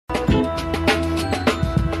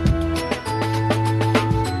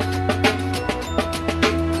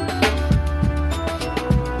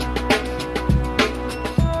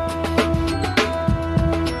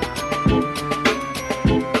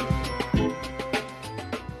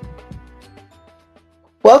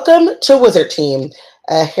Welcome to Wizard Team,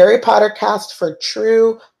 a Harry Potter cast for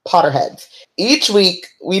true Potterheads. Each week,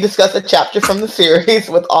 we discuss a chapter from the series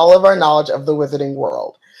with all of our knowledge of the wizarding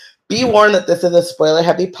world. Be warned that this is a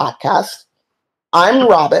spoiler-heavy podcast. I'm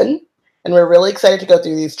Robin, and we're really excited to go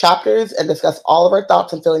through these chapters and discuss all of our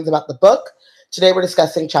thoughts and feelings about the book. Today, we're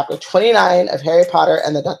discussing Chapter 29 of Harry Potter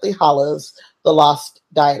and the Deathly Hallows, The Lost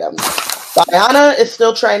Diadem. Diana is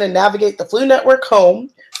still trying to navigate the Flu Network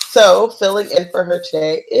home, so filling in for her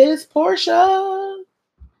today is Portia.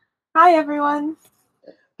 Hi, everyone.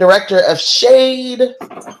 Director of Shade,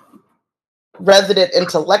 resident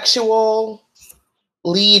intellectual,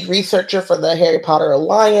 lead researcher for the Harry Potter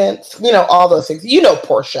Alliance. You know, all those things. You know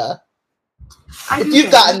Portia. If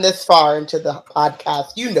you've gotten this far into the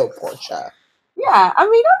podcast, you know Portia. Yeah, I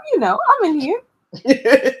mean, I'm in here.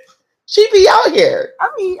 She be out here.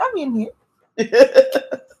 I'm in here.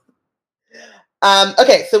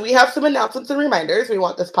 Okay, so we have some announcements and reminders. We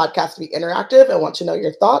want this podcast to be interactive and want to know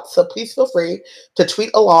your thoughts, so please feel free to tweet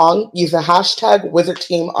along. Use the hashtag Wizard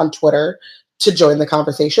Team on Twitter to join the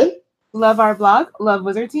conversation. Love our blog, Love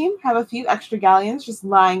Wizard Team. Have a few extra galleons just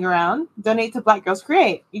lying around. Donate to Black Girls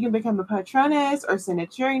Create. You can become a patroness or send a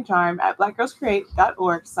cheering charm at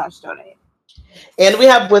blackgirlscreate.org/donate. And we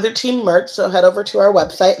have Wizard Team merch, so head over to our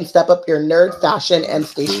website and step up your nerd, fashion, and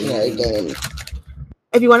stationery game.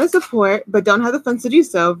 If you want to support but don't have the funds to do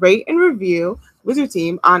so, rate and review Wizard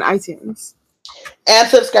Team on iTunes. And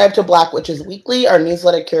subscribe to Black Witches Weekly, our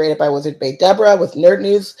newsletter curated by Wizard Bay Deborah with nerd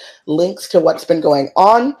news, links to what's been going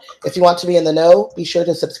on. If you want to be in the know, be sure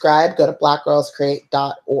to subscribe. Go to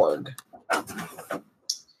blackgirlscreate.org.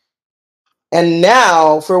 And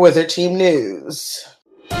now for Wizard Team news.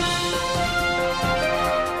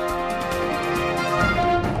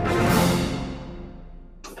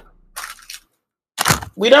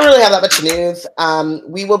 We don't really have that much news.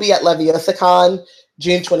 We will be at LeviosaCon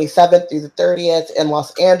June 27th through the 30th in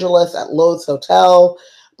Los Angeles at Lowe's Hotel.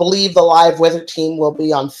 Believe the live Wizard Team will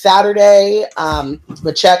be on Saturday,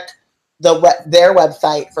 but check their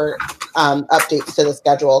website for updates to the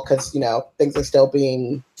schedule because, you know, things are still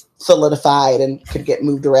being solidified and could get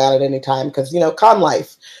moved around at any time because, you know, con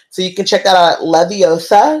life. So you can check that out at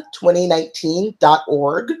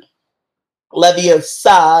Leviosa2019.org.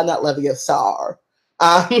 Leviosa, not Leviosar.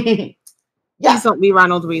 Yeah. Please don't be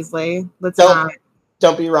Ronald Weasley.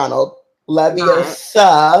 Don't be Ronald.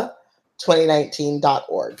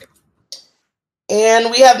 Leviosa2019.org. And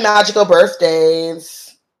we have magical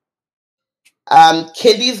birthdays.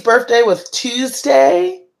 Kindy's birthday was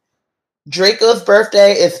Tuesday. Draco's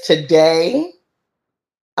birthday is today.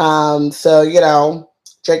 So, you know,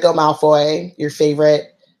 Draco Malfoy, your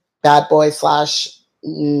favorite bad boy /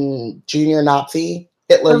 junior Nazi,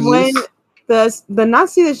 Hitler youth. The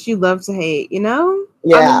Nazi that you love to hate, you know?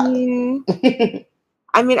 Yeah.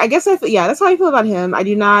 I mean, I guess that's how I feel about him.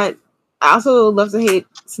 I also love to hate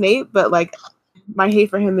Snape, but like my hate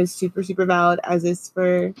for him is super, super valid, as is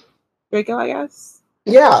for Draco, I guess.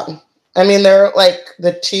 Yeah. I mean, they're like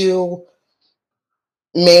the two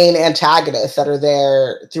main antagonists that are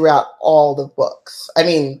there throughout all the books. I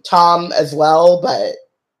mean, Tom as well, but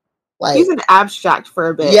he's an abstract for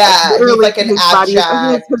a bit. Yeah, he's like an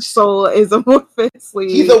abstract. His soul is amorphously.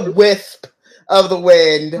 He's a wisp of the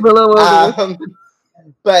wind.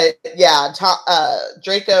 But yeah,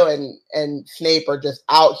 Draco and Snape are just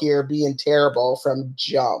out here being terrible from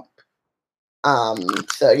jump.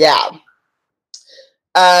 So yeah.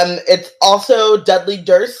 It's also Dudley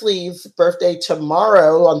Dursley's birthday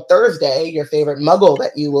tomorrow on Thursday. Your favorite Muggle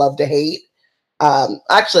that you love to hate.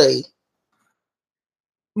 Actually,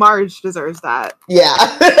 Marge deserves that. Yeah.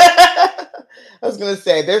 I was going to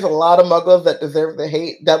say, there's a lot of Muggles that deserve to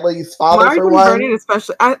hate Dudley's father Marge for and one. Vernon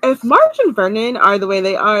especially. If Marge and Vernon are the way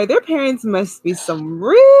they are, their parents must be some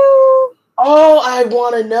real... Oh, I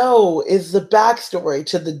want to know is the backstory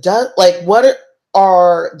to the... what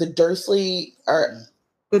are the Dursley...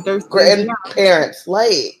 grandparents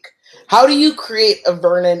like? How do you create a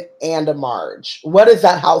Vernon and a Marge? What is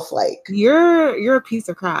that house like? You're a piece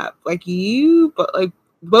of crap.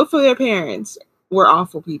 Both of their parents were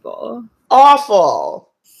awful people.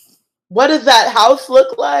 Awful. What does that house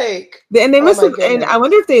look like? And they must have, and I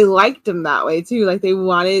wonder if they liked them that way too. Like they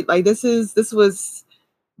wanted, this was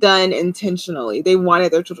done intentionally. They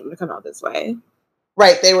wanted their children to come out this way.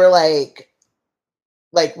 Right. They were like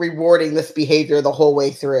rewarding this behavior the whole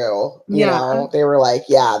way through. You know, they were like,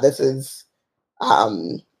 yeah, this is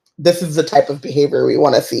the type of behavior we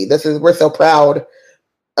want to see. We're so proud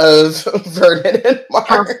of Vernon and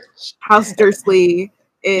Marge. House Dursley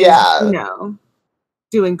is,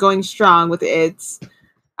 going strong with its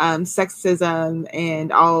sexism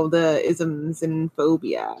and all the isms and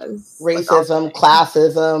phobias. Racism,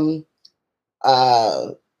 classism,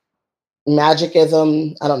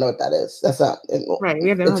 magicism. I don't know what that is. That's not right.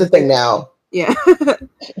 It's a thing now. Yeah.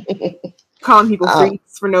 Calling people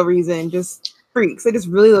freaks for no reason, just freaks. They just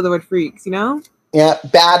really love the word freaks, you know? Yeah,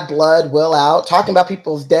 bad blood will out. Talking about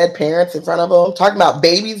people's dead parents in front of them. Talking about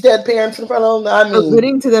babies' dead parents in front of them. I mean,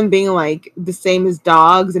 alluding to them being like the same as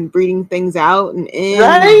dogs and breeding things out and in.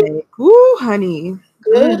 Right? Like, woo, honey.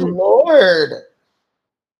 Good Lord.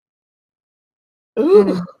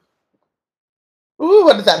 Ooh. Ooh,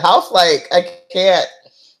 what is that house like? I can't.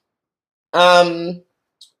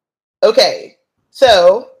 Okay,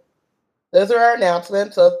 so those are our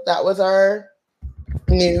announcements. So that was our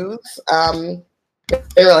news. Didn't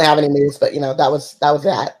really have any news, but that was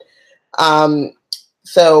that.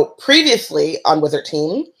 So previously on Wizard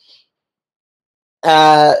Team,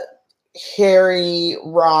 Harry,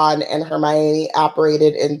 Ron, and Hermione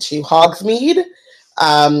apparated into Hogsmeade.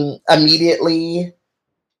 Immediately,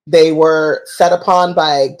 they were set upon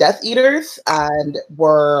by Death Eaters and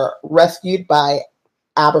were rescued by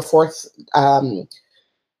Aberforth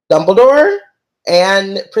Dumbledore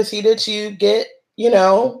and proceeded to get,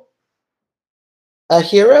 a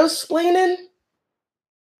hero splaining.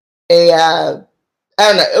 I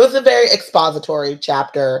don't know. It was a very expository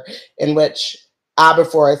chapter in which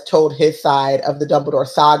Aberforth told his side of the Dumbledore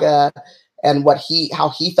saga and how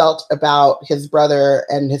he felt about his brother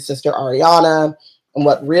and his sister Ariana and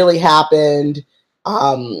what really happened,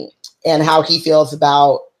 and how he feels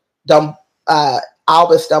about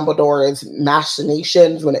Albus Dumbledore's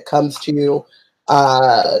machinations when it comes to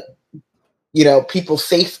people's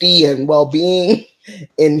safety and well-being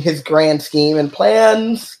in his grand scheme and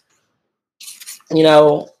plans. We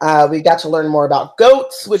got to learn more about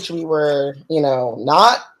goats, which we were,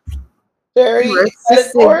 not very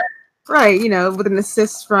excited for. Right, with an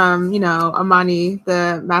assist from, Amani,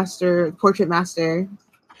 the portrait master.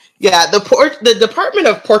 Yeah, the Department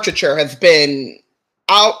of Portraiture has been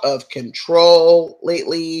out of control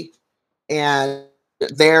lately, and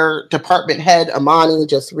their department head, Amani,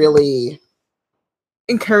 just really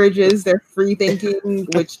encourages their free thinking,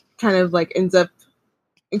 which kind of like ends up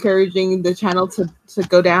encouraging the channel to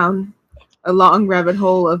go down a long rabbit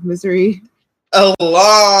hole of misery. A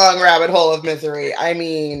long rabbit hole of misery. I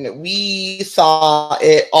mean, we saw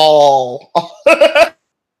it all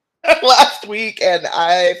last week, and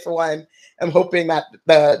I, for one, am hoping that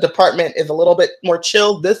the department is a little bit more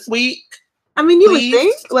chilled this week. I mean, you would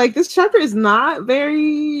think, like, this chapter is not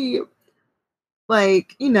very,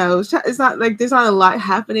 like, it's not like there's not a lot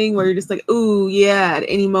happening where you're just like, ooh, yeah, at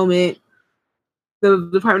any moment the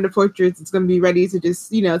Department of Portraits is going to be ready to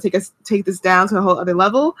just, take this down to a whole other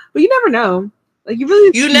level. But you never know. Like, you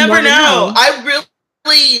never know. I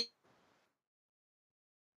really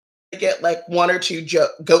get like one or two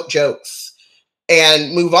goat jokes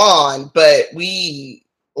and move on, but they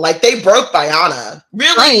broke Bayana.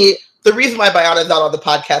 Really, right. The reason why Bayana is not on the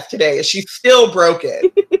podcast today is she's still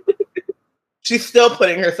broken. She's still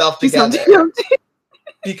putting herself together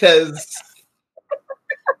because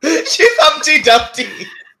she's Humpty Dumpty.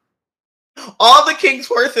 All the king's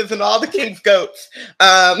horses and all the king's goats.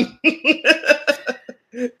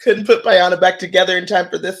 Couldn't put Bayana back together in time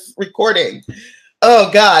for this recording. Oh,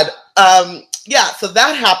 God. Yeah, so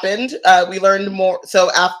that happened. We learned more. So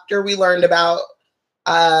after we learned about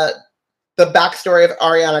the backstory of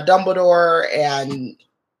Ariana Dumbledore and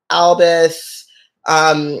Albus,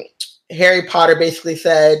 Harry Potter basically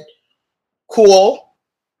said, cool,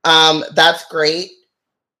 that's great.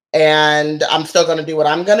 And I'm still going to do what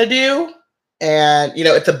I'm going to do. And,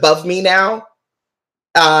 it's above me now.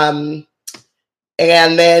 And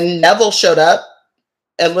then Neville showed up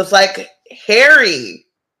and was like, Harry,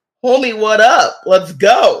 homie, what up? Let's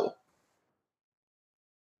go.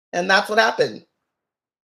 And that's what happened.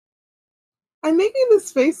 I'm making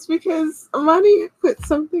this face because Amani put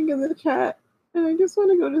something in the chat and I just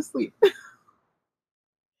want to go to sleep.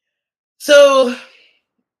 So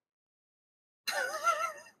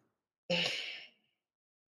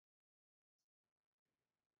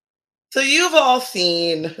you've all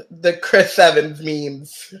seen the Chris Evans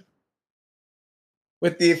memes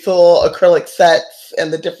with the full acrylic sets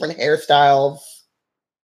and the different hairstyles.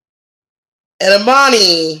 And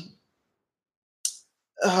Amani,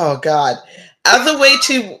 oh God, as a way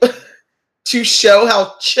to show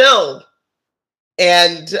how chill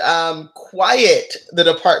and quiet the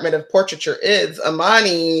Department of Portraiture is,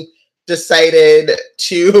 Amani decided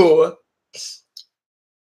to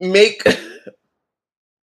make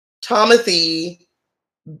Timothy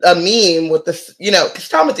a meme with this, because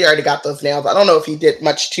Timothy already got those nails. I don't know if he did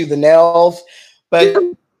much to the nails, but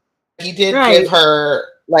he did give her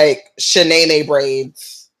like Shanae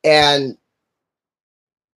braids, and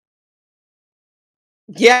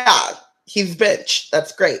yeah, he's bitch.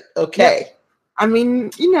 That's great. Okay. Yep. I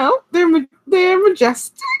mean, they're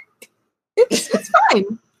majestic. It's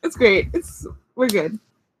fine. It's great. We're good.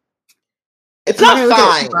 It's not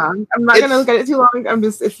fine. I'm not gonna look at it too long.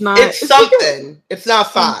 It's not. It's something. It's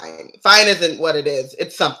not fine. Fine isn't what it is.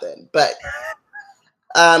 It's something. But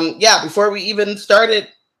yeah, before we even get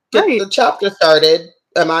the chapter started,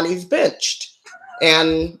 Amani's benched.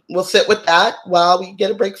 And we'll sit with that while we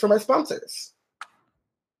get a break from our sponsors.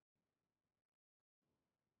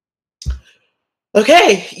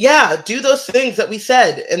 Okay, yeah, do those things that we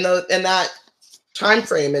said in that time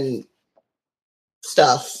frame and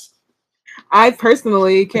stuff. I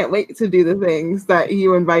personally can't wait to do the things that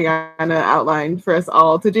you and Vaiana outlined for us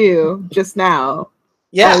all to do just now.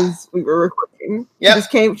 Yeah. As we were recording. Yeah.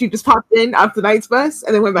 She just popped in off the night's bus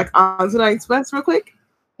and then went back on the night's bus real quick.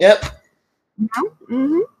 Yep.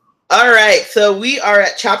 Mm-hmm. All right. So we are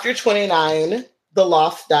at chapter 29, The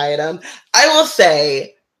Lost Diadem. I will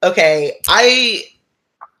say, okay,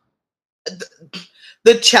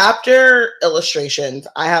 the chapter illustrations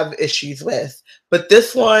I have issues with, but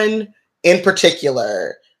this one in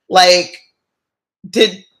particular, like,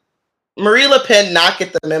 did Marie Le Pen not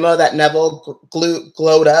get the memo that Neville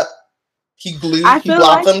glowed up? He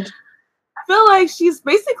blossomed. I feel like she's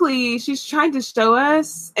trying to show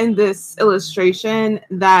us in this illustration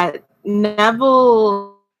that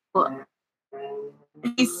Neville,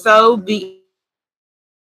 he's so beaten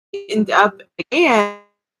up and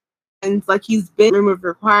like he's been room of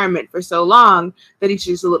requirement for so long that he's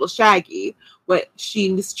just a little shaggy. What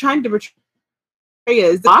she's trying to portray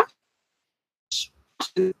is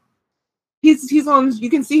he's on. You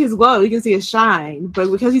can see his glow, you can see his shine,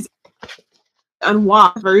 but because he's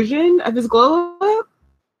unwashed version of his glow up,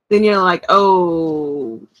 then you're like,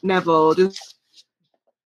 oh, Neville, just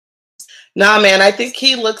nah, man. I think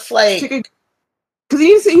he looks like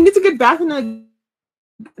because he needs a good bath and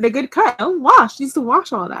a good cut. Don't wash. He needs to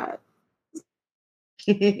wash all that.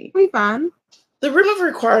 Be fine. The room of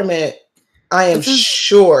requirement, I am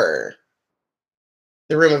sure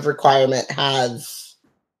the room of requirement has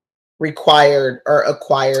required or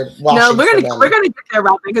acquired washing. No, we're gonna get there,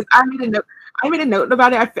 Robin, because I made a note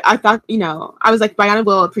about it. I thought, I was like, Vaiana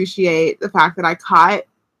will appreciate the fact that I caught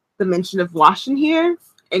the mention of washing here.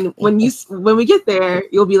 And when we get there,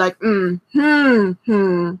 you'll be like, And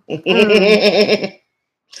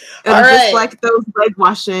just like those leg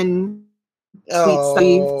washing tweets that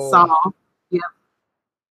we saw. Yep.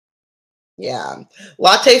 Yeah.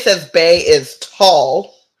 Latte says Bay is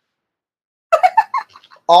tall.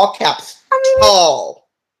 All caps, tall.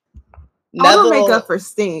 Neville make up for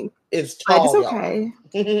stink. Is tall. It's okay.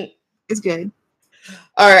 It's good.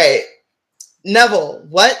 All right. Neville,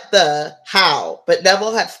 what the how? But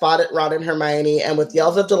Neville had spotted Ron and Hermione and with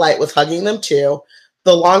yells of delight was hugging them too.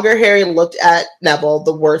 The longer Harry looked at Neville,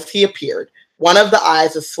 the worse he appeared. One of the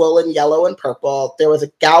eyes was swollen yellow and purple. There was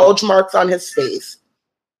a gouge marks on his face,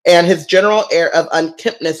 and his general air of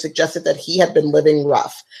unkemptness suggested that he had been living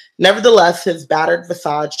rough. Nevertheless, his battered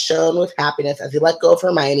visage shone with happiness as he let go of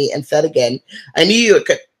Hermione and said again, I knew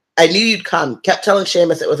you'd come. Kept telling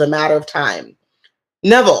Seamus it was a matter of time.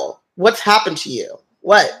 Neville, what's happened to you?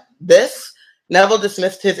 What? This? Neville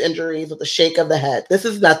dismissed his injuries with a shake of the head. This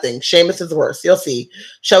is nothing. Seamus is worse. You'll see.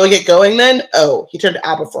 Shall we get going then? Oh, he turned to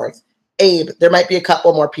Aberforth. Abe, there might be a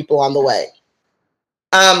couple more people on the way.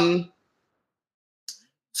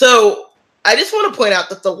 So I just want to point out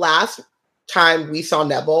that the last time we saw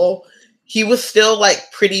Neville, he was still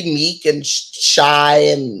like pretty meek and shy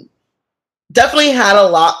and definitely had a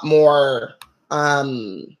lot more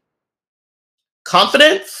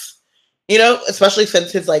confidence, especially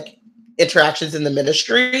since his like interactions in the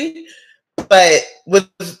Ministry, but was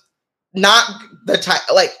not the time,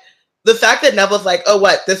 like the fact that Neville's like, oh,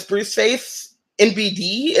 what, this Bruce face in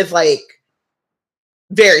BD is like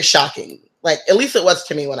very shocking. Like, at least it was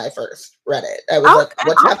to me when I first read it. I was like,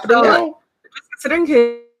 what's happening now? Considering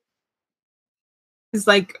his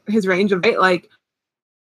range of, like,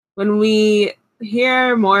 when we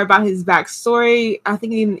hear more about his backstory, I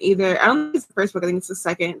think I don't think it's the first book, I think it's the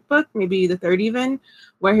second book, maybe the third even,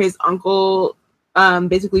 where his uncle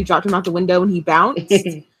basically dropped him out the window and he bounced.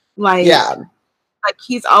 Like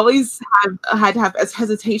he's always had to have a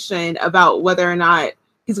hesitation about whether or not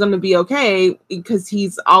he's going to be okay because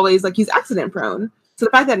he's always like, he's accident prone. So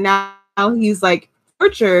the fact that now he's like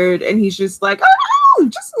tortured and he's just like, oh,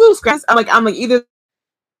 just a little scratch. I'm like either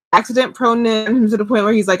accident proneness to the point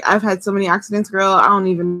where he's like, I've had so many accidents, girl, I don't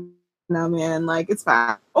even know, man. Like, it's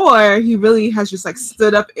fine. Or he really has just like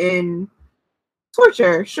stood up in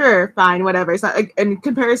torture. Sure, fine, whatever. It's not like, in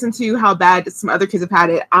comparison to how bad some other kids have had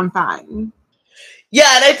it, I'm fine.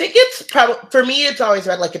 Yeah, and I think it's probably, for me, it's always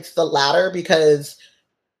read like it's the latter, because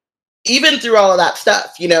even through all of that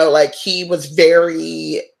stuff, you know, like he was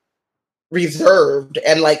very reserved,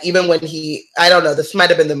 and like even when he, I don't know, this might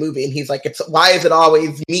have been the movie, and he's like, it's why is it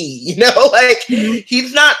always me, you know, like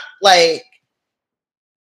he's not like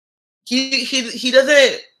he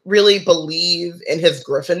doesn't really believe in his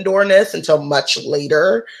Gryffindorness until much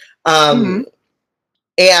later, and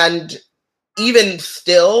even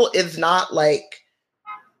still is not like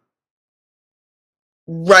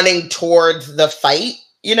running towards the fight,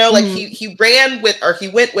 you know, like he ran with, or he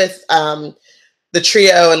went with the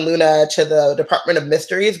trio and Luna to the Department of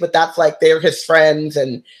Mysteries, but that's like they're his friends,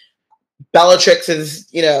 and Bellatrix is,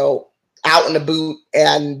 you know, out in a boot,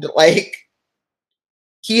 and like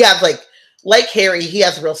he has like Harry, he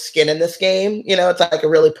has real skin in this game, you know, it's like a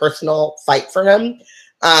really personal fight for him,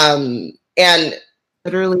 and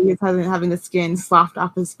literally he's having the skin sloughed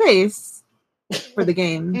off his face for the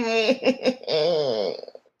game.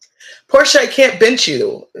 Portia, I can't bench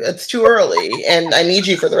you. It's too early, and I need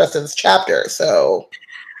you for the rest of this chapter. So,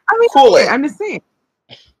 I mean, cool it. I'm just saying.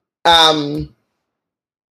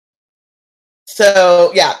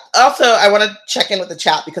 So yeah. Also, I want to check in with the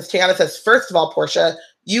chat because Tiana says, first of all, Portia,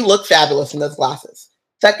 you look fabulous in those glasses.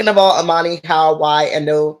 Second of all, Amani, how, why, and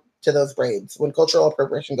no to those braids when cultural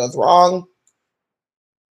appropriation goes wrong.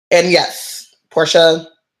 And yes, Portia,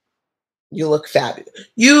 you look fabulous.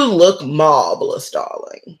 You look marvelous,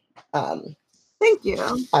 darling. Thank you.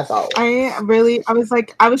 As always.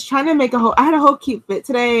 I was trying to make I had a whole cute fit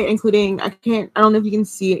today, including, I don't know if you can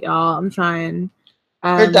see it, y'all. I'm trying.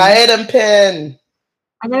 Her diadem pin.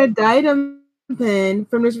 I got a diadem pin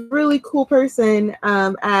from this really cool person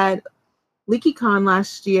at LeakyCon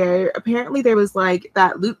last year. Apparently there was like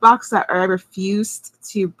that loot box that I refused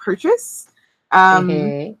to purchase.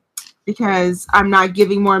 Because I'm not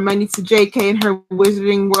giving more money to JK and her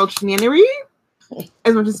Wizarding World shenanigery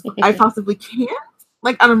as much as I possibly can.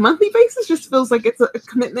 Like on a monthly basis, just feels like it's a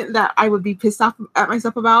commitment that I would be pissed off at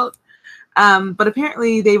myself about. But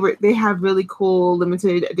apparently they have really cool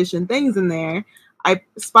limited edition things in there. I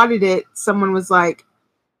spotted it. Someone was like,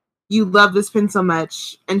 "You love this pin so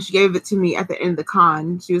much," and she gave it to me at the end of the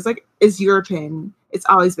con. She was like, "It's your pin. It's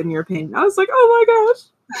always been your pin." I was like, "Oh my gosh,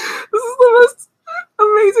 this is the most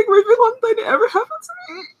amazing Ravenclaw thing to ever happen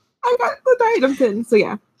to me." I got the diadem pin, so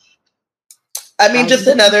yeah. I mean, just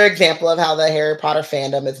another example of how the Harry Potter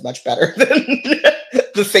fandom is much better than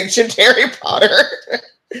the sanctioned Harry Potter.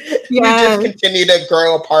 Yeah, we just continue to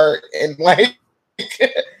grow apart in like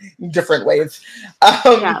different ways.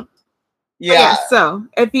 Yeah. So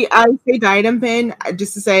if I say diadem pin,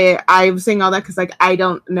 just to say I'm saying all that because like I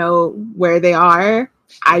don't know where they are.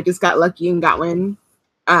 I just got lucky and got one.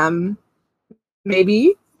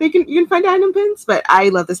 Maybe you can find diadem pins, but I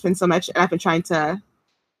love this pin so much, and I've been trying to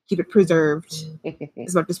keep it preserved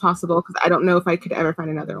as much as possible because I don't know if I could ever find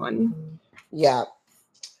another one. Yeah.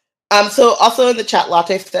 So also in the chat,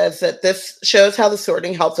 Latte says that this shows how the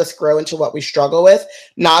sorting helps us grow into what we struggle with,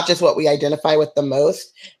 not just what we identify with the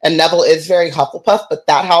most. And Neville is very Hufflepuff, but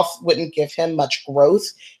that house wouldn't give him much growth.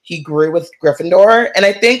 He grew with Gryffindor. And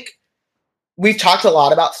I think we've talked a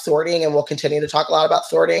lot about sorting, and we'll continue to talk a lot about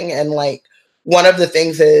sorting. And like one of the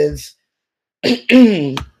things is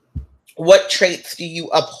what traits do you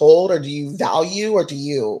uphold, or do you value, or do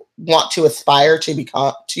you want to aspire to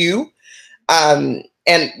become to?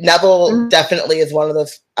 And Neville definitely is one of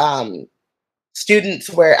those students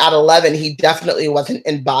where at 11, he definitely wasn't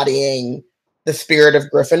embodying the spirit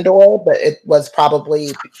of Gryffindor, but it was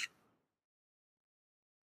probably.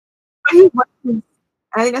 I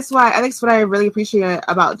think that's what I really appreciate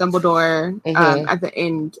about Dumbledore at the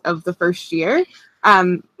end of the first year.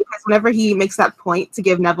 Because whenever he makes that point to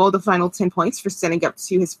give Neville the final 10 points for standing up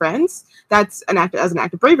to his friends, that's an act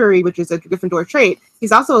of bravery, which is a Gryffindor trait.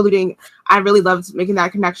 He's also alluding, I really loved making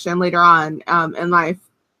that connection later on in life,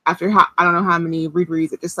 after I don't know how many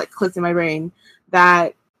rereads, it just like clicked in my brain,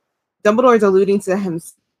 that Dumbledore is alluding to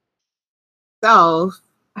himself,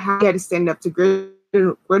 how he had to stand up to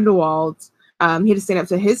Grindelwald, he had to stand up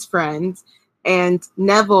to his friends, and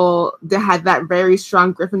Neville had that very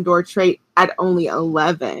strong Gryffindor trait at only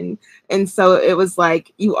 11. And so it was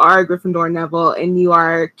like, you are a Gryffindor, Neville, and you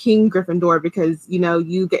are King Gryffindor because, you know,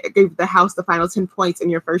 you gave the house the final 10 points in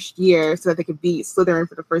your first year so that they could beat Slytherin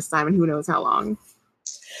for the first time in who knows how long.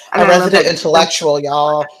 And a resident intellectual,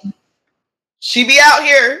 y'all. She be out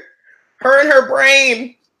here, her and her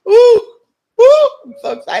brain. Woo! Woo! I'm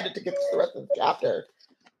so excited to get to the rest of the chapter.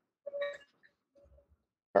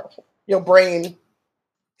 Your brain.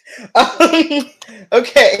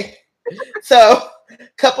 Okay. So,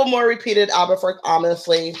 couple more repeated Aberforth,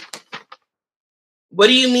 honestly. What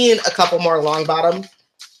do you mean a couple more Longbottom?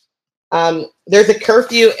 There's a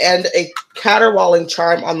curfew and a caterwauling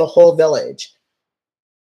charm on the whole village.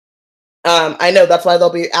 I know, that's why they'll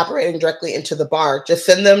be apparating directly into the bar. Just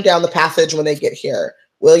send them down the passage when they get here.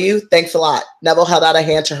 Will you? Thanks a lot. Neville held out a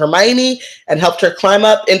hand to Hermione and helped her climb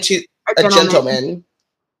up into a gentleman.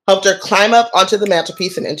 Helped her climb up onto the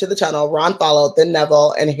mantelpiece and into the tunnel. Ron followed, then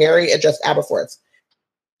Neville, and Harry addressed Aberforth.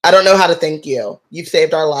 I don't know how to thank you. You've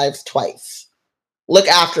saved our lives twice. Look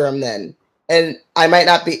after him then. And I might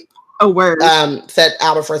not be... A word. Said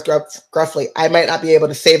Aberforth gruffly. I might not be able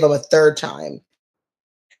to save him a third time.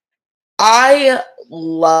 I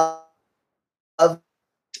love...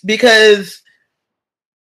 Because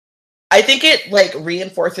I think it, like,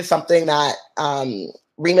 reinforces something that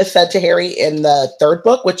Remus said to Harry in the third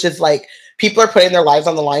book, which is, like, people are putting their lives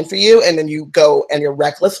on the line for you, and then you go and you're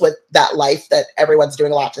reckless with that life that everyone's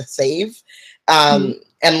doing a lot to save. And,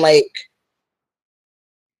 like,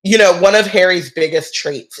 you know, one of Harry's biggest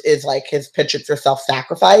traits is, like, his penchant for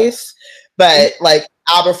self-sacrifice. But, like,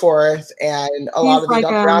 Aberforth and a lot of the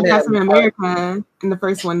adults around him. Captain America in the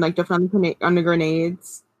first one, like, defending on the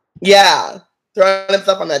grenades. Yeah. Throwing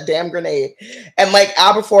himself on that damn grenade. And, like,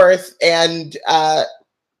 Aberforth and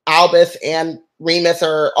Albus and Remus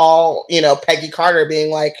are all, you know, Peggy Carter being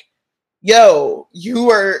like, yo, you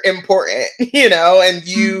are important, you know, and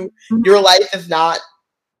your life is not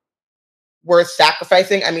worth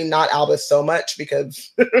sacrificing. I mean, not Albus so much,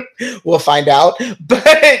 because we'll find out. But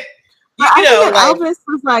I think that Albus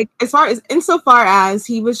was like, insofar as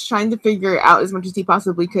he was trying to figure out as much as he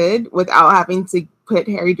possibly could without having to put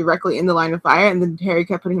Harry directly in the line of fire, and then Harry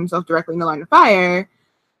kept putting himself directly in the line of fire.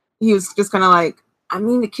 He was just kind of like, I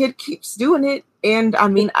mean, the kid keeps doing it, and I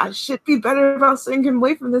mean, I should be better about staying him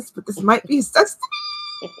away from this, but this might be his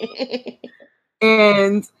destiny.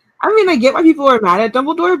 And I mean, I get why people are mad at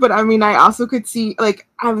Dumbledore, but I mean, I also could see, like,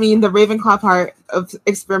 I mean, the Ravenclaw part of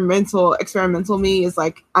experimental me is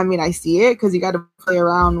like, I mean, I see it, because you got to play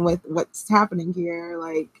around with what's happening here.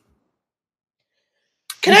 Like,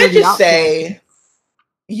 can I just say,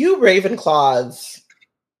 you Ravenclaws,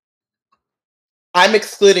 I'm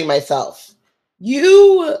excluding myself.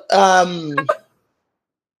 You,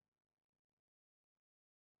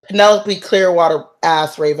 Penelope Clearwater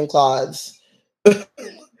ass Ravenclaws.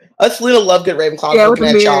 Us little Lovegood Ravenclaws looking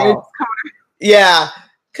at y'all. Yeah,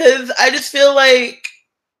 because I just feel like,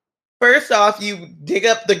 first off, you dig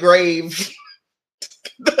up the graves.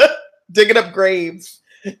 Digging up graves.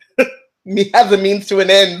 Has a means to an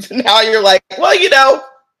end. Now you're like, well, you know,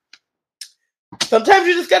 sometimes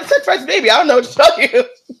you just gotta sacrifice a baby. I don't know what to tell you.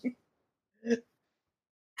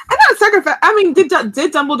 I not sacrifice. I mean, did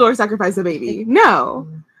Dumbledore sacrifice a baby? No,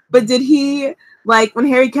 but did he, like, when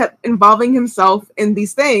Harry kept involving himself in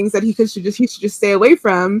these things that he should just stay away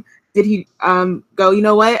from? Did he go, you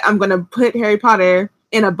know what? I'm gonna put Harry Potter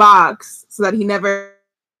in a box so that he never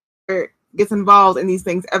gets involved in these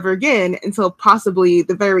things ever again until possibly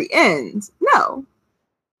the very end? No,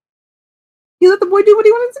 he let the boy do what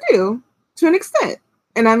he wanted to do to an extent.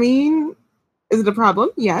 And I mean, is it a problem?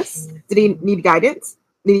 Yes. Did he need guidance?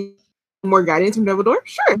 Need more guidance from Dumbledore?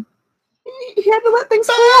 Sure. He had to let things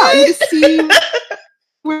play out. He had to see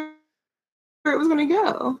where it was going to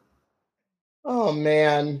go. Oh,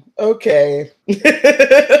 man. Okay.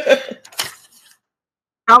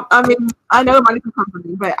 I mean, I know it might be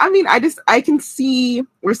comforting, but I mean, I can see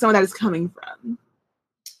where some of that is coming from.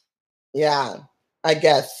 Yeah, I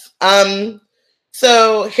guess.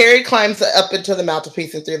 So Harry climbs up into the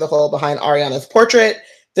mantelpiece and through the hole behind Ariana's portrait.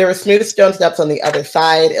 There were smooth stone steps on the other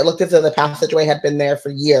side. It looked as though the passageway had been there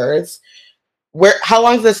for years. How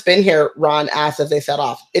long has this been here? Ron asked as they set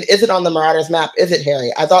off. It isn't on the Marauders map, is it, Harry?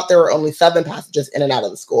 I thought there were only 7 passages in and out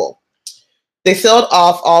of the school. They sealed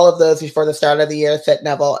off all of those before the start of the year, said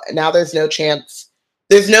Neville. Now there's no chance.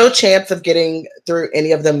 There's no chance of getting through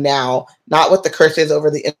any of them now, not with the curses over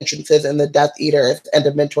the entrances and the Death Eaters and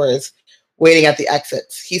Dementors waiting at the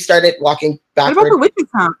exits. He started walking backward. What about the Witch's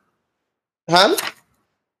Hump? Huh?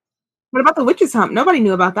 What about the Witch's Hump? Nobody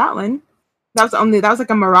knew about that one. That was like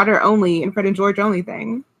a Marauder only and Fred and George only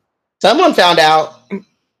thing. Someone found out.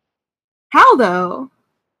 How though?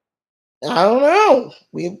 I don't know.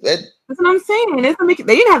 That's what I'm saying.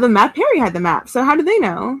 They didn't have the map. Harry had the map. So how did they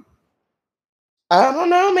know? I don't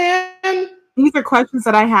know, man. These are questions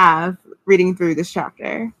that I have reading through this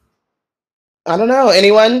chapter. I don't know.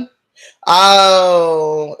 Anyone?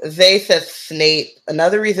 Oh, they said Snape.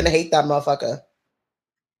 Another reason to hate that motherfucker.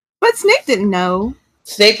 But Snape didn't know.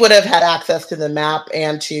 Snape would have had access to the map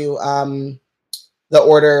and to the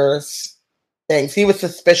Order's things. He was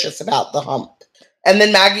suspicious about the hump. And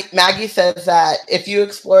then Maggie says that if you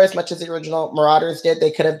explore as much as the original Marauders did,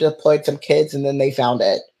 they could have deployed some kids and then they found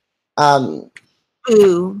it.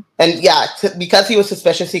 Ooh. And yeah, because he was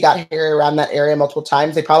suspicious, he got Harry around that area multiple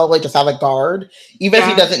times. They probably just have a guard, even if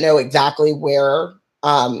he doesn't know exactly where.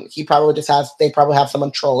 He probably just has. They probably have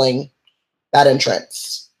someone trolling that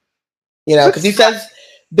entrance. You know, because he says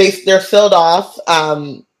they're filled off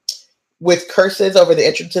with curses over the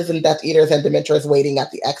entrances and Death Eaters and Dementors waiting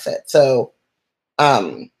at the exit. So,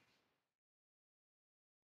 they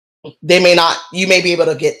may not. You may be able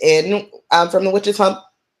to get in from the Witch's Hump,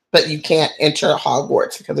 but you can't enter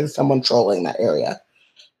Hogwarts because there's someone trolling that area.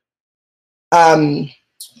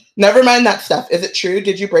 Never mind that stuff. Is it true?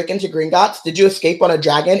 Did you break into Gringotts? Did you escape on a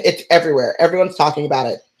dragon? It's everywhere. Everyone's talking about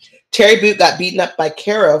it. Terry Boot got beaten up by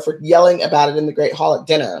Caro for yelling about it in the Great Hall at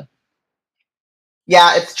dinner.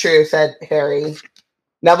 Yeah, it's true, said Harry.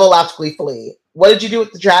 Neville laughed gleefully. What did you do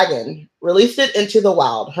with the dragon? Released it into the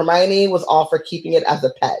wild. Hermione was all for keeping it as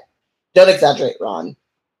a pet. Don't exaggerate, Ron.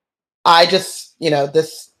 I just,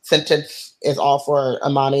 this sentence is all for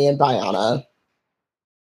Amani and Biana.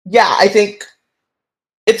 Yeah, I think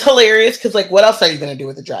it's hilarious because, what else are you going to do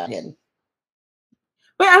with the dragon?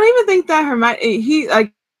 But I don't even think that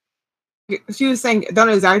Hermione, she was saying, don't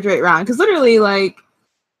exaggerate, Ron. Because literally,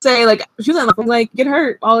 say, she was get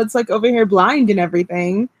hurt while it's, over here blind and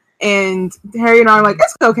everything. And Harry and I are like,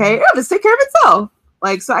 it's okay. It'll just take care of itself.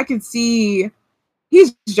 So I could see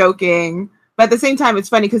he's joking. But at the same time, it's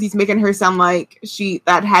funny because he's making her sound like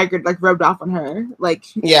that Hagrid rubbed off on her.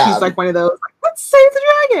 She's one of those, let's save the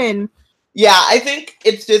dragon. Yeah, I think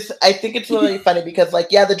it's really funny because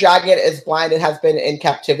the dragon is blind and has been in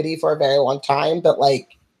captivity for a very long time, but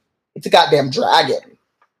it's a goddamn dragon.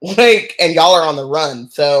 And y'all are on the run,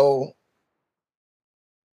 so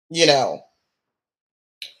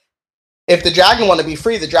if the dragon want to be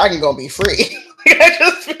free, the dragon gonna be free.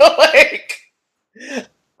 I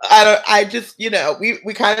just feel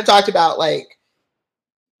we kind of talked about at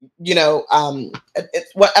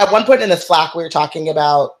one point in the Slack we were talking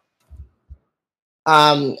about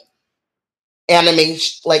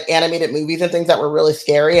animated movies and things that were really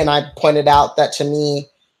scary, and I pointed out that to me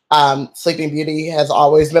Sleeping Beauty has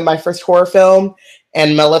always been my first horror film,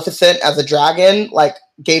 and Maleficent as a dragon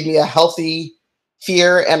gave me a healthy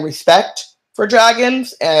fear and respect for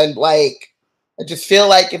dragons, and I just feel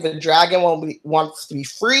like if a dragon wants to be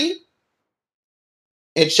free,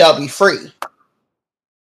 it shall be free.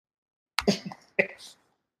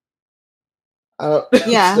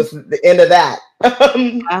 Yeah. The end of that.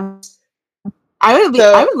 I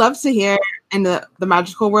would love to hear in the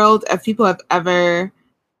magical world if people have ever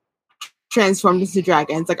transformed into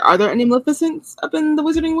dragons. Are there any Maleficents up in the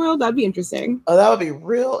wizarding world? That'd be interesting. Oh, that would be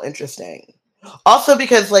real interesting. Also,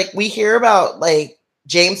 because we hear about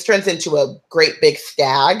James turns into a great big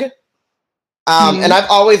stag, and I've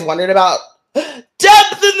always wondered about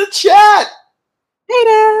Deb's in the chat. Hey,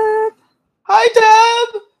 Deb. Hi,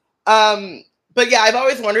 Deb. But yeah, I've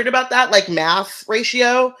always wondered about that mass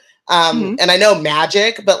ratio. And I know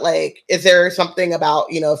magic, but is there something about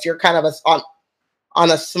if you're kind of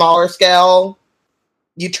on a smaller scale,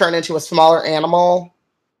 you turn into a smaller animal?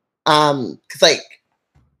 Because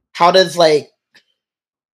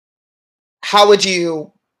how would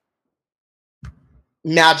you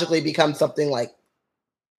magically become something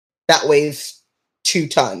that weighs 2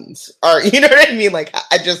 tons? Or you know what I mean?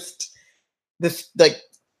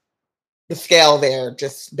 The scale there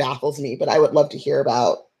just baffles me, but I would love to hear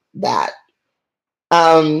about that.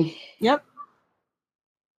 Yep.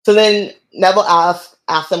 So then Neville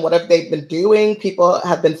asked them what have they been doing. People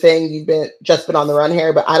have been saying you've just been on the run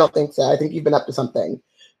here, but I don't think so. I think you've been up to something.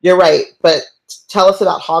 You're right, but tell us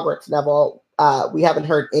about Hogwarts, Neville. We haven't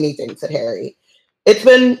heard anything, said Harry. It's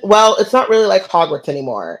not really like Hogwarts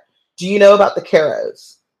anymore. Do you know about the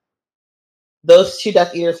Caros? Those 2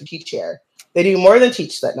 Death Eaters who teach here. They do more than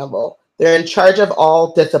teach, said Neville. They're in charge of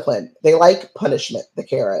all discipline. They like punishment, the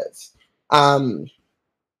Caros.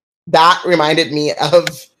 That reminded me of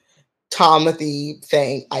Timothy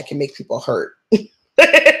saying, I can make people hurt. They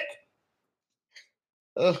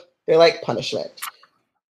like punishment.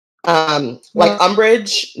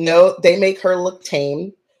 Umbridge, no, they make her look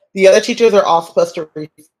tame. The other teachers are all supposed to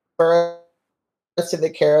refer us to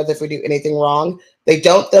the Caros if we do anything wrong. They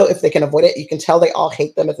don't, though, if they can avoid it. You can tell they all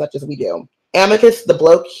hate them as much as we do. Amicus, the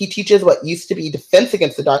bloke, he teaches what used to be defense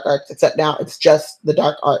against the dark arts, except now it's just the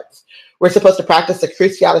dark arts. We're supposed to practice the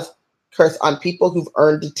Cruciatus curse on people who've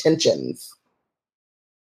earned detentions.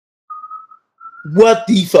 What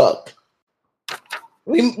the fuck?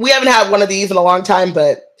 We haven't had one of these in a long time,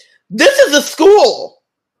 but this is a school.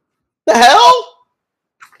 The hell?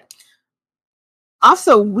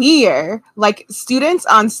 Also weird, like students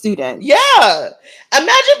on students. Yeah.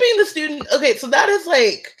 Imagine being the student. Okay, so that is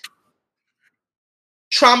like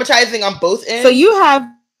traumatizing on both ends. So you have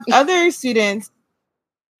other students.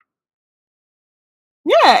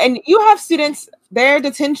 Yeah, and you have students, their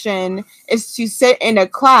detention is to sit in a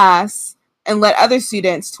class and let other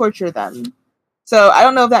students torture them. So I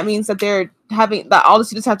don't know if that means that they're having that all the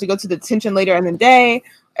students have to go to detention later in the day,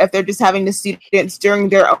 if they're just having the students during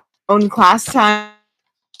their own class time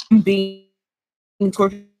being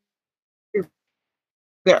tortured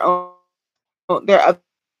their other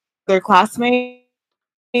classmates.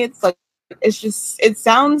 Like it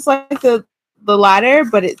sounds like the latter,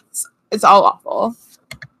 but it's all awful.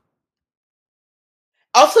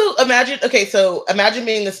 Also, imagine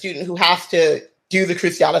being the student who has to do the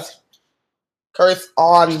Cruciatus curse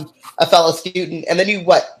on a fellow student, and then you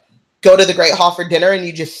go to the Great Hall for dinner and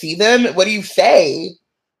you just see them. What do you say?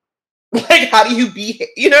 Like, how do you be?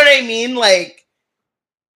 You know what I mean? Like,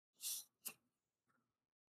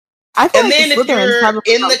 I feel and like then the if you're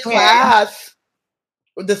in the class,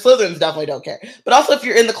 the Slytherins definitely don't care. But also, if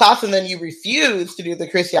you're in the class and then you refuse to do the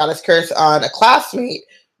Cruciatus curse on a classmate,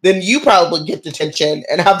 then you probably get detention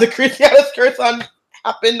and have the Cruciatus curse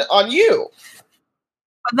happen on you.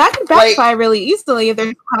 But that can backfire really easily if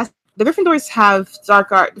there's class. The Gryffindors have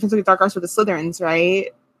dark arts for the Slytherins, right?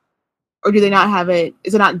 Or do they not have it?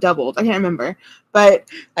 Is it not doubled? I can't remember. But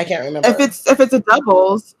I can't remember. If it's a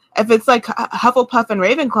doubles, if it's like Hufflepuff and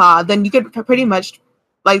Ravenclaw, then you could pretty much,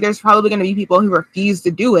 like, there's probably going to be people who refuse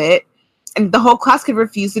to do it, and the whole class could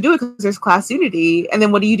refuse to do it because there's class unity. And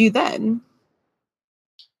then what do you do then?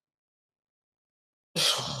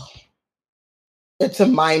 It's a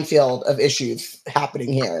minefield of issues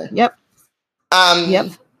happening here. Yep.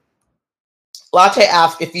 Yep. Latte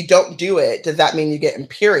asks, if you don't do it, does that mean you get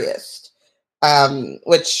imperious?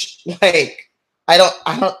 Which, like, I don't.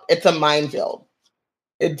 It's a minefield.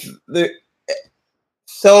 It's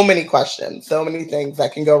so many questions, so many things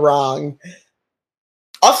that can go wrong.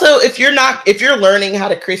 Also, if you're learning how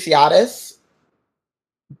to Cruciatus,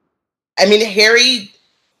 I mean, Harry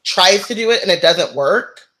tries to do it and it doesn't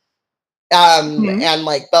work. And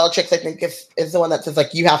like Bellatrix, I think is the one that says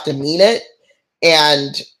like you have to mean it,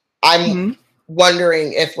 and I'm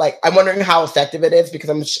wondering how effective it is, because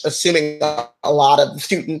I'm assuming that a lot of the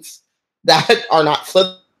students that are not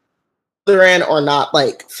Slytherin or not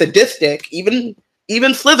like sadistic, even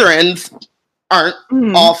Slytherins aren't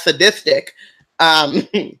all sadistic.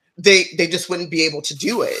 They just wouldn't be able to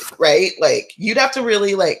do it, right? Like, you'd have to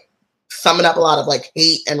really like summon up a lot of like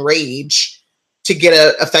hate and rage to get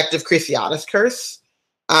an effective Cruciatus curse.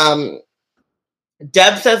 Deb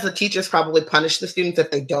says the teachers probably punish the students if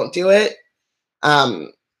they don't do it.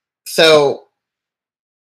 So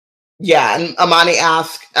yeah, and Amani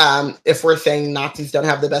asked if we're saying Nazis don't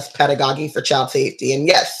have the best pedagogy for child safety, and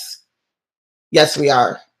yes, we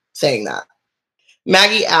are saying that.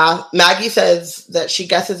 Maggie says that she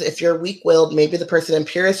guesses if you're weak-willed, maybe the person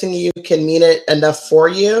imperiousing you can mean it enough for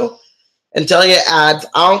you. And Delia adds,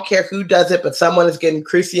 I don't care who does it, but someone is getting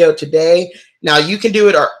Crucio today. Now you can do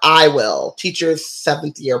it or I will. Teacher's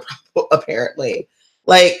 7th year, apparently.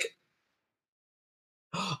 Like,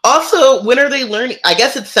 also, when are they learning? I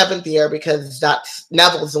guess it's 7th year, because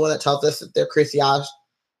Neville's the one that tells us that they're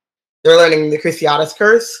learning the Cruciatus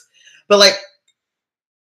curse. But like,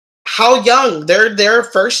 how young? They're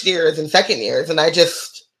first years and second years, and I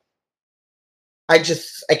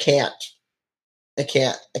cannot.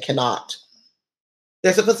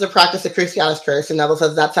 They're supposed to practice the Cruciatus curse, and Neville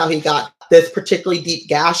says that's how he got this particularly deep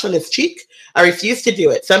gash on his cheek. I refuse to do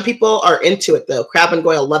it. Some people are into it, though. Crabbe and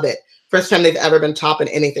Goyle love it. First time they've ever been top in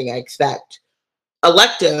anything, I expect.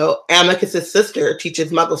 Alecto, Amicus's sister,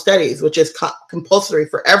 teaches Muggle studies, which is compulsory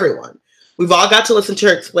for everyone. We've all got to listen to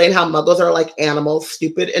her explain how Muggles are like animals,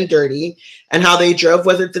 stupid and dirty, and how they drove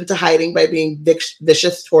wizards into hiding by being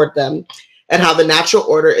vicious toward them, and how the natural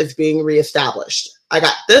order is being reestablished. I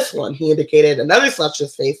got this one, he indicated another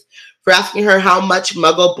Celestial's face, for asking her how much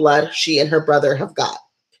Muggle blood she and her brother have got.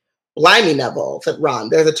 Blimey, Neville, said Ron.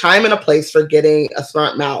 There's a time and a place for getting a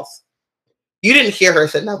smart mouth. You didn't hear her,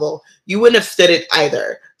 said Neville. You wouldn't have stood it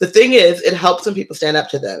either. The thing is, it helps when people stand up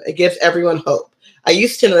to them. It gives everyone hope. I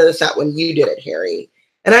used to notice that when you did it, Harry.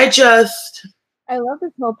 And I love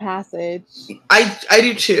this whole passage. I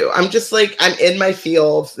do too. I'm just like, I'm in my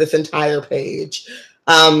feels this entire page.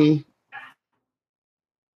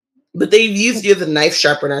 But they've used you as a knife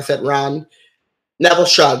sharpener, said Ron. Neville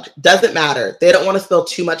shrugged. Doesn't matter. They don't want to spill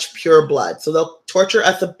too much pure blood, so they'll torture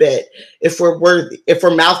us a bit if we're worthy, if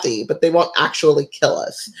we're mouthy, but they won't actually kill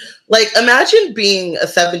us. Like, imagine being a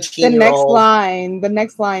 17-year-old. The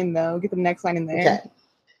next line, though. Get the next line in there. Okay.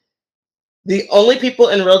 The only people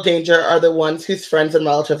in real danger are the ones whose friends and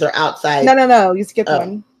relatives are outside. No. You skipped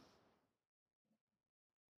one.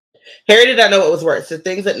 Harry did not know what was worse. The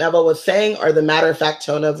things that Neville was saying or the matter-of-fact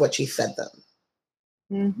tone of which he said them.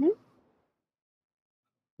 Mm-hmm.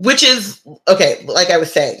 Which is, okay, like I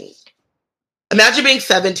was saying, imagine being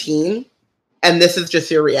 17 and this is just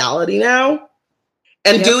your reality now.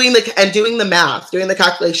 And doing the math, doing the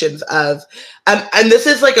calculations of, and this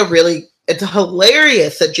is like it's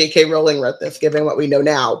hilarious that J.K. Rowling wrote this, given what we know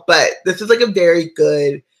now, but this is like a very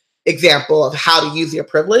good example of how to use your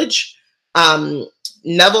privilege.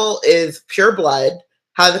 Neville is pure blood,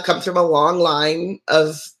 comes from a long line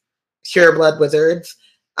of pure blood wizards.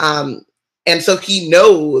 And so he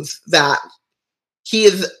knows that he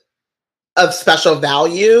is of special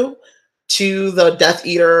value to the Death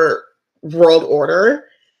Eater world order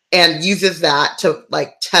and uses that to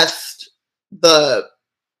like test the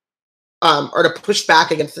or to push back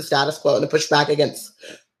against the status quo and to push back against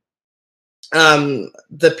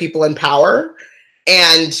the people in power,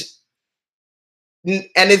 and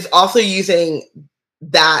is also using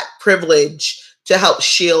that privilege to help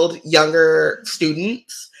shield younger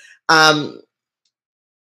students.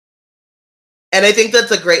 And I think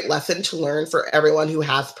that's a great lesson to learn for everyone who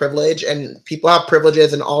has privilege, and people have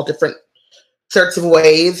privileges in all different sorts of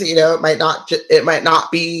ways. You know, it might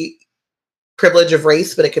not be privilege of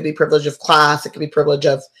race, but it could be privilege of class. It could be privilege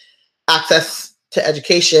of access to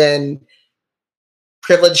education,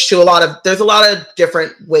 privilege to there's a lot of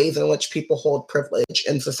different ways in which people hold privilege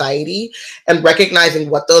in society, and recognizing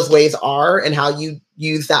what those ways are and how you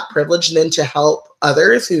use that privilege then to help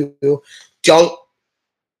others who don't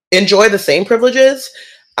enjoy the same privileges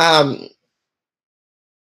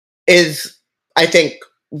is, I think,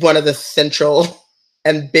 one of the central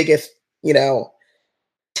and biggest,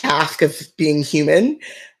 task of being human.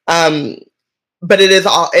 But it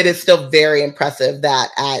is still very impressive that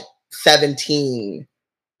at 17,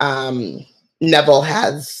 Neville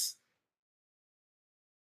has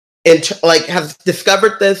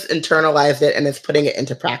discovered this, internalized it, and is putting it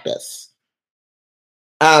into practice.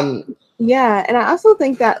 Yeah, and I also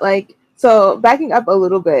think that, so backing up a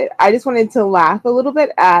little bit, I just wanted to laugh a little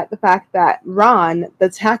bit at the fact that Ron, the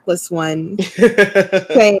tactless one,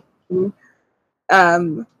 saying,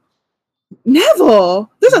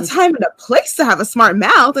 Neville, there's a time and a place to have a smart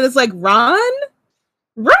mouth. And it's like, Ron,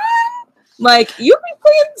 like, you be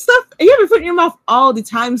putting stuff, you be putting your mouth all the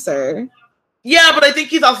time, sir. Yeah, but I think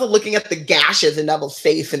he's also looking at the gashes in Neville's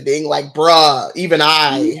face and being like, bruh, even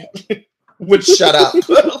I would shut up.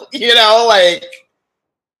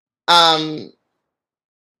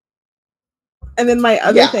 And then my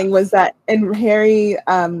other thing was that, and Harry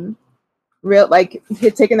had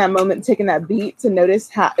taken that moment, taking that beat to notice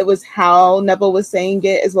how Neville was saying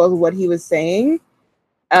it as well as what he was saying.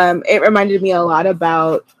 It reminded me a lot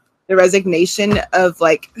about the resignation of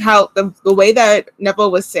how the way that Neville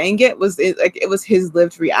was saying it was his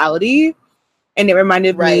lived reality. And it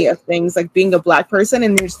reminded me of things like being a Black person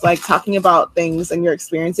and you're just talking about things and your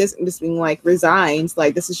experiences and just being resigned.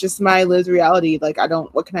 This is just my lived reality.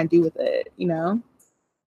 What can I do with it?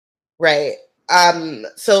 Right.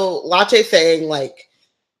 So Latte saying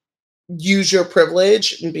use your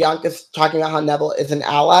privilege, and Bianca's talking about how Neville is an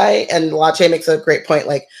ally, and Latte makes a great point.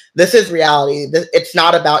 This is reality. It's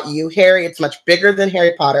not about you, Harry. It's much bigger than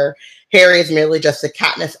Harry Potter. Harry is merely just a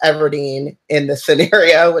Katniss Everdeen in this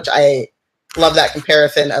scenario, which I love that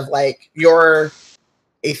comparison of you're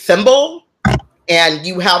a symbol and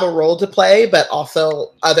you have a role to play, but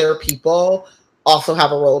also other people also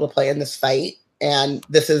have a role to play in this fight. And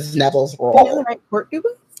this is Neville's role. Can you have the right court,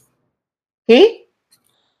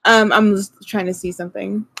 I'm just trying to see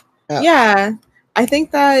something. Oh. Yeah, I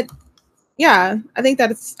think that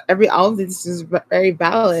it's all of this is very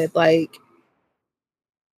valid. I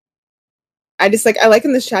like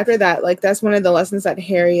in this chapter that that's one of the lessons that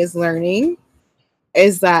Harry is learning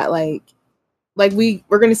is that we're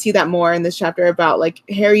going to see that more in this chapter about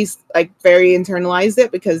Harry's very internalized it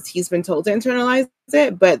because he's been told to internalize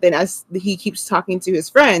it, but then as he keeps talking to his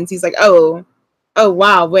friends, he's like, oh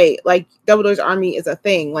wow, wait, Dumbledore's army is a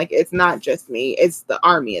thing. It's not just me, it's the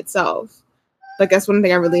army itself. That's one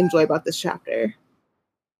thing I really enjoy about this chapter.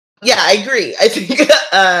 Yeah, I agree. I think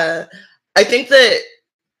that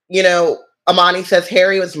Amani says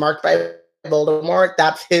Harry was marked by Voldemort,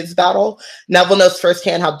 that's his battle. Neville knows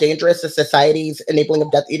firsthand how dangerous the society's enabling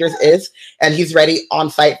of Death Eaters is, and he's ready on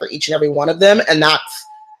site for each and every one of them, and that's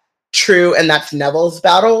true, and that's Neville's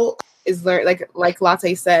battle. Is like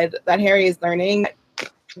Latte said, that Harry is learning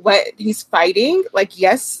what he's fighting. Like,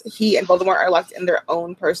 yes, he and Voldemort are locked in their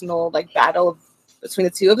own personal like battle between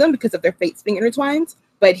the two of them because of their fates being intertwined.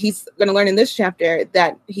 But he's going to learn in this chapter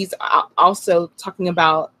that he's also talking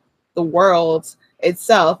about the world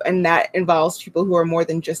itself, and that involves people who are more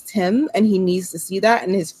than just him, and he needs to see that,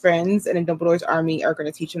 and his friends and Dumbledore's army are going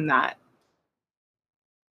to teach him that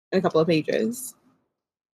in a couple of pages.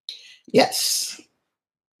 Yes.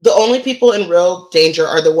 The only people in real danger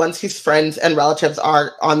are the ones whose friends and relatives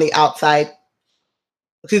are on the outside,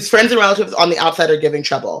 whose friends and relatives on the outside are giving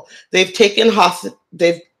trouble. They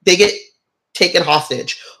get taken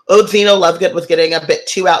hostage. Old Zeno Lovegood was getting a bit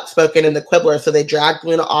too outspoken in the Quibbler, so they dragged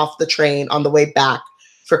Luna off the train on the way back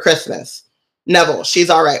for Christmas. Neville, she's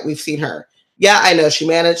all right. We've seen her. Yeah, I know. She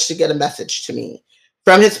managed to get a message to me.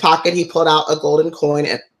 From his pocket, he pulled out a golden coin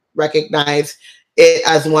and recognized it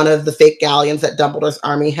as one of the fake galleons that Dumbledore's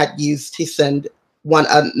army had used to send one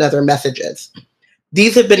another messages.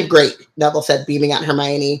 These have been great, Neville said, beaming at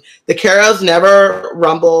Hermione. The Carrows never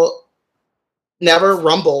rumbled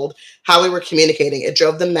how we were communicating. It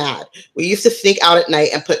drove them mad. We used to sneak out at night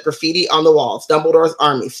and put graffiti on the walls. Dumbledore's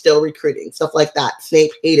army still recruiting. Stuff like that.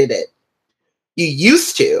 Snape hated it. You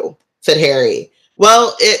used to, said Harry.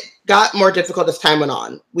 Well, it got more difficult as time went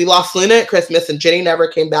on. We lost Luna at Christmas and Ginny never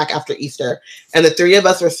came back after Easter. And the three of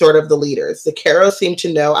us were sort of the leaders. The Carrows seemed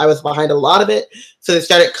to know I was behind a lot of it, so they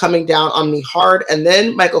started coming down on me hard. And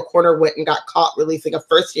then Michael Corner went and got caught releasing a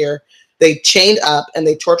first year. They chained up and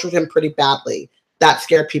they tortured him pretty badly. That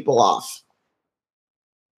scared people off.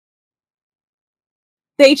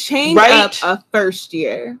 They chained up a first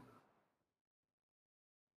year.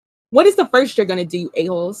 What is the first year going to do,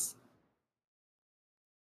 a-holes?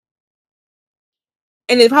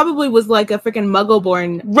 And it probably was like a freaking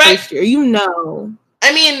Muggle-born first year. You know.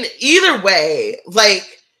 I mean, either way,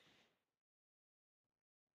 like,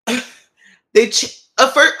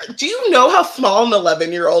 do you know how small an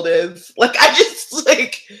 11-year-old is? Like, I just,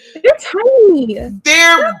 like... They're tiny.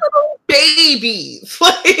 They're babies.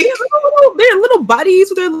 Like, they're little bodies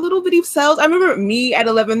with their little bitty cells. I remember me at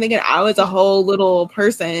 11 thinking I was a whole little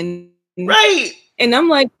person. Right. And I'm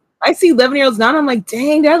like, I see 11-year-olds now, and I'm like,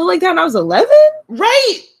 dang, did I look like that when I was 11?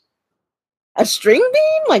 Right. A string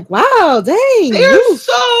bean? Like, wow, dang. They're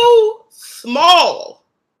so small.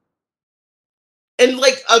 And,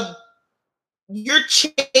 like, you're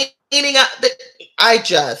chaining up.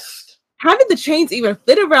 How did the chains even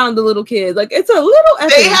fit around the little kid? Like, it's a little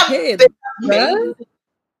kid.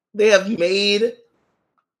 They have made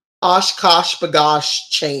Oshkosh Bagosh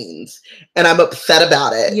chains, and I'm upset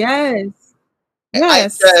about it. Yes,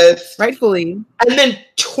 rightfully. And then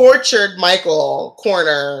tortured Michael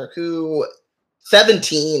Corner, who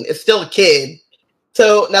 17 is still a kid.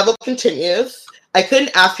 So Neville continues. I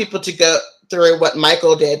couldn't ask people to go through what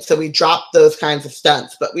Michael did, so we dropped those kinds of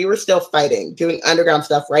stunts, but we were still fighting, doing underground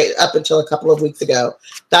stuff right up until a couple of weeks ago.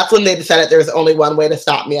 That's when they decided there was only one way to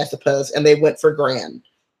stop me, I suppose, and they went for Gran.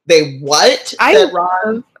 They what? Said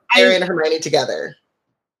Ron, Harry, and Hermione together.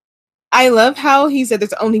 I love how he said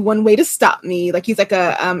there's only one way to stop me. Like, he's like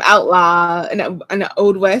a outlaw in an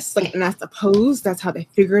Old West. Like, and I suppose that's how they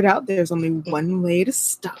figured out there's only one way to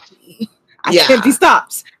stop me. I can't be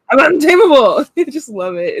stopped. I'm untamable. I just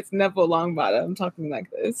love it. It's Neville Longbottom talking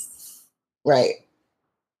like this. Right.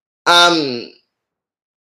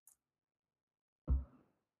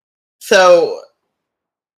 So,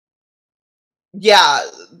 yeah.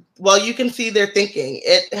 Well, you can see their thinking.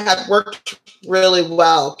 It had worked really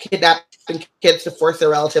well, kidnapping kids to force their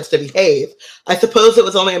relatives to behave. I suppose it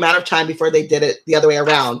was only a matter of time before they did it the other way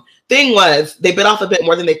around. Thing was, they bit off a bit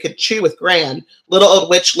more than they could chew with Gran. Little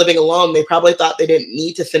old witch living alone, they probably thought they didn't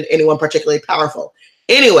need to send anyone particularly powerful.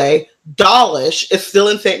 Anyway, Dawlish is still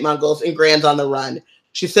in St. Mungle's and Gran's on the run.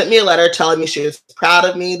 She sent me a letter telling me she was proud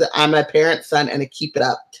of me, that I'm my parents' son, and to keep it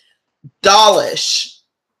up. Dawlish.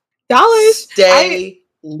 Stay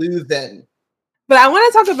losing. But I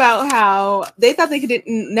want to talk about how they thought they could.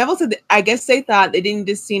 Neville said, I guess they thought they didn't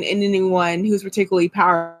just see anyone who's particularly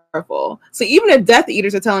powerful. So even the Death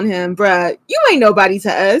Eaters are telling him, bruh, you ain't nobody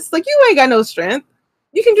to us. Like, you ain't got no strength.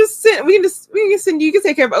 You can just send, we can send you, you can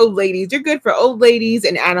take care of old ladies. You're good for old ladies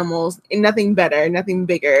and animals and nothing better, nothing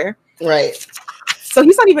bigger. Right. So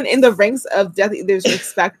he's not even in the ranks of Death Eaters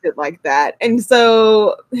respected like that. And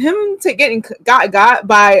so him getting got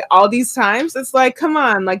by all these times, it's like, come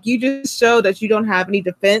on, like, you just show that you don't have any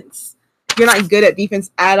defense. You're not good at defense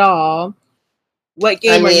at all. what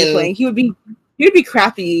game are you playing? He would be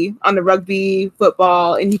crappy on the rugby,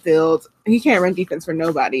 football, any field. He can't run defense for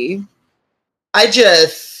nobody.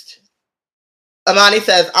 Amani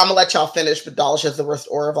says, I'm gonna let y'all finish, but Dawlish is the worst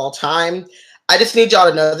aura of all time. I just need y'all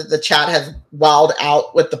to know that the chat has wilded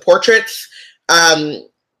out with the portraits.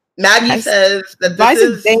 Maggie says that this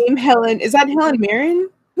is Dame Helen. Is that Helen Mirren?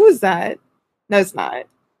 Who is that? No, it's not.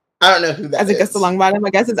 I don't know who that is. As Augusta Longbottom, I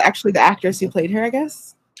guess it's actually the actress who played her, I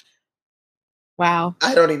guess. Wow.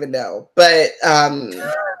 I don't even know. But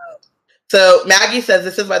so Maggie says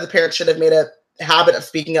this is why the parents should have made a habit of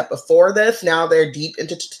speaking up before this. Now they're deep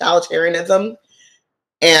into totalitarianism.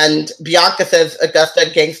 And Bianca says Augusta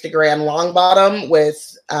Gangsta Grand Longbottom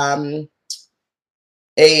with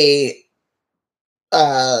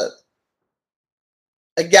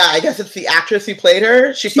yeah, I guess it's the actress who played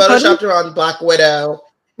her. She photoshopped her on Black Widow,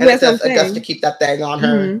 and it says Augusta keep that thing on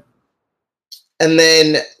her. Mm-hmm. And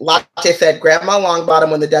then Latte said Grandma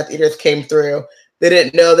Longbottom, when the Death Eaters came through, they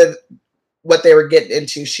didn't know that what they were getting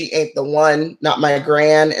into. She ain't the one, not my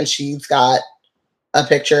gran, and she's got a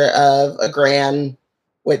picture of a gran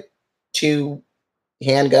with 2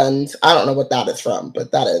 handguns. I don't know what that is from,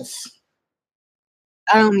 but that is.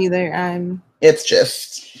 I don't either. It's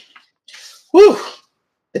just, whew.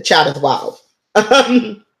 The chat is wild.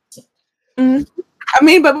 Mm-hmm. I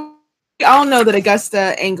mean, but we all know that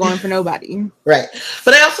Augusta ain't going for nobody. Right.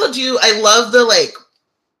 But I also I love the like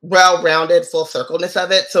well-rounded full circleness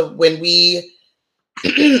of it. So when we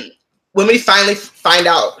finally find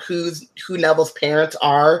out who Neville's parents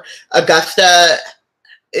are, Augusta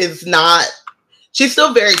is not, she's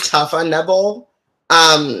still very tough on Neville.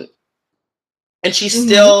 And she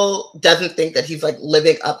still doesn't think that he's like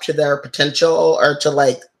living up to their potential or to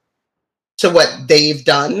what they've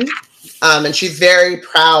done. And she's very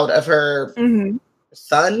proud of her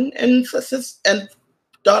son and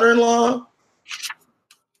daughter-in-law.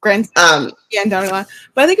 Grandson. Yeah, and daughter-in-law.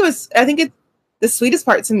 But I think it's the sweetest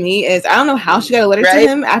part to me is I don't know how she got a letter to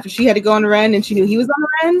him after she had to go on the run and she knew he was on the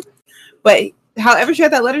run. But however she got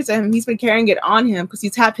that letter to him, he's been carrying it on him because he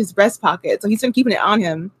tapped his breast pocket. So he's been keeping it on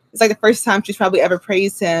him. It's like the first time she's probably ever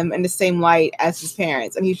praised him in the same light as his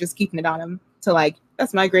parents. And he's just keeping it on him to like,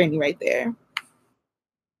 that's my granny right there.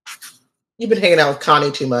 You've been hanging out with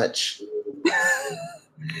Connie too much.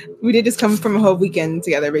 We did just come from a whole weekend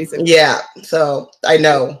together, basically. Yeah, so I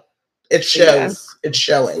know. It shows. Yeah. It's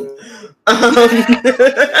showing.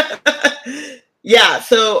 Yeah,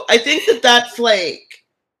 so I think that's like,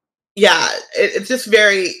 yeah, it's just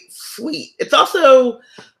very sweet. It's also,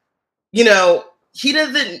 he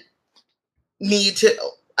doesn't need to,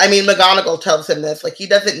 I mean, McGonagall tells him this, like, he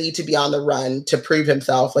doesn't need to be on the run to prove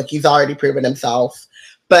himself. Like, he's already proven himself.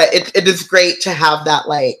 But it is great to have that,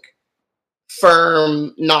 like,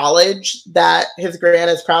 firm knowledge that his gran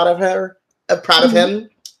is proud of her, proud of him.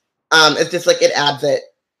 It's just, like, it adds it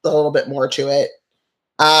a little bit more to it.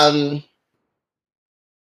 Oh,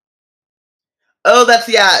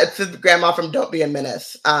 it's the grandma from Don't Be a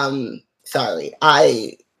Menace. Sorry,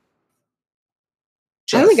 I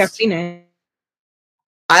don't think I've seen it.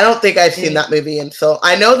 I don't think I've seen that movie, and so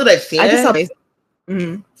I know that I've seen it.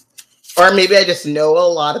 Or maybe I just know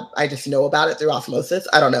about it through osmosis.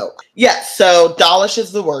 I don't know. Yeah, so Dawlish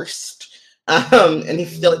is the worst. And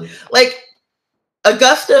he's still like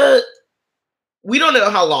Augusta. We don't know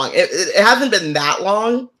how long. It hasn't been that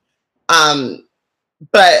long.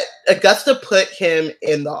 But Augusta put him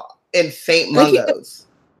in St. Mungo's.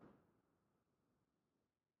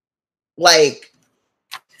 Like,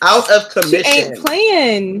 out of commission. She ain't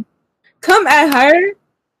playing. Come at her.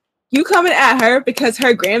 You coming at her because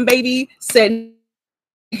her grandbaby said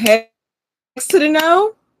next to the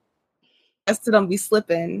no? Augusta don't be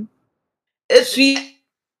slipping. She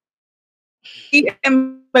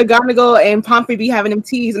and McGonagall and Pomfrey be having them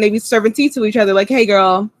teas and they be serving tea to each other like, hey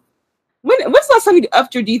girl, when's the last time you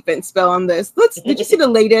upped your defense spell on this? Did you see the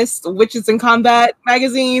latest Witches in Combat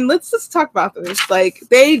magazine? Let's just talk about this. Like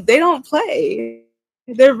they don't play.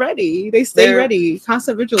 They're ready. They stay ready.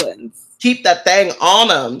 Constant vigilance. Keep that thing on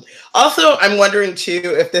them. Also, I'm wondering too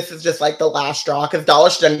if this is just like the last straw because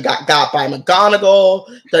Dawlish done got by McGonagall,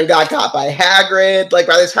 done got by Hagrid. Like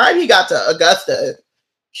by the time he got to Augusta,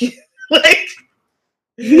 he's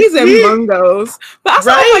in Mungo's. But also,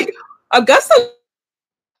 like Augusta.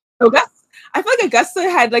 I feel like Augusta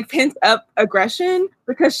had like pent up aggression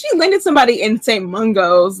because she landed somebody in St.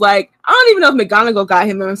 Mungo's. Like I don't even know if McGonagall got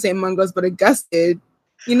him in St. Mungo's, but Augusta did.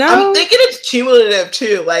 I'm thinking it's cumulative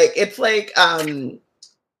too. Like it's like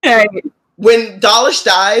when Dawlish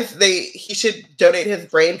dies, he should donate his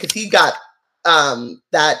brain because he got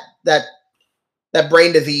that that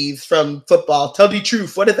brain disease from football. Tell the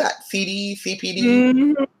truth. What is that? CD, CPD,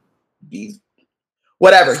 Mm-hmm.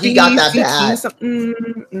 Whatever. He got that bad.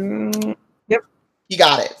 Yep. He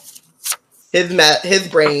got it. His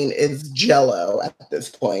brain is jello at this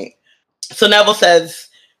point. So Neville says,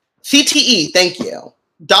 CTE, thank you.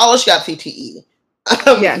 Dawlish got CTE.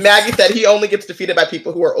 Yes. Maggie said he only gets defeated by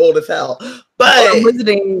people who are old as hell. But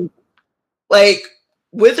wizarding, like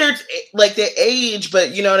wizards, like they age,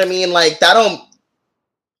 but you know what I mean? Like that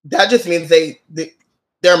just means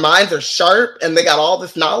their minds are sharp and they got all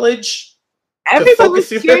this knowledge. Everybody was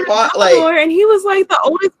scared of Dumbledore, and he was like the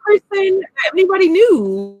oldest person that anybody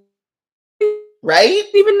knew. Right?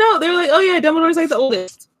 Didn't even know. They were like, oh yeah, Dumbledore's like the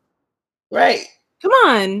oldest. Right. Come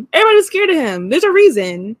on. Everybody was scared of him. There's a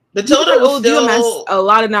reason. Matilda was still has a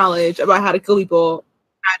lot of knowledge about how to kill people.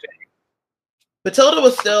 Matilda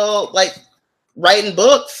was still like writing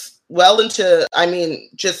books well into, I mean,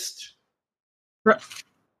 just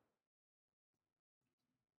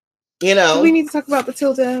you know. Do we need to talk about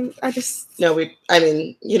Matilda? I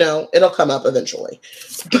mean, you know, it'll come up eventually.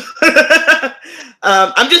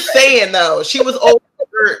 I'm just saying though, she was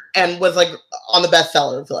older and was like on the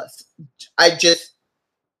bestsellers list. I just,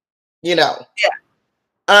 you know.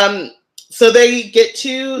 Yeah. So they get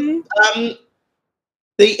to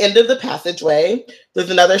the end of the passageway. There's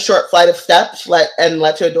another short flight of steps led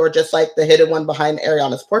to a door just like the hidden one behind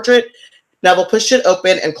Ariana's portrait. Neville pushed it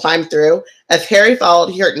open and climbed through. As Harry followed,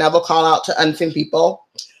 he heard Neville call out to unseen people,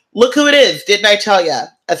 "Look who it is, didn't I tell ya?"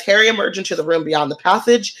 As Harry emerged into the room beyond the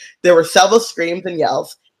passage, there were several screams and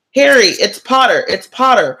yells. "Harry, it's Potter! It's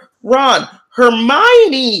Potter! Ron!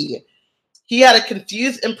 Hermione!" He had a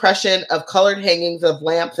confused impression of colored hangings of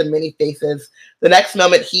lamps and many faces. The next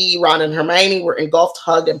moment, he, Ron, and Hermione were engulfed,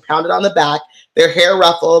 hugged, and pounded on the back, their hair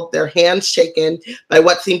ruffled, their hands shaken by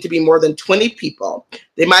what seemed to be more than 20 people.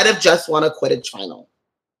 They might have just won a Quidditch final.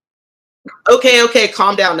 Okay,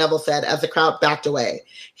 calm down, Neville said as the crowd backed away.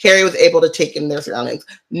 Harry was able to take in their surroundings.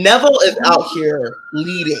 Neville is out here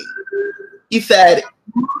leading. He said,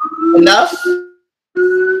 "Enough.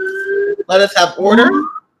 Let us have order."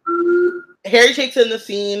 Harry takes in the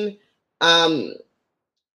scene.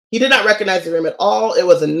 He did not recognize the room at all. It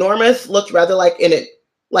was enormous, looked rather like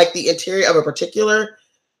the interior of a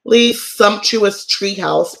particularly sumptuous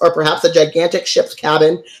treehouse, or perhaps a gigantic ship's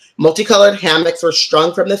cabin. Multicolored hammocks were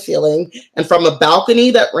strung from the ceiling, and from a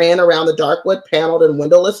balcony that ran around the dark wood paneled and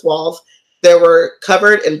windowless walls, there were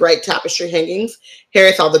covered in bright tapestry hangings.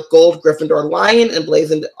 Harry saw the gold Gryffindor lion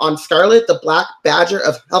emblazoned on scarlet, the black badger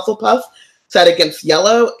of Hufflepuff set against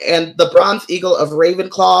yellow, and the bronze eagle of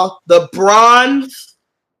Ravenclaw. The bronze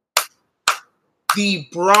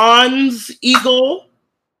eagle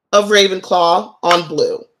of Ravenclaw on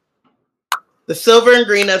blue. The silver and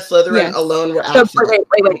green of Slytherin alone were absent.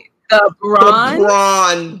 Wait. The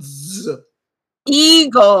bronze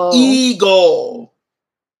eagle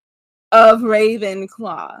of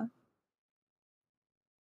Ravenclaw.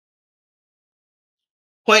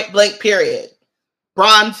 Point blank period.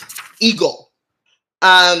 Bronze eagle.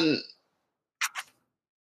 The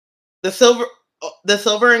silver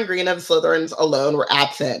and green of Slytherins alone were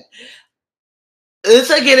absent. This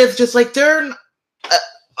again is just like they're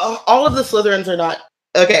all of the Slytherins are not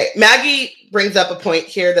okay. Maggie brings up a point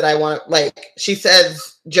here that I want. Like she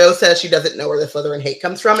says, Jo says she doesn't know where the Slytherin hate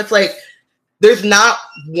comes from. It's like there's not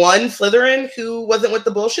one Slytherin who wasn't with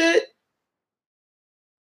the bullshit.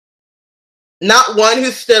 Not one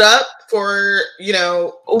who stood up for, you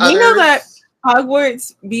know, we know that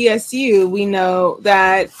Hogwarts BSU, we know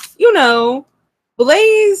that, you know,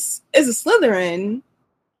 Blaise is a Slytherin,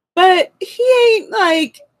 but he ain't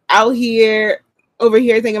like out here, over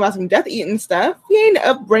here thinking about some Death Eating stuff. He ain't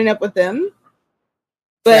running up with them.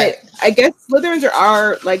 But right. I guess Slytherins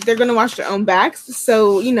are like, they're going to watch their own backs.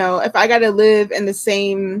 So, you know, if I got to live in the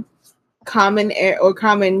same common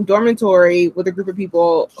dormitory with a group of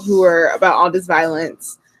people who are about all this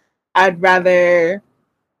violence, I'd rather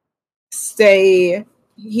stay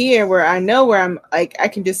here where I know where I'm like I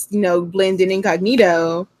can just, you know, blend in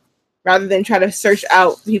incognito rather than try to search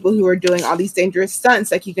out people who are doing all these dangerous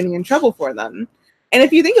stunts that keep getting in trouble for them. And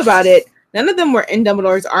if you think about it, none of them were in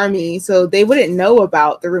Dumbledore's army, so they wouldn't know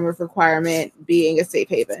about the room of requirement being a safe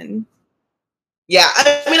haven. Yeah,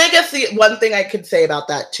 I mean, I guess the one thing I could say about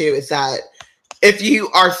that too is that if you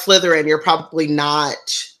are Slytherin, you're probably not,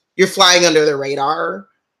 you're flying under the radar.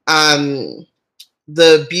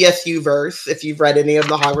 The BSU verse, if you've read any of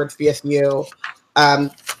the Hogwarts BSU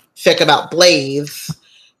fic about Blaise,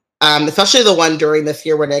 especially the one during this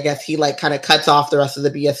year when I guess he like kind of cuts off the rest of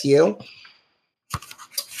the BSU.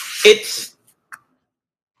 It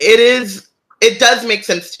does make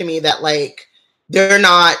sense to me that like they're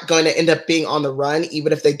not going to end up being on the run,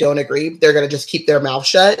 even if they don't agree. They're going to just keep their mouth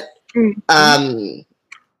shut. Mm-hmm.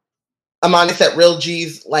 Amani said real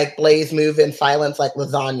G's like Blaze move in silence like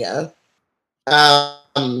lasagna.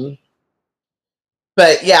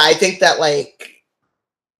 But yeah, I think that like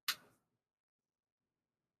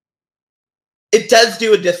it does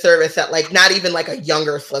do a disservice that like not even like a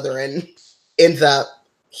younger Slytherin ends up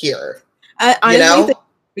here. Honestly,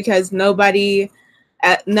 because nobody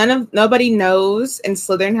knows in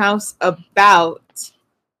Slytherin House about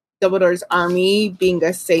Dumbledore's army being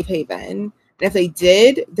a safe haven. And if they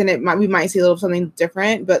did, then we might see a little something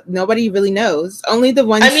different. But nobody really knows. Only the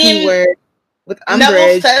ones who were with Umbridge.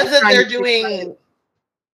 Neville says that they're doing.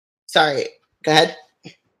 Sorry, go ahead.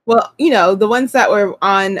 Well, the ones that were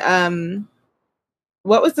on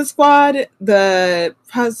what was the squad? The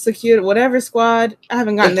prosecutor, whatever squad. I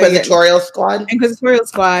haven't gotten Inquisitorial squad. Inquisitorial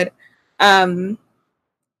squad.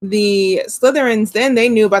 The Slytherins then they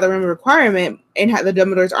knew about the room of requirement and how the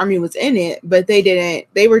Dumbledore's army was in it, but they didn't.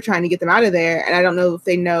 They were trying to get them out of there, and I don't know if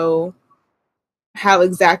they know how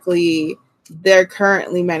exactly they're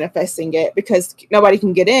currently manifesting it because nobody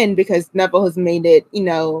can get in because Neville has made it.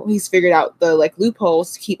 He's figured out the like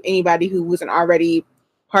loopholes to keep anybody who wasn't already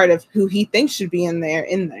part of who he thinks should be in there.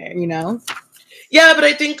 Yeah, but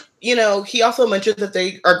I think he also mentioned that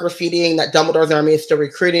they are graffitiing that Dumbledore's army is still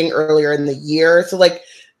recruiting earlier in the year, so like.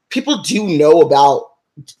 People do know about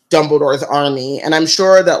Dumbledore's army, and I'm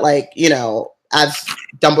sure that, like, as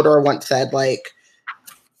Dumbledore once said, like,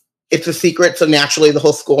 it's a secret, so naturally the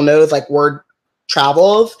whole school knows, like, word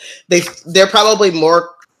travels. They're probably more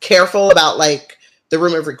careful about, like, the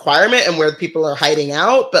room of requirement and where people are hiding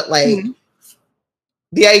out, but, like,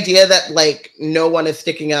 the idea that, like, no one is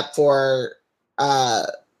sticking up for,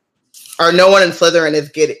 or no one in Slytherin is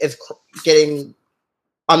getting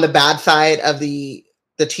on the bad side of the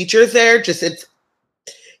teachers there, just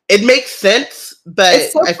it makes sense,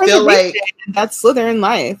 but so I feel like that's Slytherin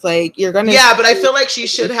life. Like you're gonna but I feel like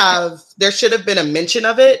there should have been a mention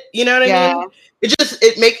of it. You know what I mean?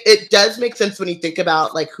 It does make sense when you think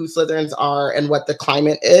about like who Slytherins are and what the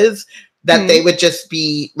climate is, that they would just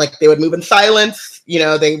be like they would move in silence,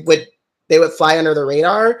 they would fly under the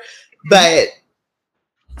radar. But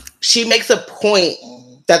she makes a point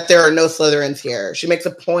that there are no Slytherins here. She makes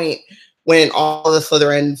a point when all the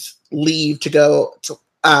Slytherins leave to go to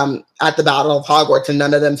at the Battle of Hogwarts and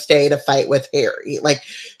none of them stay to fight with Harry. Like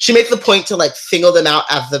she makes the point to like single them out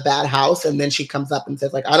as the bad house, and then she comes up and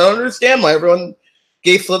says like, I don't understand why everyone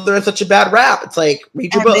gave Slytherin such a bad rap. It's like,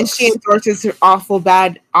 read your books. And then she endorses her awful,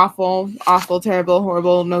 bad, awful, terrible,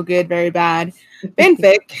 horrible, no good, very bad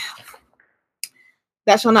fanfic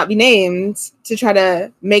that shall not be named to try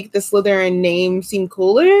to make the Slytherin name seem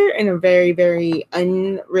cooler in a very, very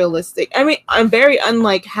unrealistic. I mean, I'm very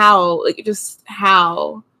unlike how, like, just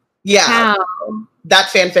how. Yeah. How. That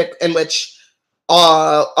fanfic in which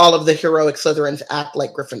all of the heroic Slytherins act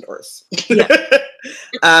like Gryffindors. Yeah.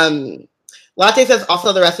 Latte says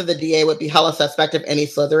also the rest of the DA would be hella suspect of any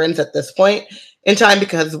Slytherins at this point in time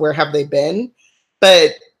because where have they been?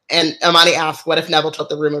 And Amani asked, what if Neville told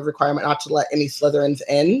the room of requirement not to let any Slytherins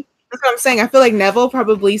in? That's what I'm saying. I feel like Neville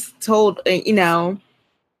probably told, I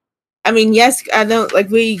mean, yes, I don't, like,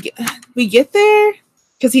 we get there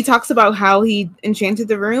because he talks about how he enchanted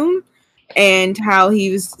the room and how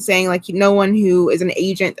he was saying, like, no one who is an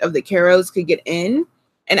agent of the Carrows could get in.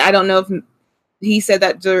 And I don't know if he said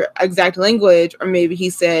that the exact language or maybe he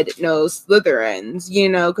said no Slytherins,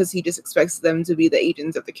 because he just expects them to be the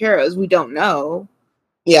agents of the Carrows. We don't know.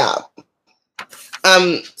 Yeah.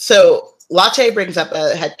 So Latte brings up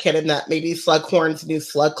a headcanon that maybe Slughorn's new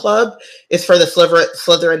Slug Club is for the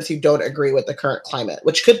Slytherins who don't agree with the current climate,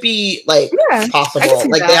 which could be like possible.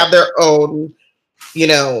 Like they have their own,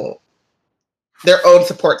 their own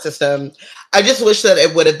support system. I just wish that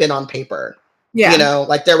it would have been on paper. Yeah.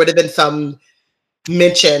 Like there would have been some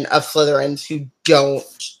mention of Slytherins who don't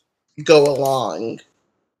go along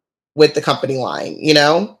with the company line,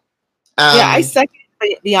 I second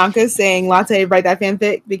Bianca saying Latte write that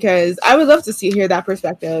fanfic because I would love to hear that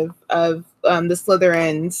perspective of the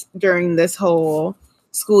Slytherins during this whole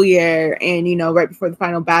school year and right before the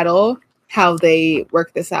final battle, how they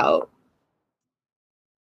work this out.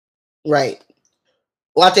 Right.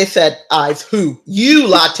 Latte said, "Eyes who? You,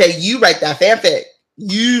 Latte. You write that fanfic.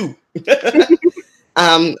 You."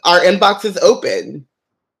 Our inbox is open.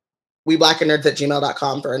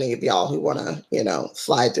 WeBlackandNerds@gmail.com for any of y'all who want to,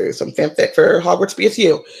 slide through some fanfic for Hogwarts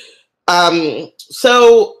BSU.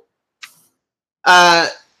 So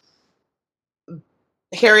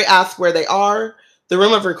Harry asks where they are. The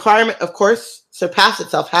room of requirement, of course, surpassed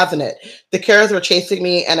itself, hasn't it? The Karas were chasing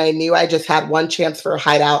me, and I knew I just had one chance for a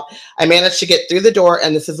hideout. I managed to get through the door,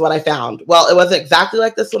 and this is what I found. Well, it wasn't exactly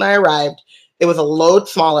like this when I arrived. It was a load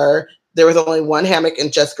smaller. There was only one hammock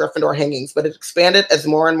and just Gryffindor hangings, but it expanded as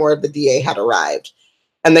more and more of the DA had arrived.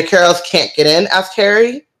 And the Carols can't get in? Asked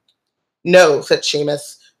Harry. No, said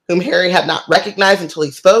Seamus, whom Harry had not recognized until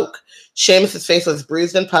he spoke. Seamus's face was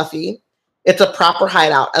bruised and puffy. It's a proper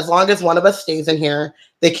hideout. As long as one of us stays in here,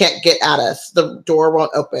 they can't get at us. The door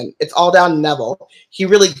won't open. It's all down Neville. He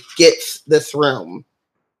really gets this room.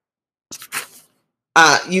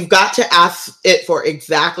 You've got to ask it for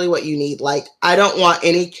exactly what you need. Like, I don't want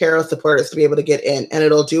any Carol supporters to be able to get in, and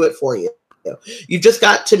it'll do it for you. You've just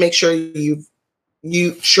got to make sure you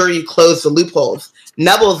close the loopholes.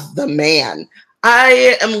 Neville's the man.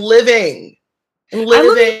 I am living.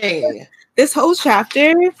 This whole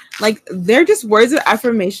chapter, like, they're just words of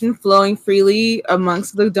affirmation flowing freely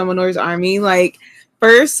amongst the Dumbledore's army. Like,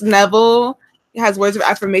 first, Neville has words of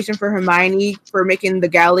affirmation for Hermione for making the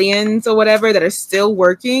galleons or whatever that are still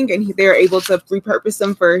working, and they're able to repurpose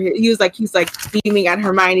them for. He's like beaming at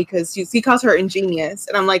Hermione because he calls her ingenious,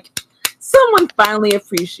 and I'm like, someone finally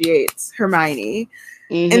appreciates Hermione.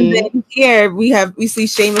 Mm-hmm. And then here we see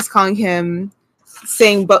Seamus calling him,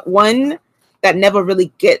 saying, but one that Neville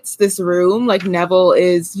really gets this room. Like, Neville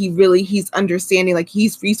he's understanding, like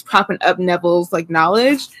he's propping up Neville's like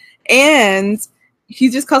knowledge, and he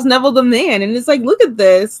just calls Neville the man. And it's like, look at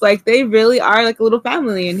this, like they really are like a little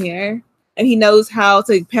family in here, and he knows how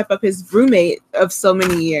to pep up his roommate of so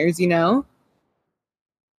many years, you know.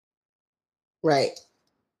 Right.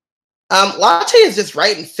 Latte is just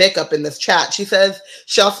writing thick up in this chat. She says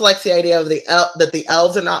she also likes the idea of that the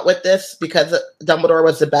elves are not with this because Dumbledore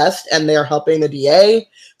was the best and they're helping the DA.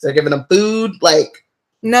 So they're giving them food. Like,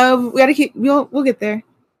 no, we gotta we'll get there.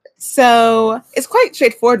 So it's quite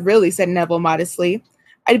straightforward, really, said Neville modestly.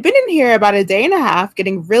 I'd been in here about a day and a half,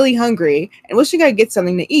 getting really hungry and wishing I'd get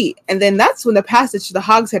something to eat. And then that's when the passage to the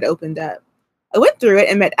Hogshead opened up. I went through it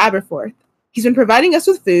and met Aberforth. He's been providing us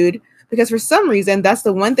with food, because for some reason, that's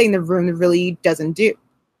the one thing the room really doesn't do.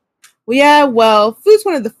 Well, yeah, well, food's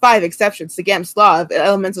one of the 5 exceptions to Gamp's law of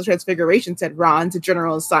elemental transfiguration, said Ron to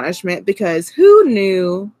general astonishment, because who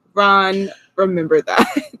knew Ron remembered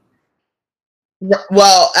that?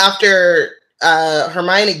 Well, after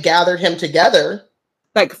Hermione gathered him together.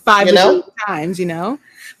 Like 5 times, you know?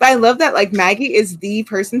 But I love that, like, Maggie is the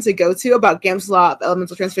person to go to about Gamp's law of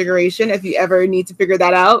elemental transfiguration. If you ever need to figure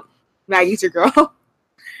that out, Maggie's your girl.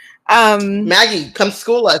 Maggie, come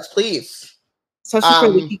school us, please. Especially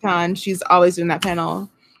for WikiCon, she's always doing that panel.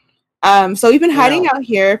 So we've been hiding out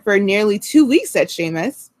here for nearly 2 weeks, said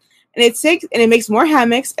Seamus, and it makes more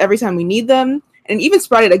hammocks every time we need them, and even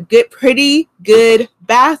sprouted a pretty good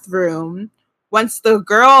bathroom once the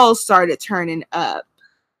girls started turning up.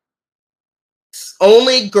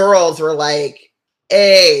 Only girls were like,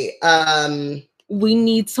 "Hey, we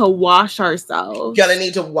need to wash ourselves. Gonna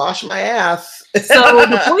need to wash my ass." So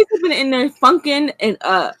the boys have been in there funking and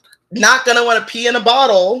up. Not gonna want to pee in a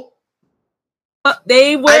bottle.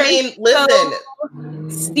 They were. I mean, listen.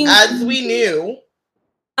 As we knew,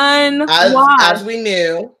 as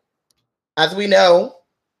we know,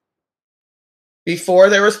 before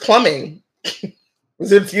there was plumbing,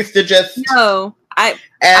 it used to just no.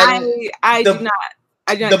 I do not.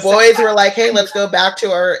 The boys were like, "Hey, let's go back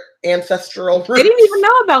to our ancestral roots." They didn't even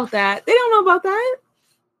know about that. They don't know about that.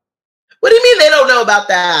 What do you mean they don't know about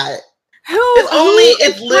that?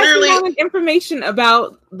 It's literally information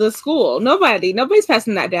about the school. Nobody's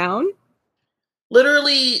passing that down.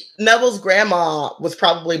 Literally, Neville's grandma was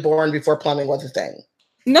probably born before plumbing was a thing.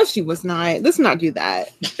 No, she was not. Let's not do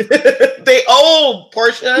that. They old,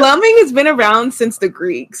 Portia. Plumbing has been around since the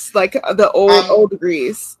Greeks, like the old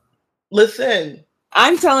Greece. Listen.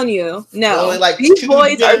 I'm telling you, no. Only like these 2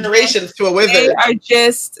 boys generations to a wizard.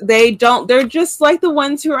 They're just like the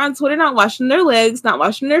ones who are on Twitter not washing their legs, not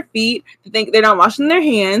washing their feet. They think they're not washing their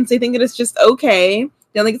hands. They think that it's just okay.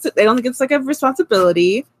 They don't think it's like a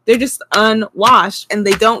responsibility. They're just unwashed and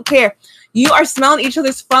they don't care. You are smelling each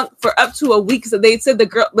other's funk for up to a week. So they said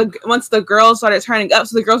once the girls started turning up,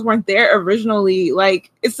 so the girls weren't there originally. Like,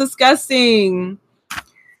 it's disgusting.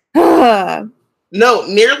 No,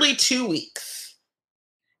 nearly 2 weeks.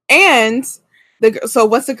 And so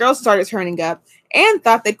once the girls started turning up and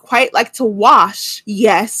thought they'd quite like to wash,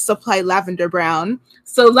 yes, supply Lavender Brown.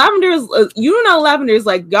 So Lavender is, Lavender is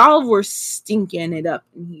like, y'all were stinking it up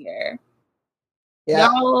in here. Yeah.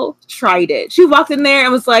 Y'all tried it. She walked in there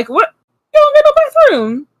and was like, what? You don't get no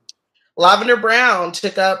bathroom. Lavender Brown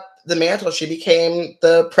took up the mantle. She became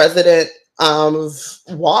the president of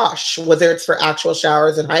WASH, whether it's for actual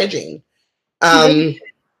showers and hygiene.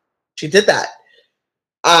 She did that.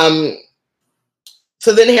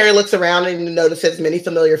 So then Harry looks around and notices many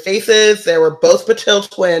familiar faces. There were both Patil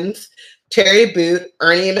twins, Terry Boot,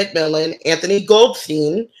 Ernie Macmillan, Anthony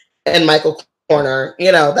Goldstein, and Michael Corner.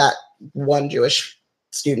 You know, that one Jewish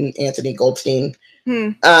student, Anthony Goldstein.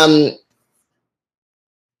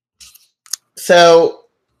 So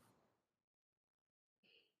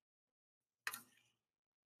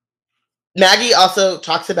Maggie also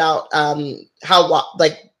talks about how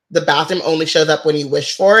like the bathroom only shows up when you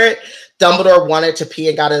wish for it. Dumbledore wanted to pee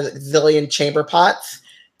and got a zillion chamber pots,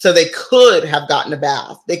 so they could have gotten a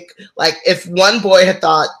bath. They like if one boy had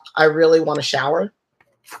thought, "I really want a shower."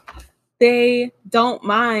 They don't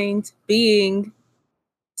mind being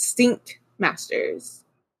stink masters.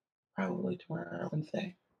 Probably tomorrow,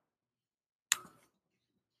 Wednesday.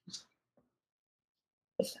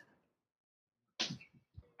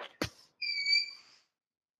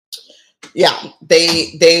 Yeah,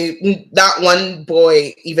 they not one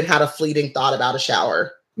boy even had a fleeting thought about a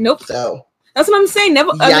shower. Nope. So that's what I'm saying.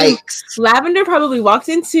 Yikes. Lavender probably walked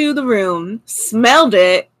into the room, smelled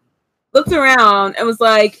it, looked around, and was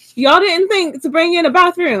like, "Y'all didn't think to bring in a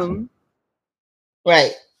bathroom."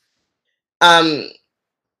 Right. Tiana's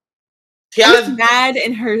mad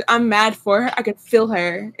in her. I'm mad for her. I could feel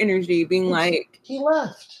her energy being like, he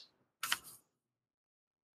left.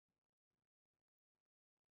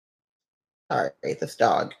 All right, this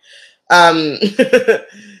dog.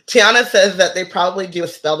 Tiana says that they probably do a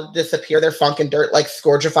spell to disappear their funk and dirt, like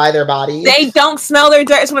scourgify their bodies. They don't smell their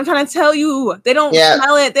dirt. That's what I'm trying to tell you. They don't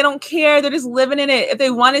smell it. They don't care. They're just living in it. If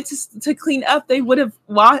they wanted to clean up, they would have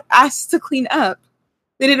asked to clean up.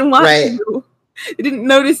 They didn't want to. They didn't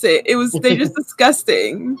notice it. They're just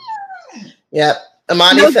disgusting. Yep.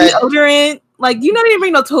 Amani said deodorant. Like, you know, they didn't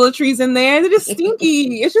bring no toiletries in there. They're just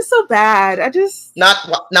stinky. It's just so bad. I just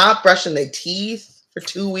not brushing their teeth for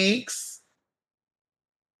 2 weeks.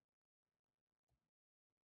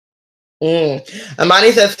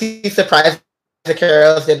 Amani says he's surprised the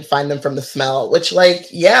Carrols didn't find them from the smell, which, like,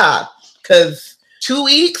 yeah, because 2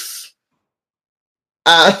 weeks.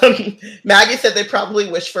 Maggie said they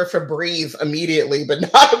probably wish for Febreze immediately, but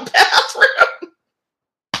not a bathroom.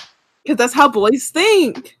 Because that's how boys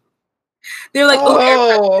think. They're like,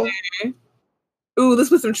 ooh, let's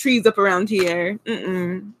put some trees up around here.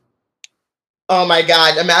 Oh my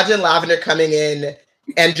God. Imagine Lavender coming in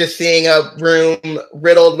and just seeing a room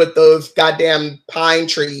riddled with those goddamn pine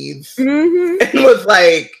trees. And was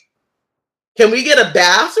like, can we get a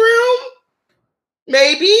bathroom?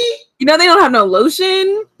 Maybe? You know, they don't have no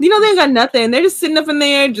lotion. You know, they ain't got nothing. They're just sitting up in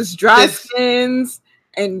there, just dry skins.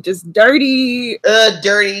 And just dirty,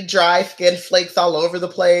 dry skin flakes all over the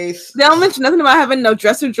place. They don't mention nothing about having no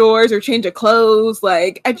dresser drawers or change of clothes.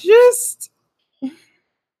 Like, I just...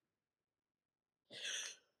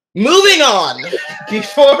 Moving on,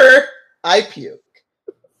 before I puke.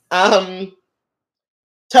 Tell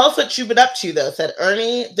us what you've been up to, though, said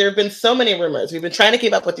Ernie. There have been so many rumors. We've been trying to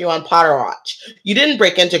keep up with you on Potter Watch. You didn't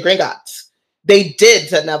break into Gringotts. They did,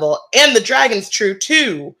 said Neville, and the dragon's true,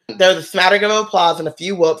 too. There was a smattering of applause and a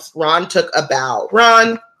few whoops. Ron took a bow.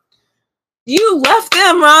 Ron. You left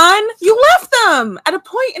them, Ron. You left them at a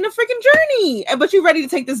point in the freaking journey. But you're ready to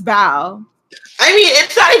take this bow. I mean,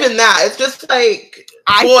 it's not even that. It's just like,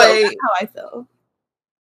 that's how I feel.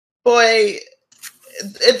 Boy,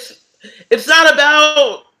 it's not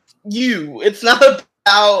about you. It's not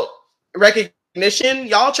about recognition.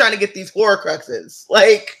 Y'all trying to get these Horcruxes.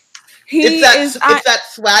 Like... It's that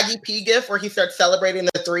swaggy P gif where he starts celebrating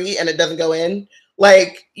the 3 and it doesn't go in.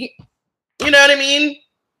 Like, you know what I mean?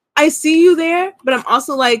 I see you there, but I'm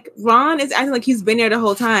also like, Ron is acting like he's been there the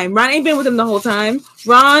whole time. Ron ain't been with him the whole time.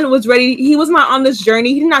 Ron was ready. He was not on this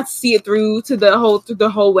journey. He did not see it through the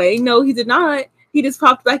whole way. No, he did not. He just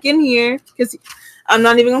popped back in here because I'm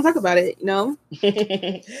not even gonna talk about it. You know.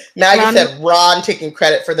 Maggie said Ron taking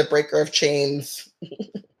credit for the breaker of chains.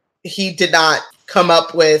 He did not come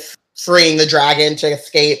up with freeing the dragon to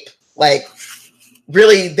escape. Like,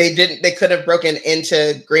 really, they could have broken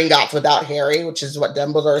into Gringotts without Harry, which is what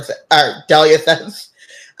Delia says.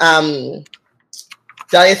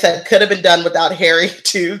 Delia said could have been done without Harry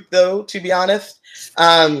too, though, to be honest.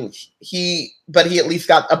 He at least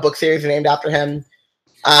got a book series named after him.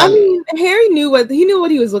 I mean, Harry knew what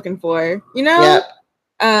he was looking for, you know? Yep.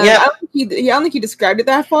 I don't think he described it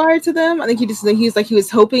that far to them. I think he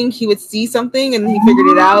was hoping he would see something, and he figured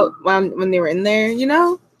it out when they were in there, you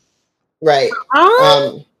know? Right.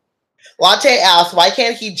 Latte asks, why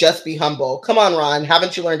can't he just be humble? Come on, Ron.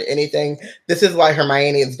 Haven't you learned anything? This is why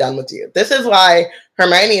Hermione is done with you. This is why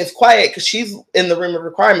Hermione is quiet, because she's in the room of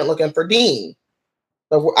requirement looking for Dean.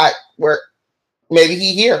 But Maybe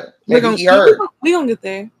he hear. Maybe he heard. We gonna get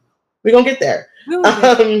there. We're gonna get there.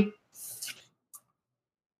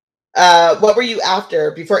 What were you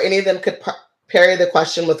after? Before any of them could parry the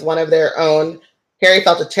question with one of their own, Harry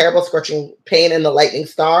felt a terrible scorching pain in the lightning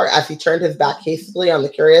star. As he turned his back hastily on the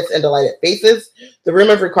curious and delighted faces, the room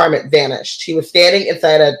of requirement vanished. He was standing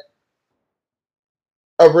inside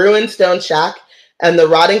a ruined stone shack, and the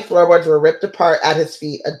rotting floorboards were ripped apart at his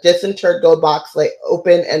feet. A disinterred gold box lay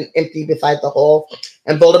open and empty beside the hole,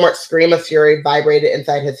 and Voldemort's scream of fury vibrated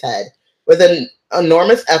inside his head. With an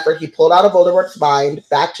enormous effort, he pulled out of Voldemort's mind,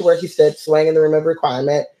 back to where he stood, swaying in the room of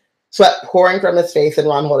requirement, sweat pouring from his face, and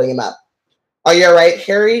Ron holding him up. Are you all right,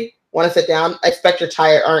 Harry? Want to sit down? I expect you're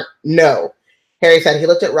tired, aren't... No, Harry said. He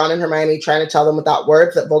looked at Ron and Hermione, trying to tell them without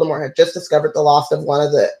words that Voldemort had just discovered the loss of one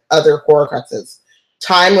of the other Horcruxes.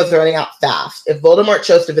 Time was running out fast. If Voldemort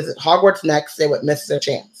chose to visit Hogwarts next, they would miss their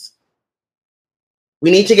chance.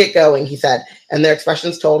 We need to get going, he said, and their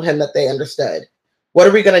expressions told him that they understood. What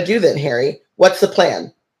are we going to do then, Harry? What's the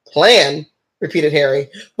plan? Plan? Repeated Harry,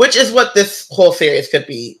 which is what this whole series could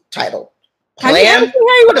be titled. Plan?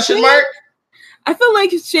 Question mark? I feel like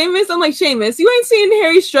Seamus. I'm like, Seamus, you ain't seen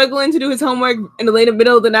Harry struggling to do his homework in the late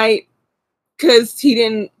middle of the night because he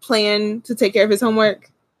didn't plan to take care of his homework.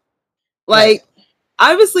 Like,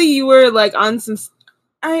 obviously you were like on some...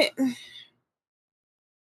 Do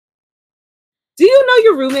you know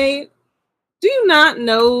your roommate? Do you not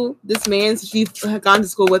know this man since you've gone to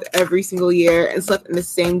school with every single year and slept in the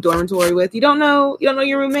same dormitory with? You don't know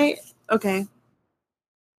your roommate? Okay.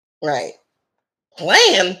 Right.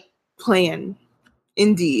 Plan.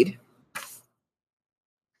 Indeed.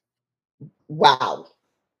 Wow.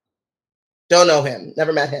 Don't know him.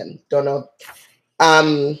 Never met him. Don't know.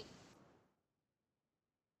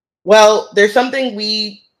 Well, there's something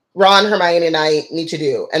Ron, Hermione, and I need to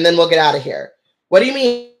do, and then we'll get out of here. What do you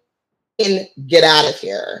mean, get out of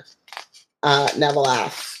here? Neville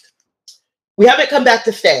asked. We haven't come back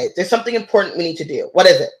to stay. There's something important we need to do. What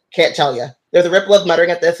is it? Can't tell you. There's a ripple of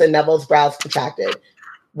muttering at this, and Neville's brows contracted.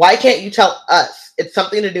 Why can't you tell us? It's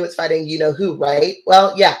something to do with fighting you-know-who, right?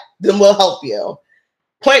 Well, yeah, then we'll help you.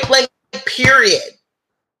 Point blank, period.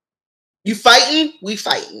 You fighting? We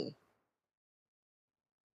fighting.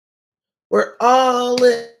 We're all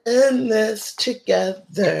in this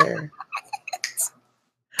together.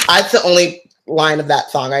 That's the only line of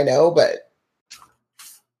that song I know, but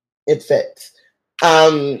it fits.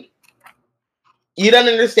 You don't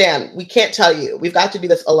understand. We can't tell you. We've got to do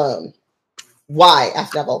this alone. Why?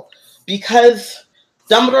 Asked Neville. Because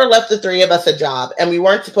Dumbledore left the three of us a job, and we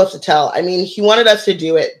weren't supposed to tell. I mean, he wanted us to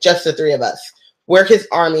do it, just the three of us. We're his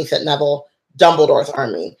army, said Neville. Dumbledore's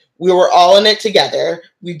army. We were all in it together.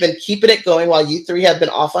 We've been keeping it going while you three have been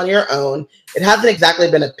off on your own. It hasn't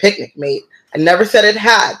exactly been a picnic, mate. I never said it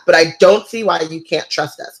had, but I don't see why you can't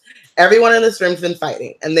trust us. Everyone in this room's been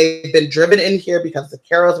fighting, and they've been driven in here because the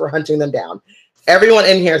Carrows were hunting them down. Everyone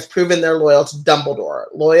in here has proven they're loyal to Dumbledore.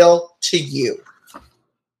 Loyal to you.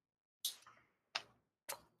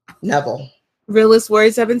 Neville. Realest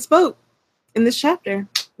words have been spoke in this chapter.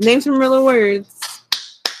 Name some realer words.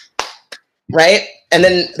 Right? And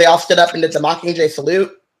then they all stood up and did the Mockingjay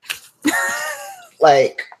salute.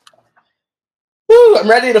 Like, whoo, I'm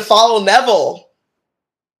ready to follow Neville.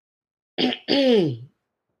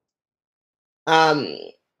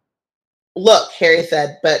 Look, Harry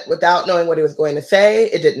said, but without knowing what he was going to say,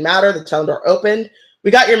 it didn't matter. The tone door opened.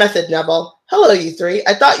 We got your message, Neville. Hello, you three.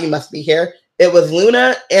 I thought you must be here. It was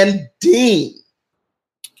Luna and Dean.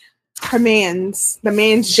 The man's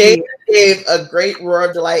Shane gave a great roar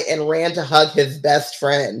of delight and ran to hug his best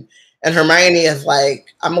friend. And Hermione is like,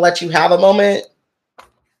 I'm gonna let you have a moment,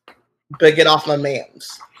 but get off my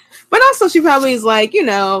mans. But also she probably is like,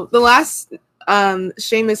 the last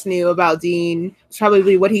Seamus knew about Dean was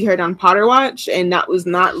probably what he heard on Potter Watch, and that was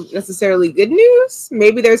not necessarily good news.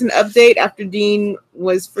 Maybe there's an update after Dean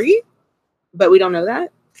was free, but we don't know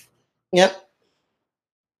that. Yep.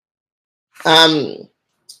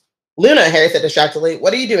 Luna, Harry said distractedly,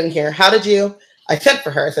 what are you doing here? How did you... I sent for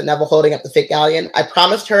her, said Neville, holding up the fake galleon. I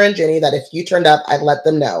promised her and Ginny that if you turned up, I'd let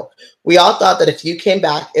them know. We all thought that if you came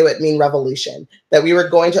back, it would mean revolution, that we were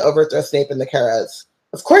going to overthrow Snape and the Carrows.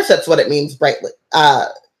 Of course that's what it means, brightly.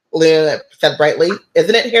 Luna said brightly.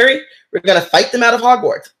 Isn't it, Harry? We're going to fight them out of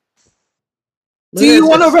Hogwarts. Do you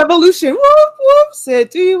want a revolution? Whoop, whoop. Said,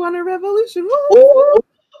 do you want a revolution? Whoop, whoop.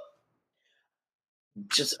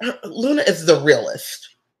 Luna is the realist.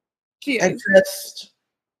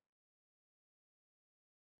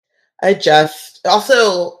 I just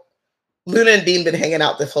also Luna and Dean been hanging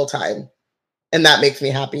out this whole time, and that makes me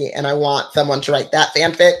happy, and I want someone to write that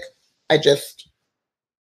fanfic.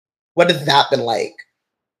 What has that been like?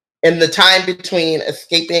 In the time between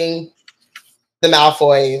escaping the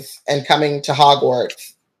Malfoys and coming to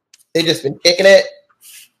Hogwarts, they've just been kicking it,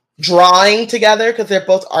 drawing together because they're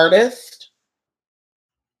both artists.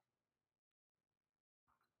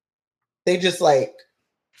 They just like,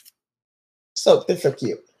 they're so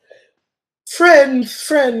cute.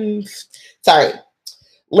 Friends. Sorry.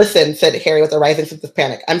 Listen, said Harry with a rising sense of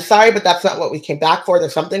panic. I'm sorry, but that's not what we came back for.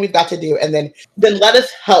 There's something we've got to do. And then let us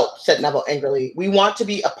help, said Neville angrily. We want to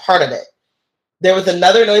be a part of it. There was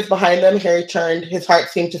another noise behind them. Harry turned. His heart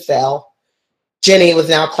seemed to fail. Ginny was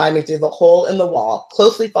now climbing through the hole in the wall,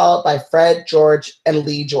 closely followed by Fred, George, and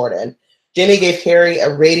Lee Jordan. Ginny gave Harry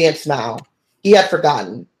a radiant smile. He had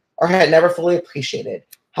forgotten, or had never fully appreciated,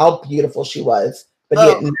 how beautiful she was, but he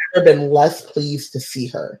had never been less pleased to see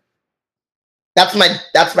her. That's my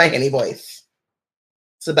Henny voice.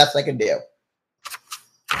 It's the best I can do.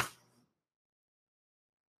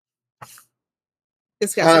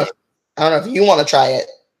 I don't know if you want to try it.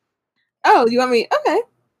 Oh, you want me? Okay.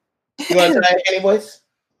 You want to try it, Henny voice?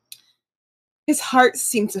 His heart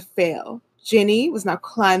seemed to fail. Ginny was now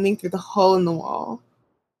climbing through the hole in the wall.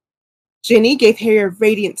 Ginny gave Harry a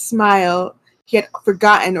radiant smile. He had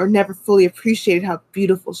forgotten or never fully appreciated how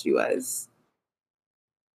beautiful she was.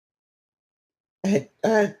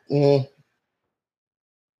 Delia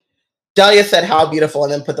said how beautiful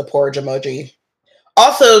and then put the porridge emoji.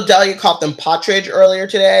 Also, Delia called them potridge earlier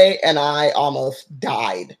today, and I almost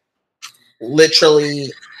died.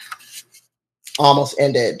 Literally almost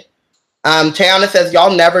ended. Tayana says,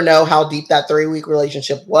 y'all never know how deep that 3-week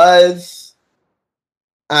relationship was.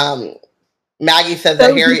 Maggie says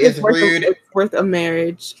that Harry is rude. It's worth a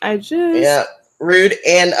marriage. Rude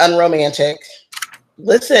and unromantic.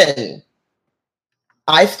 Listen,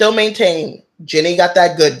 I still maintain Ginny got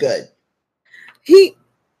that good.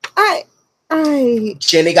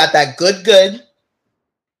 Ginny got that good.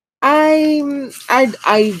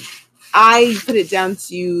 I put it down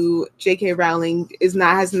to J.K. Rowling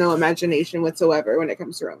has no imagination whatsoever when it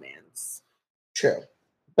comes to romance. True,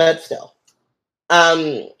 but still.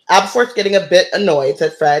 Aberforth's getting a bit annoyed,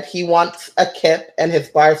 said Fred. He wants a kip and his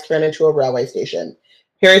bar's turned into a railway station.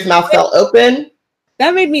 Harry's mouth fell open.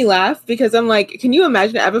 That made me laugh because I'm like, can you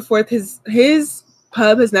imagine Aberforth? His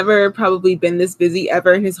pub has never probably been this busy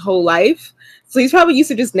ever in his whole life. So he's probably used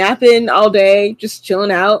to just napping all day, just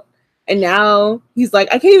chilling out. And now he's like,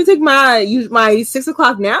 I can't even take my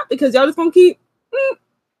 6:00 nap because y'all just gonna keep.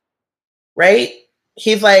 Right?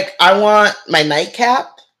 He's like, I want my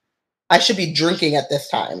nightcap. I should be drinking at this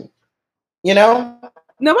time. You know?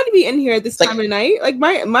 Nobody be in here at this time of night. Like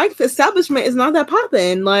my establishment is not that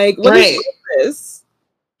popping. Like, what is this?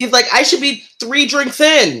 He's like, I should be 3 drinks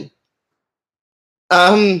in.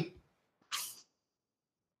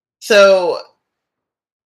 So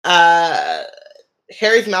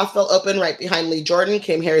Harry's mouth fell open. Right behind Lee Jordan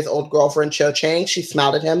came Harry's old girlfriend, Cho Chang. She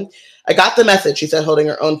smiled at him. I got the message, she said, holding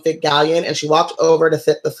her own fig galleon, and she walked over to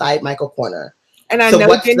sit beside Michael Corner. And I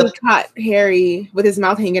know Ginny caught Harry with his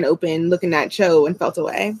mouth hanging open, looking at Cho, and felt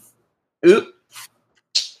away. Oop.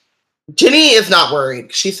 Ginny is not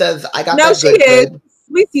worried. She says, I got that good.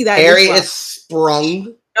 We see that. Harry is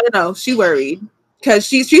sprung. No, she worried. Because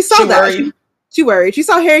she saw that. She worried. She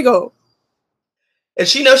saw Harry go. And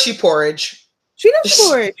she knows she porridge. She knows she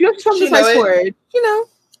porridge. She knows she's pumpkin spice porridge. You know.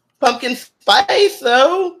 Pumpkin spice,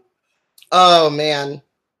 though. Oh, man.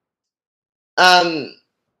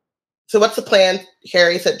 So what's the plan,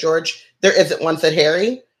 Harry, said George. There isn't one, said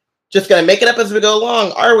Harry. Just going to make it up as we go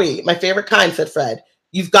along, are we? My favorite kind, said Fred.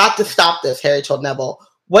 You've got to stop this, Harry told Neville.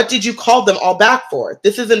 What did you call them all back for?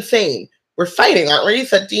 This is insane. We're fighting, aren't we?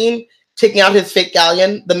 Said Dean, taking out his fake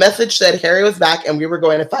galleon. The message said Harry was back and we were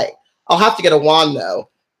going to fight. I'll have to get a wand, though.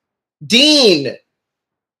 Dean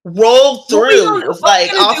rolled through. Was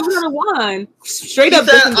like, a wand. Straight up,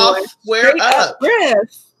 I'll square up.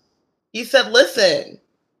 He said, listen,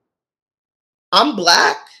 I'm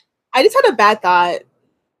black. I just had a bad thought.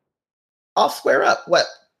 I'll square up. What?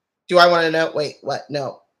 Do I want to know? Wait, what?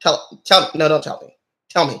 No. Tell me. No, don't tell me.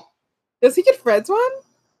 Tell me. Does he get Fred's one?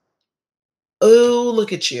 Oh,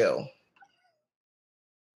 look at you.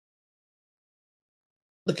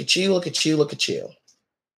 Look at you, look at you, look at you.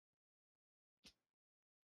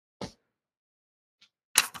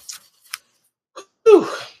 Whew.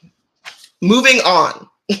 Moving on.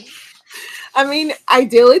 I mean,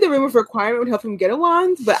 ideally, the room of requirement would help him get a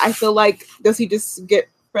wand, but I feel like, does he just get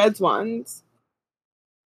Fred's wands?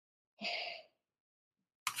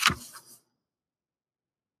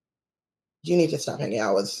 You need to stop hanging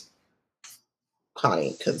out with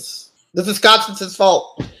Connie, because this is Constance's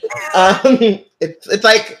fault. It's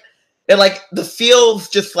like And like the feels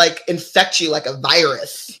just like infect you like a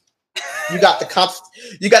virus. You got the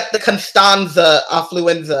Constanza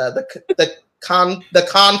affluenza, the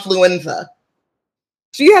confluenza.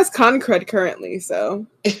 She has Concred currently, so.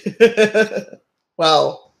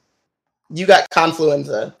 Well, you got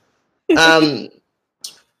confluenza.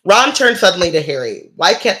 Ron turned suddenly to Harry.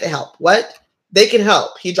 Why can't they help? What? They can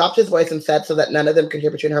help. He dropped his voice and said so that none of them could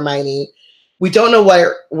hear between Hermione. We don't know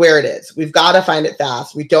where it is. We've got to find it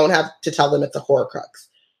fast. We don't have to tell them it's a Horcrux.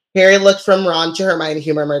 Harry looked from Ron to Hermione,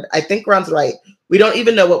 who murmured, I think Ron's right. We don't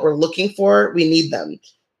even know what we're looking for. We need them.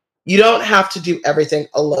 You don't have to do everything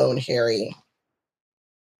alone, Harry.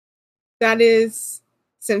 That is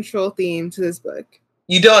central theme to this book.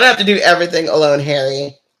 You don't have to do everything alone,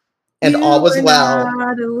 Harry. And all was well.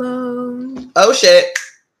 Not alone. Oh, shit.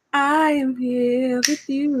 I am here with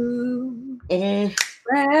you. Mm-hmm.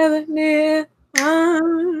 Rather near.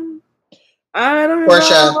 I don't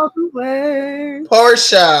Portia. know the words.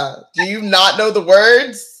 Portia, do you not know the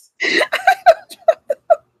words?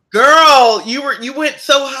 Girl, you went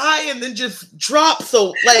so high and then just dropped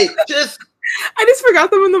so like just. I just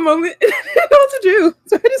forgot them in the moment. I didn't know what to do,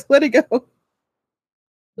 so I just let it go.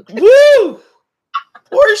 Woo,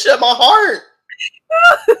 Portia, my heart.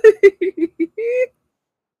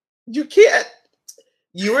 You can't.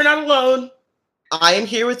 You are not alone. I am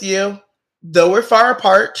here with you. Though we're far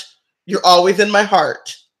apart, you're always in my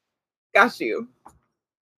heart. Got you.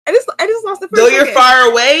 I just lost the first Though you're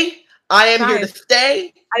far away, I am here to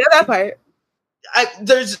stay. I know that part.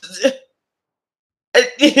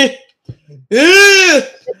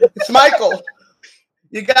 It's Michael.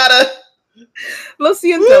 You gotta. Lo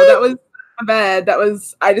siento. That was bad. That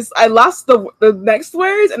was. I lost the next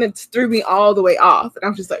words and it threw me all the way off. And I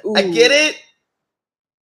was just like, ooh. I get it.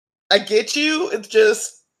 I get you. It's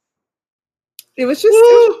just. It was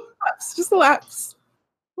just a lapse.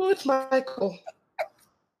 Oh, it's Michael.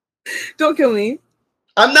 Don't kill me.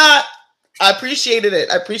 I'm not. I appreciated it.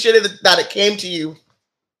 I appreciated that it came to you.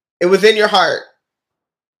 It was in your heart.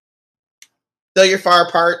 Though you're far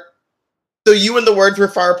apart. So you and the words were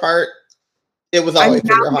far apart. It was always in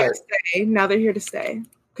your heart. Now they're here to stay.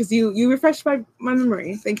 Because you refreshed my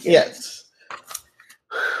memory. Thank you. Yes.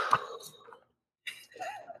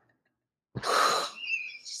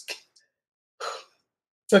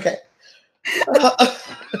 Okay.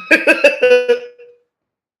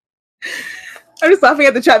 I'm just laughing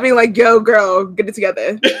at the chat being like, yo, girl, get it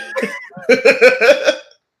together.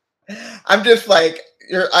 I'm just like,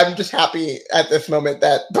 I'm just happy at this moment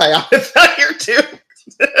that Biana's not here too.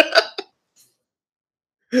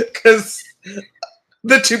 Because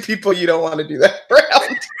the two people you don't want to do that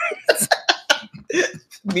around.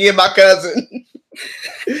 Me and my cousin.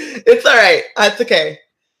 It's all right. It's okay.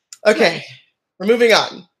 Okay. We're moving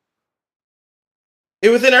on. It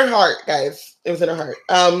was in her heart, guys. It was in her heart.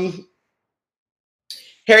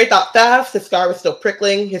 Harry thought fast. His scar was still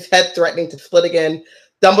prickling, his head threatening to split again.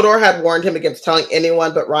 Dumbledore had warned him against telling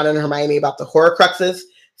anyone but Ron and Hermione about the Horcruxes,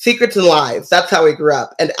 secrets and lies. That's how he grew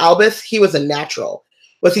up. And Albus, he was a natural.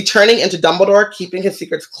 Was he turning into Dumbledore, keeping his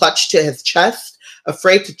secrets clutched to his chest,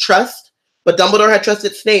 afraid to trust? But Dumbledore had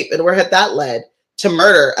trusted Snape, and where had that led? To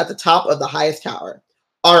murder at the top of the highest tower.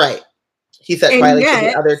 All right, he said quietly to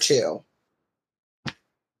the other two.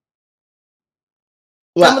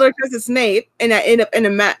 Dumbledore trusted Snape, and I end up in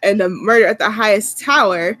a murder at the highest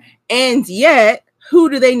tower, and yet, who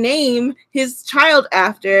do they name his child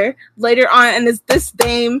after later on in this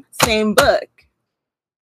same book?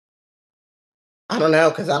 I don't know,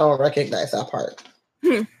 because I don't recognize that part.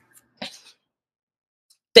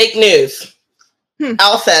 Fake news.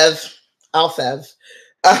 Al says.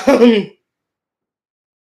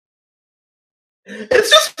 It's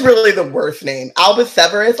just really the worst name. Albus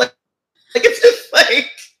Severus. Like it's just like.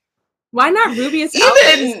 Why not Rubius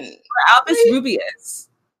Albus? Or Albus Rubius?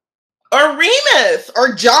 Or Remus.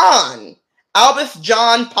 Or John. Albus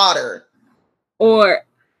John Potter. Or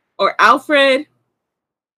Alfred.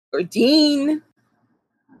 Or Dean.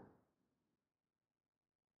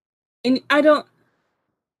 And I don't.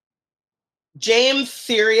 James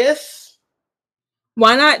Sirius.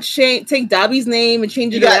 Why not take Dobby's name and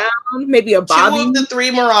change it around? Maybe a Bobby. 2 of the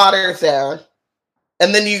 3 Marauders there.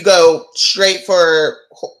 And then you go straight for,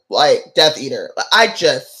 like, Death Eater. I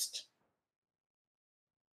just.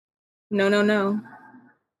 No.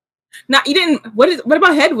 Not you didn't. What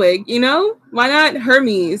about Hedwig? You know, why not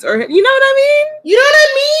Hermes? Or you know what I mean? You know what I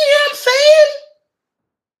mean? You know what I'm saying?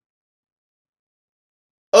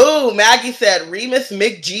 Oh, Maggie said Remus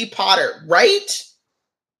McG Potter, right?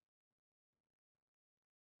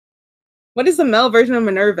 What is the male version of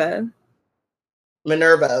Minerva?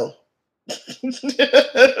 Minervo. You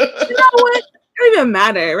know what? It don't even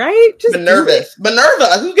matter, right? Just Minerva.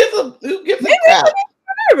 Who gives a crap?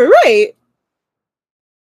 Minerva, right?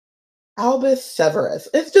 Albus Severus.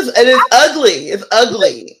 It's ugly. It's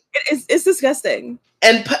ugly. It's disgusting.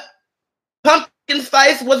 And Pumpkin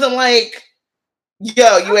Spice wasn't like,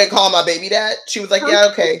 yo, you ain't calling my baby dad? She was like, yeah,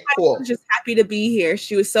 okay, cool. I was just happy to be here.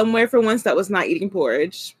 She was somewhere for once that was not eating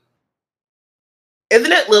porridge.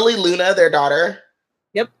 Isn't it Lily Luna, their daughter?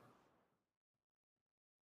 Yep.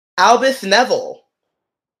 Albus Neville.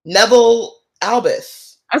 Neville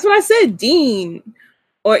Albus. That's what I said, Dean.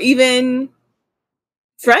 Or even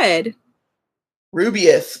Fred.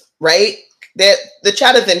 Rubius, right? The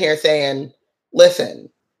chat is in here saying, listen,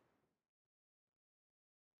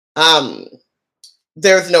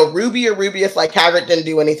 there's no Ruby or Rubius, like Hagrid didn't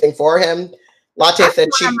do anything for him. Latte said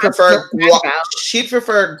she'd prefer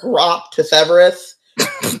Grop to Severus.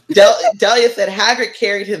 Delia said Hagrid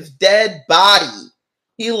carried his dead body.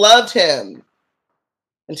 He loved him.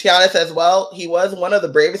 And Tiana says, well, he was one of the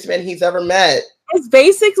bravest men he's ever met. It's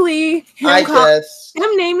basically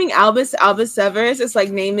him naming Albus Severus. It's like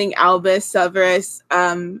naming Albus Severus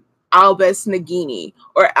Albus Nagini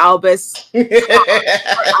or Albus or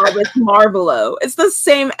Albus Marvolo. It's the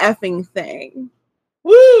same effing thing.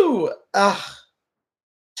 Woo!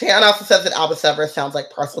 Tiana also says that Albus Severus sounds like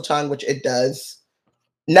Parseltongue, which it does.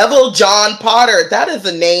 Neville John Potter. That is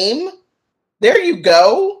a name. There you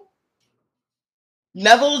go.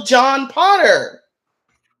 Neville John Potter.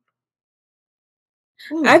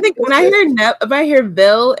 Ooh, I think when I hear if I hear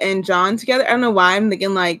Bill and John together, I don't know why I'm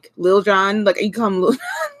thinking like Lil John, like you call him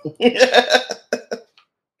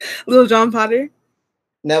Lil John Potter.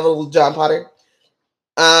 Neville John Potter.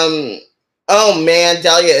 Oh man,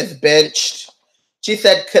 Delia is benched. She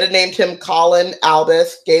said could have named him Colin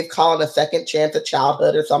Albus, gave Colin a second chance at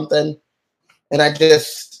childhood or something. And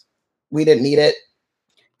we didn't need it.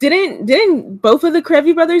 Didn't both of the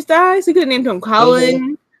Crevy brothers die? So you could have named him Colin.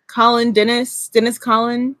 Mm-hmm. Colin, Dennis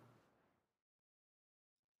Colin.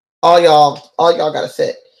 All y'all gotta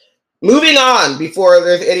sit. Moving on before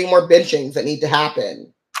there's any more benchings that need to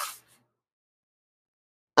happen.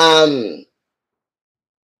 There's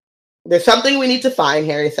something we need to find,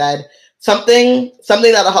 Harry said. Something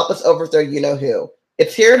that'll help us overthrow you-know-who.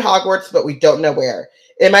 It's here at Hogwarts, but we don't know where.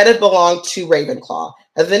 It might have belonged to Ravenclaw.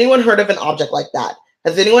 Has anyone heard of an object like that?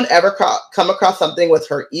 Has anyone ever come across something with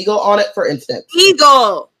her eagle on it, for instance?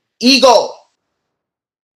 Eagle!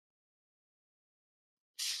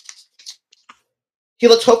 He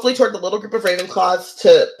looked hopefully toward the little group of Ravenclaws,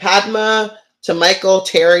 to Padma, to Michael,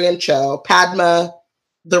 Terry, and Cho. Padma,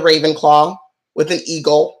 the Ravenclaw, with an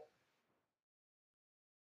eagle.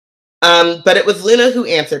 But it was Luna who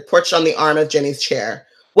answered, perched on the arm of Jenny's chair.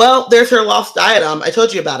 Well, there's her lost diadem. I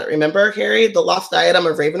told you about it. Remember, Harry? The lost diadem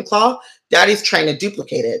of Ravenclaw? Daddy's trying to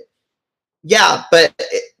duplicate it. Yeah, but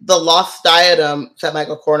the lost diadem, said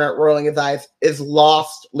Michael Corner, rolling his eyes, is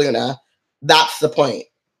lost, Luna. That's the point.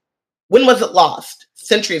 When was it lost?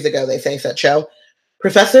 Centuries ago, they say, said Cho.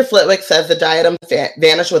 Professor Flitwick says the diadem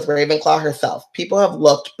vanished with Ravenclaw herself. People have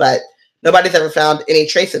looked, but nobody's ever found any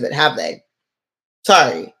trace of it, have they?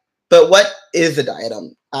 Sorry, but what is a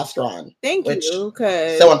diadem? Asked Ron. Thank you.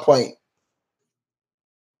 So on point.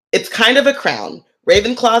 It's kind of a crown.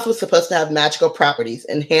 Ravenclaw's was supposed to have magical properties,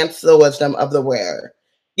 enhance the wisdom of the wearer.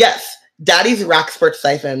 Yes, Daddy's Roxburgh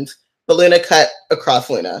siphons, but Luna cut across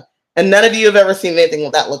Luna. And none of you have ever seen anything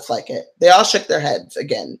that looks like it. They all shook their heads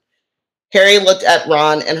again. Harry looked at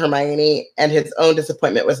Ron and Hermione, and his own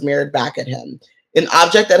disappointment was mirrored back at him. An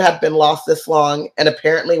object that had been lost this long, and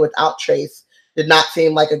apparently without trace, did not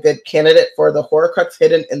seem like a good candidate for the Horcrux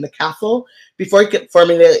hidden in the castle. Before he could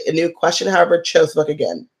formulate a new question, however, Cho spoke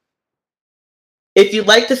again. If you'd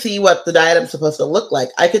like to see what the diadem's supposed to look like,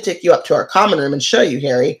 I could take you up to our common room and show you,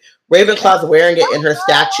 Harry. Ravenclaw's wearing it in her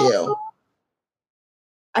statue.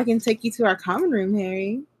 I can take you to our common room,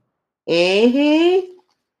 Harry. Mm-hmm.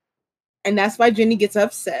 And that's why Jenny gets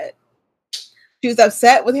upset. She was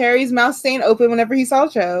upset with Harry's mouth staying open whenever he saw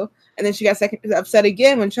Cho. And then she got upset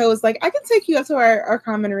again when Cho was like, I can take you up to our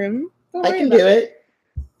common room. I can do it.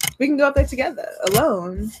 We can go up there together,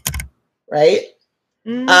 alone. Right?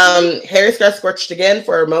 Mm-hmm. Harry got scorched again.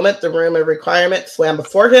 For a moment, the room of requirement swam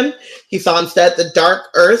before him. He saw instead the dark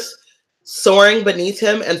earth soaring beneath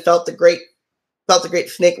him and felt the great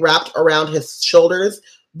snake wrapped around his shoulders.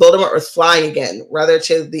 Voldemort was flying again, rather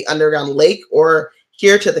to the underground lake or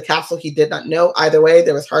here to the castle he did not know. Either way,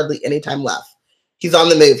 there was hardly any time left. He's on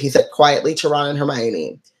the move, he said quietly to Ron and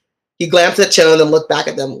Hermione. He glanced at Cho and then looked back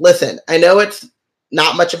at them. Listen, I know it's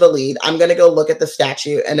not much of a lead. I'm going to go look at the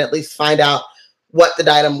statue and at least find out what the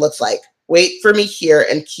diadem looks like. wait for me here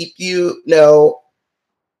and keep the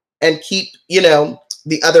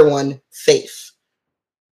other one safe.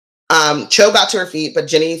 Cho got to her feet, but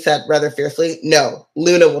Ginny said rather fiercely, no,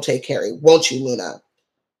 Luna will take Harry. Won't you, Luna?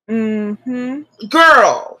 Mm-hmm.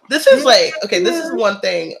 Girl, this is like, okay, this is one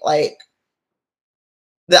thing like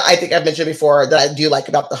that I think I've mentioned before that I do like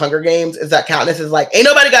about the Hunger Games is that Katniss is like, ain't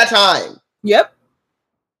nobody got time. Yep.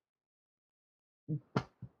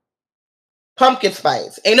 Pumpkin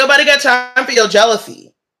spice. Ain't nobody got time for your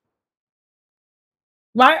jealousy.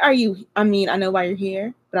 Why are you, I mean, I know why you're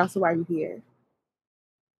here, but also why are you here?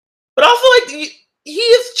 But also, like, he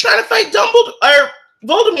is trying to fight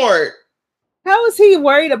Voldemort. How is he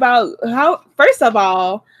worried about first of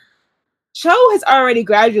all, Cho has already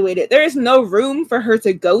graduated. There is no room for her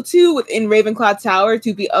to go to within Ravenclaw Tower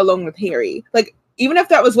to be alone with Harry. Like, even if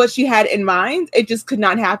that was what she had in mind, it just could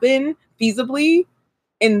not happen feasibly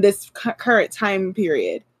in this current time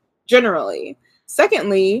period, generally.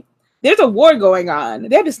 Secondly, there's a war going on.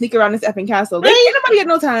 They have to sneak around this effing castle. Ain't nobody got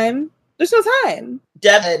no time. There's no time.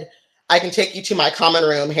 David, I can take you to my common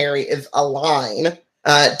room, Harry, is a line.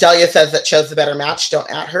 Delia says that Cho's the better match. Don't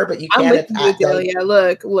at her, but you can. I'm with you, Delia.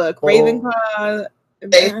 Look. Ravenclaw.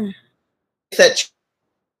 They said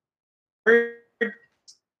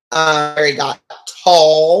Harry got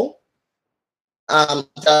tall.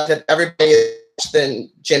 That everybody than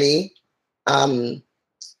Ginny.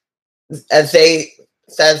 As they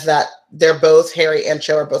says that they're both, Harry and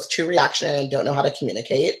Cho are both too reactionary and don't know how to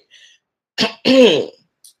communicate.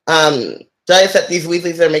 Delia said these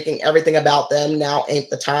Weasleys are making everything about them. Now ain't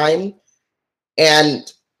the time.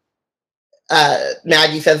 And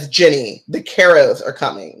Maggie says, Ginny, the Caros are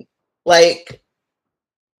coming. Like,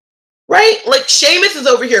 right? Like, Seamus is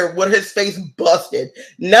over here with his face busted.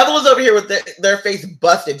 Neville is over here with their face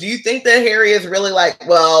busted. Do you think that Harry is really like,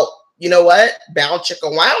 well, you know what? Bow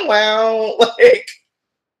chicka wow wow. Like,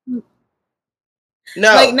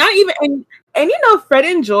 no. Like, not even, and you know, Fred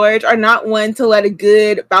and George are not one to let a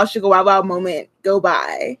good bow chicka wow wow moment go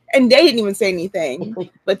by. And they didn't even say anything.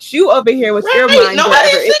 But you over here with your mind.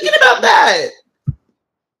 Nobody's thinking about that.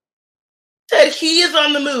 Said he is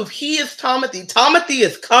on the move. He is Timothy. Timothy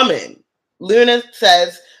is coming. Luna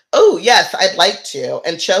says, oh, yes, I'd like to.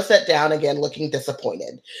 And Cho sat down again, looking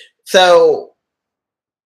disappointed. So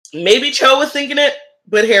maybe Cho was thinking it,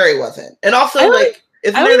 but Harry wasn't. And also, isn't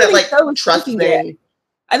there that, like, trust thing?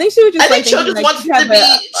 I think she was just like Cho just wants to have be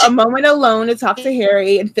a moment alone to talk to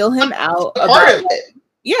Harry and fill him out. Part of it.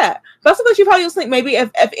 Yeah. But also, she probably just think maybe if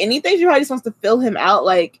anything, she probably just wants to fill him out.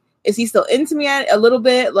 Like, is he still into me a little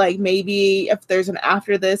bit? Like, maybe if there's an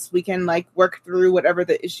after this, we can, like, work through whatever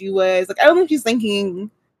the issue was. Like, I don't think she's thinking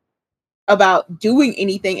about doing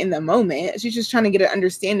anything in the moment. She's just trying to get an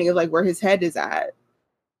understanding of, like, where his head is at.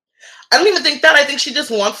 I don't even think that. I think she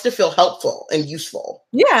just wants to feel helpful and useful.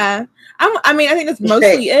 Yeah. I think that's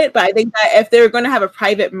mostly it. But I think that if they're going to have a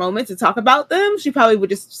private moment to talk about them, she probably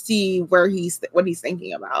would just see what he's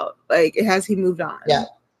thinking about. Like, has he moved on? Yeah.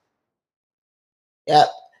 Yeah.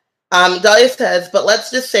 Dahlia says, but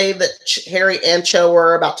let's just say that Harry and Cho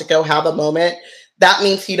were about to go have a moment. That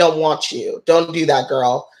means he don't want you. Don't do that,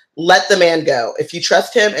 girl. Let the man go. If you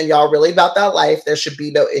trust him and y'all really about that life, there should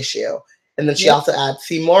be no issue. And then she also adds,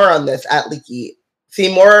 see more on this at Leaky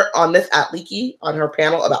on her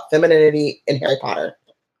panel about femininity in Harry Potter.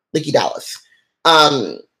 Leaky Dallas.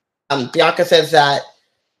 Bianca says that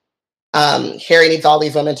Harry needs all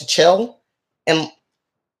these women to chill. And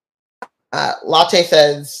Latte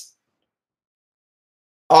says,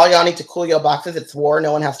 all y'all need to cool your boxes. It's war.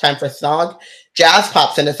 No one has time for snog. Jazz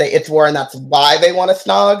pops in to say it's war and that's why they want to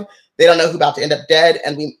snog. They don't know who's about to end up dead.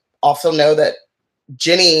 And we also know that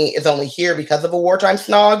Ginny is only here because of a wartime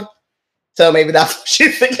snog. So maybe that's what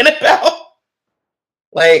she's thinking about.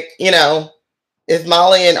 Like, you know, if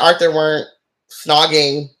Molly and Arthur weren't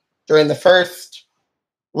snogging during the first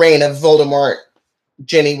reign of Voldemort,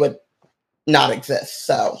 Ginny would not exist.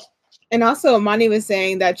 So. And also, Amani was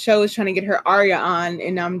saying that Cho is trying to get her Arya on,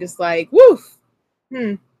 and I'm just like, woof.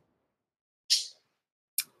 You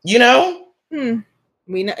know? We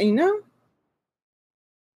know, you know?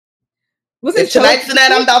 If tonight's the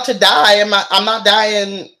night I'm about to die, I'm not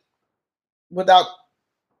dying without,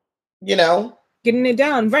 you know, getting it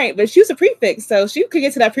down, right? But she was a prefix, so she could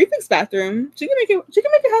get to that prefix bathroom. She can make it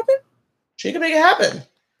happen. She can make it happen.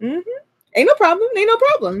 Ain't no problem. Ain't no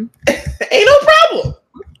problem. Ain't no problem.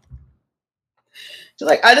 She's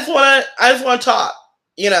like, I just want to talk,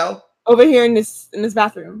 you know, over here in this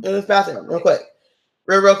bathroom. In this bathroom, real quick.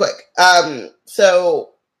 Real quick.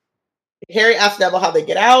 So Harry asks Neville how they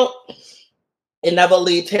get out. And Neville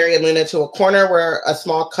leads Harry and Luna to a corner where a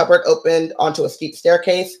small cupboard opened onto a steep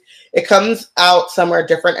staircase. It comes out somewhere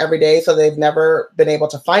different every day, so they've never been able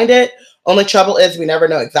to find it. Only trouble is we never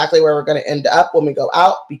know exactly where we're going to end up when we go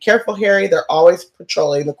out. Be careful, Harry. They're always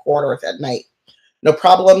patrolling the corridors at night. No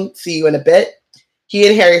problem. See you in a bit. He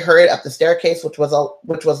and Harry hurried up the staircase, which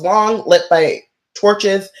was long, lit by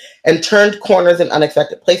torches, and turned corners in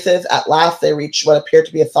unexpected places. At last, they reached what appeared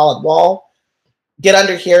to be a solid wall. Get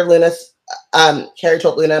under here, Harry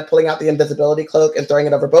told Luna, pulling out the invisibility cloak and throwing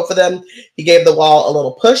it over both of them. He gave the wall a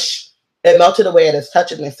little push. It melted away at his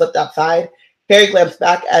touch, and they slipped outside. Harry glanced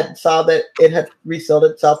back and saw that it had resealed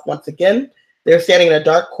itself once again. They were standing in a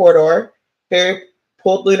dark corridor. Harry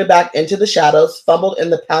pulled Luna back into the shadows, fumbled in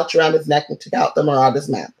the pouch around his neck, and took out the Marauders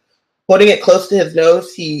map. Holding it close to his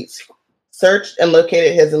nose, he searched and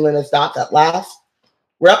located his and Luna's dots at last.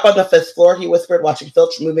 We're up on the 5th floor, he whispered, watching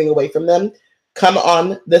Filch moving away from them. Come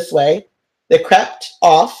on this way. They crept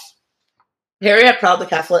off. Harry had prowled the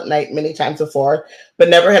castle at night many times before, but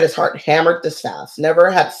never had his heart hammered this fast.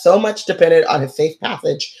 Never had so much depended on his safe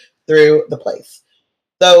passage through the place.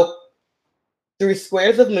 So, through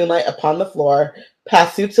squares of moonlight upon the floor,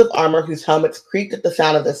 past suits of armor whose helmets creaked at the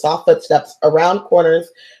sound of their soft footsteps, around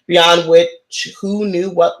corners beyond which who knew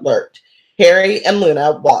what lurked. Harry and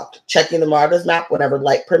Luna walked, checking the Marauders map whenever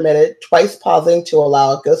light permitted, twice pausing to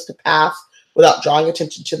allow a ghost to pass without drawing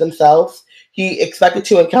attention to themselves. He expected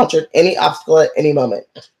to encounter any obstacle at any moment.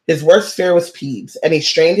 His worst fear was Peeves, and he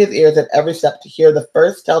strained his ears at every step to hear the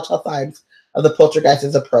first telltale signs of the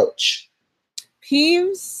poltergeist's approach.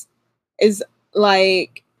 Peeves is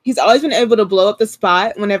like, he's always been able to blow up the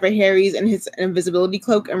spot whenever Harry's in his invisibility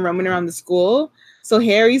cloak and roaming around the school. So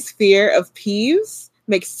Harry's fear of Peeves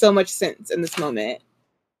makes so much sense in this moment.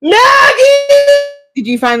 Maggie! Did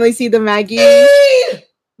you finally see the Maggie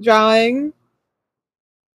drawing?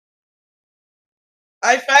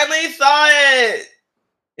 I finally saw it.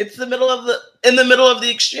 It's in the middle of the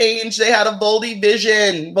exchange. They had a Voldy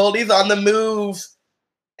vision. Voldy's on the move.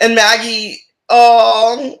 And Maggie, Nagini.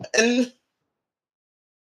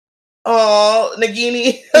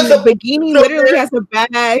 Nagini literally has a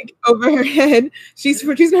bag over her head. She's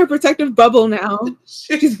in her protective bubble now.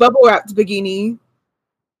 She's bubble wrapped Nagini.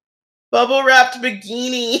 Bubble wrapped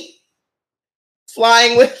Nagini.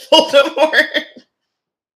 Flying with Voldemort.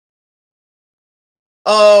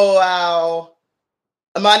 Oh, wow.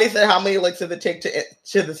 Amani said, how many licks does it take to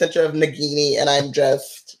the center of Nagini? And I'm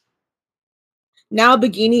just... Now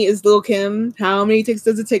Nagini is Lil' Kim. How many ticks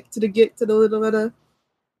does it take to get to the little...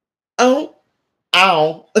 Oh.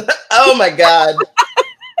 Ow. Oh, my God.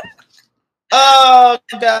 Oh,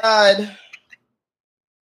 my God.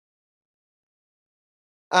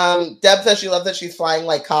 Deb says she loves that she's flying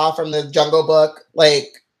like Ka from the Jungle Book.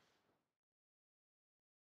 Like...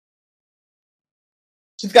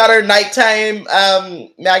 She's got her nighttime,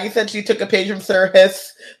 Maggie said she took a page from Sir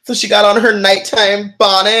Hiss, so she got on her nighttime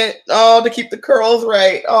bonnet, to keep the curls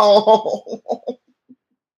right. Oh.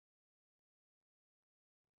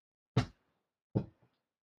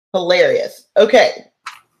 Hilarious. Okay.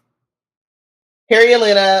 Harry and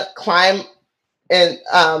Luna climb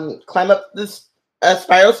up this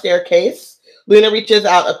spiral staircase. Luna reaches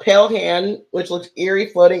out a pale hand, which looks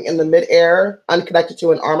eerie, floating in the midair, unconnected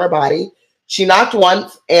to an armor body. She knocked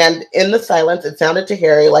once, and in the silence, it sounded to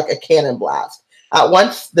Harry like a cannon blast. At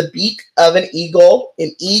once, the beak of an eagle,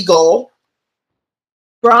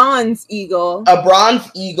 bronze eagle, a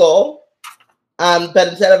bronze eagle, but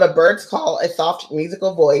instead of a bird's call, a soft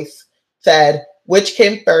musical voice said, which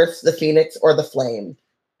came first, the phoenix or the flame?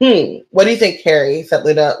 What do you think, Harry? Said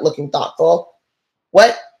Luna, looking thoughtful.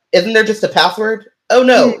 What? Isn't there just a password? Oh,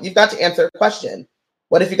 no, you've got to answer a question.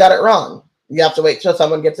 What if you got it wrong? You have to wait till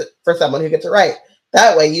someone who gets it right.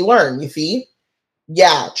 That way you learn, you see?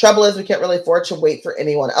 Yeah, trouble is we can't really afford to wait for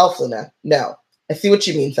anyone else, Luna. No. I see what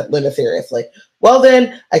you mean, said Luna seriously. Well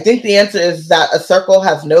then, I think the answer is that a circle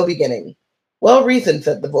has no beginning. Well reasoned,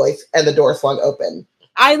 said the voice, and the door swung open.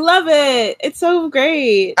 I love it. It's so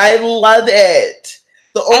great. I love it.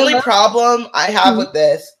 The only problem I have with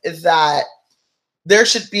this is that there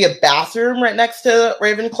should be a bathroom right next to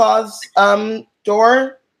Ravenclaw's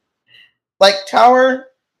door. Like, tower,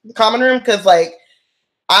 common room, because, like,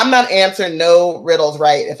 I'm not answering no riddles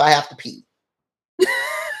right if I have to pee.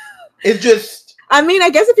 It's just... I mean, I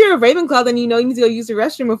guess if you're a Ravenclaw, then you know you need to go use the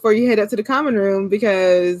restroom before you head up to the common room,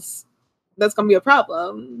 because that's going to be a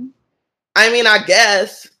problem. I mean, I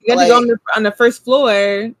guess. You got to go on the first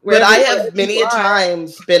floor. But I have many a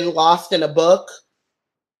times been lost in a book,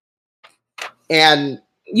 and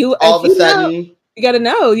all of a sudden... You gotta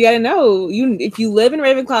know. If you live in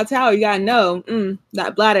Ravenclaw Tower, you gotta know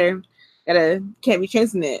that bladder. Can't be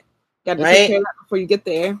chancing it. Gotta Right? take care of that before you get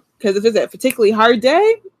there. Because if it's a particularly hard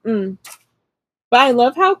day, But I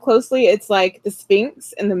love how closely it's like the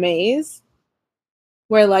Sphinx and the maze,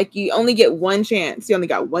 where like you only get one chance. You only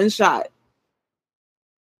got one shot.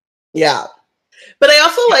 Yeah. But I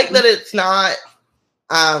also like that it's not,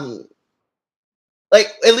 like,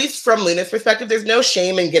 at least from Luna's perspective, there's no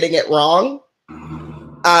shame in getting it wrong.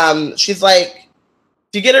 She's like,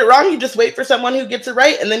 if you get it wrong, you just wait for someone who gets it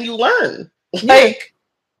right, and then you learn. Like,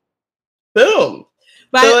 boom.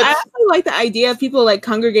 But so I also like the idea of people like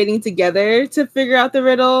congregating together to figure out the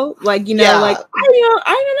riddle. Like, you know, like I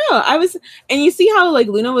don't know. And you see how like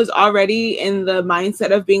Luna was already in the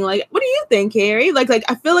mindset of being like, what do you think, Harry? Like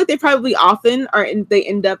I feel like they probably often they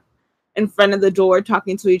end up in front of the door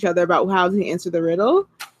talking to each other about how to answer the riddle.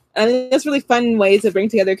 And I think that's really fun way to bring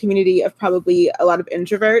together a community of probably a lot of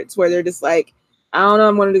introverts where they're just like, I don't know,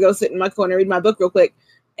 I'm going to go sit in my corner, read my book real quick.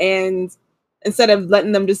 And instead of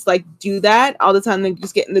letting them just like do that all the time, they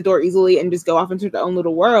just get in the door easily and just go off into their own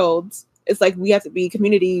little worlds. It's like we have to be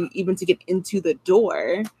community even to get into the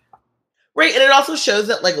door. Right. And it also shows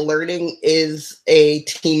that like learning is a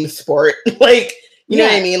team sport. Like, you know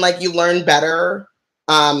what I mean? Like you learn better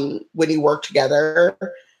when you work together.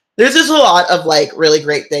 There's just a lot of like really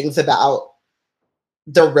great things about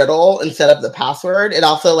the riddle instead of the password. It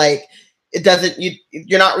also like, it doesn't,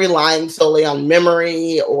 you're not relying solely on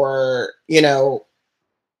memory or, you know,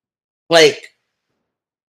 like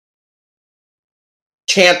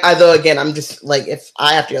although again, I'm just like, if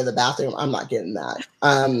I have to go to the bathroom, I'm not getting that.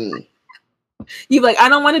 You're like, I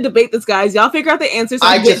don't want to debate this, guys. Y'all figure out the answers. So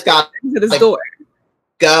I just got to this door.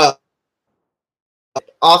 Go.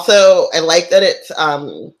 Also, I like that it's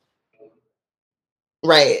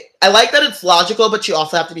right. I like that it's logical, but you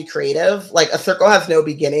also have to be creative. Like a circle has no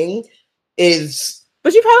beginning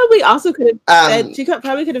But she probably also could have said, she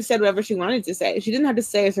probably could have said whatever she wanted to say. She didn't have to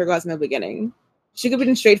say a circle has no beginning. She could have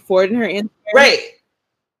been straightforward in her answer. Right.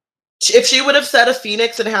 If she would have said a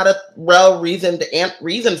phoenix and had a well-reasoned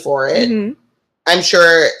reason for it, I'm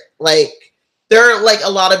sure like there are like a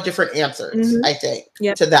lot of different answers, I think,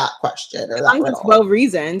 to that question. Or that riddle. It's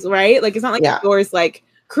well-reasoned, right? Like it's not like the door is like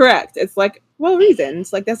correct. It's like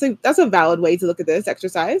well-reasoned. Like that's a valid way to look at this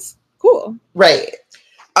exercise. Cool. Right.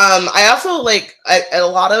 I also like a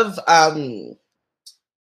lot of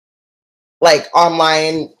like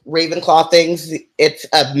online Ravenclaw things. It's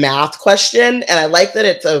a math question, and I like that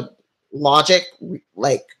it's a logic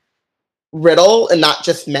like riddle and not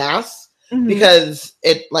just math because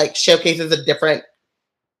it like showcases a different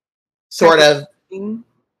sort of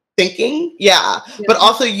thinking. Yeah. But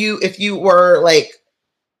also if you were like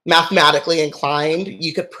mathematically inclined,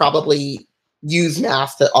 you could probably use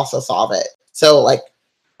math to also solve it. So like,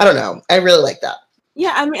 I don't know. I really like that.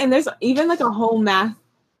 Yeah, I mean, and there's even like a whole math.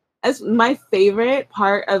 As my favorite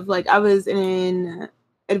part of like, I was in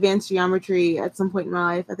advanced geometry at some point in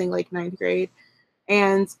my life, I think like 9th grade.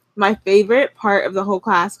 And my favorite part of the whole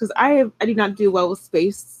class, because I do not do well with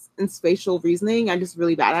space and spatial reasoning. I'm just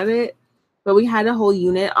really bad at it. But we had a whole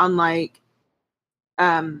unit on like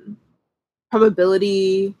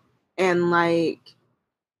probability and like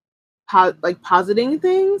positing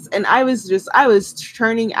things, and I was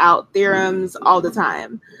churning out theorems all the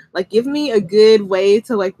time. Like give me a good way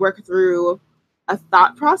to like work through a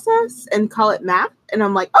thought process and call it math, and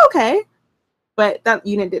I'm like, okay. But that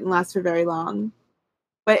unit didn't last for very long.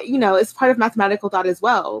 But you know, it's part of mathematical thought as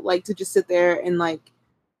well, like to just sit there and like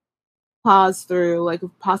pause through like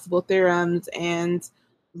possible theorems and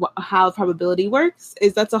how probability works.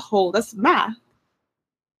 That's math,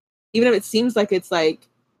 even if it seems like it's like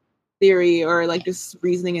theory or like just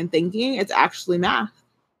reasoning and thinking. It's actually math.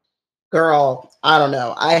 Girl, I don't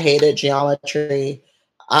know. I hated geometry.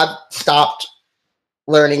 I stopped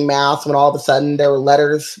learning math when all of a sudden there were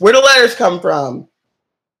letters. Where do letters come from?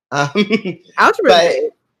 Algebra.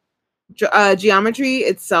 Geometry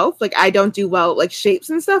itself, like I don't do well like shapes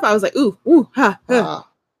and stuff. I was like,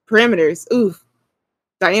 parameters,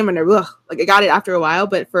 diameter, ugh. Like I got it after a while,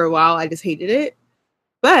 but for a while I just hated it.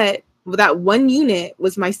 But that one unit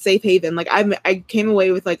was my safe haven. Like I came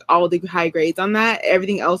away with like all the high grades on that.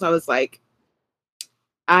 Everything else I was like,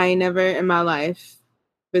 I never in my life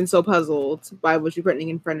been so puzzled by what you're putting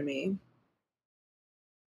in front of me.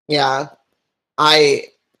 Yeah. I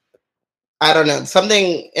don't know.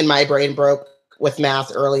 Something in my brain broke with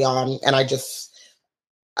math early on, and I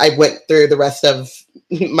went through the rest of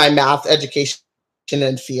my math education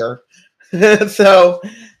in fear. So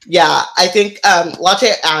Yeah, I think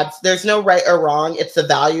Latte adds, there's no right or wrong. It's the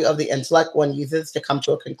value of the intellect one uses to come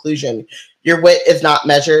to a conclusion. Your wit is not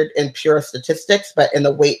measured in pure statistics, but in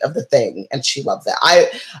the weight of the thing. And she loves that.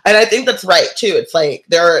 I think that's right too. It's like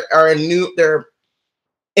there are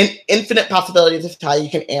infinite possibilities of how you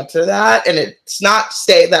can answer that. And it's not to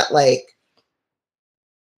say that like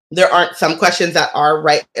there aren't some questions that are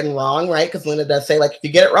right and wrong, right? Because Luna does say, like, if you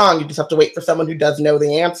get it wrong, you just have to wait for someone who does know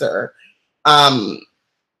the answer.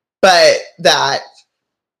 But that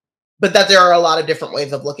there are a lot of different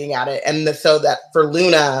ways of looking at it. And so that for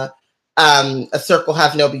Luna, a circle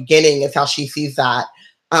has no beginning is how she sees that.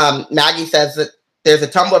 Maggie says that there's a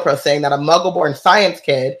Tumblr post saying that a Muggle-born science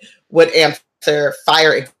kid would answer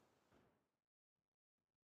fire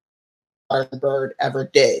bird ever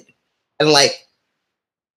did. And like,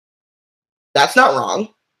 that's not wrong,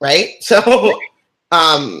 right? So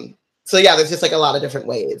yeah, there's just like a lot of different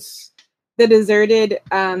ways. The deserted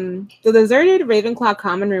Ravenclaw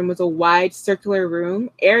common room was a wide circular room,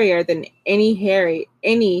 airier than any Harry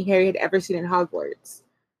had ever seen in Hogwarts.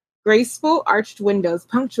 Graceful arched windows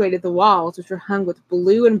punctuated the walls, which were hung with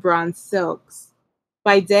blue and bronze silks.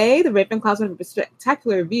 By day, the Ravenclaws would have a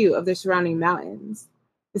spectacular view of their surrounding mountains.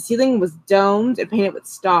 The ceiling was domed and painted with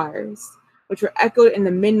stars, which were echoed in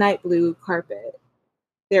the midnight blue carpet.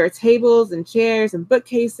 There were tables and chairs and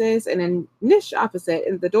bookcases, and in a niche opposite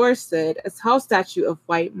in the door stood a tall statue of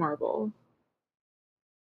white marble.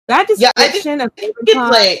 That description of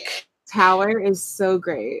Ravenclaw Tower is so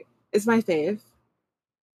great. It's my fave.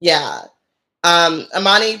 Yeah.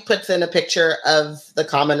 Amani puts in a picture of the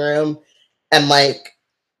common room, and like,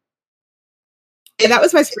 and that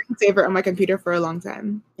was my screensaver on my computer for a long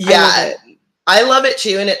time. Yeah. I love it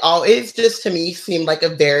too, and it always just to me seemed like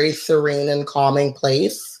a very serene and calming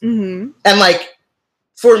place. Mm-hmm. And like,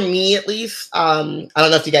 for me at least, I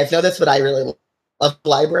don't know if you guys know this, but I really love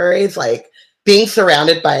libraries. Like being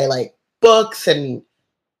surrounded by like books and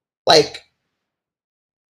like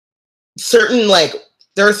certain like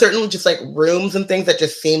there are certain just like rooms and things that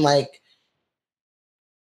just seem like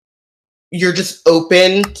you're just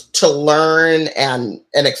open to learn and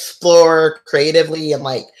explore creatively, and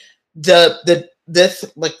like the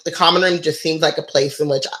common room just seems like a place in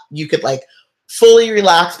which you could like fully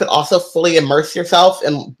relax but also fully immerse yourself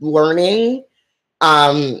in learning,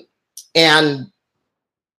 and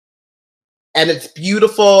it's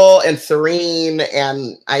beautiful and serene,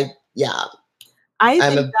 and I'm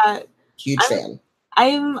a huge fan.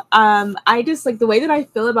 I just like the way that I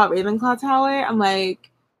feel about Ravenclaw Tower. I'm like,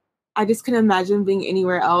 I just couldn't imagine being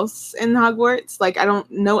anywhere else in Hogwarts. Like, I don't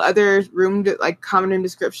know other room like common room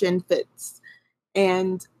description fits.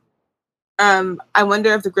 And I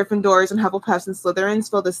wonder if the Gryffindors and Hufflepuffs and Slytherins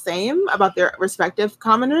feel the same about their respective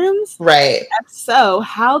common rooms. Right. If so,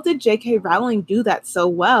 how did J.K. Rowling do that so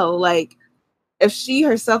well? Like, if she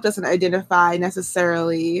herself doesn't identify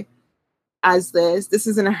necessarily as this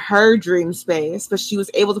isn't her dream space, but she was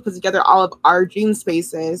able to put together all of our dream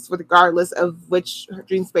spaces regardless of which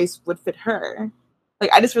dream space would fit her. Like,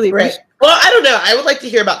 I just really appreciate. Well, I don't know. I would like to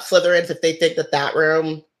hear about Slytherins if they think that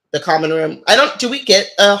room, the common room. Do we get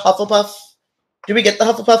a Hufflepuff? Do we get the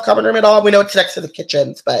Hufflepuff common room at all? We know it's next to the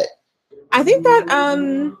kitchens, but I think that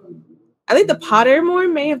I think the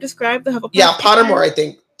Pottermore may have described the Hufflepuff. Yeah, Pottermore I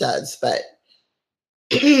think does, but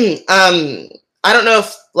I don't know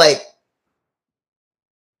if like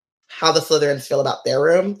how the Slytherins feel about their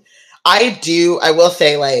room. I will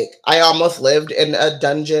say, like, I almost lived in a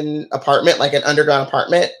dungeon apartment, like an underground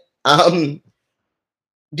apartment,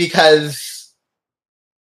 because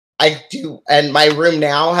I do, and my room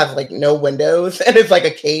now has like no windows and it's like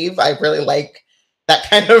a cave. I really like that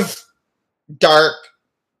kind of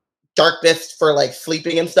darkness for like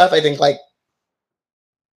sleeping and stuff. I think like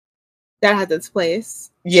that has its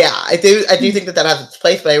place. Yeah, I do think that has its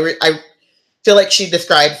place, but I feel like she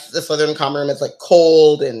describes the Slytherin common room as like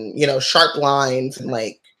cold and, you know, sharp lines and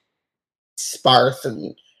like sparse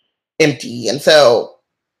and empty. And so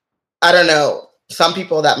I don't know, some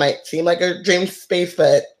people that might seem like a dream space,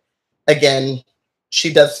 but again,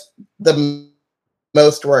 she does the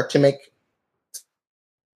most work to make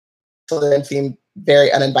Slytherin seem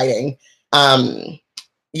very uninviting.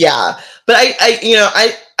 Yeah, but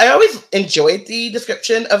I always enjoyed the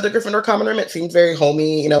description of the Gryffindor common room. It seems very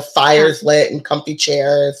homey, you know, fires lit and comfy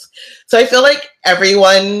chairs. So I feel like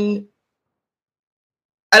everyone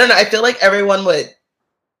would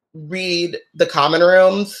read the common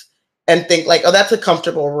rooms and think like, oh, that's a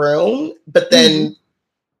comfortable room. But then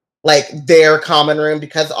like their common room,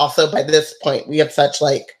 because also by this point we have such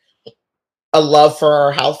like a love for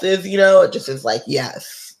our houses, you know, it just is like,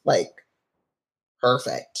 yes, like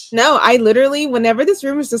perfect. No, I literally, whenever this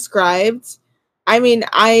room was described, I mean,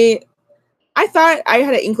 I thought I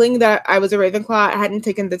had an inkling that I was a Ravenclaw. I hadn't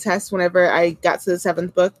taken the test whenever I got to the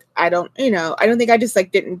 7th book. I don't think I just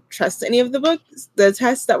like didn't trust any of the books, the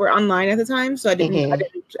tests that were online at the time. So I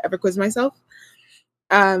didn't ever quiz myself.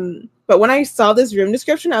 But when I saw this room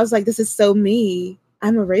description, I was like, this is so me.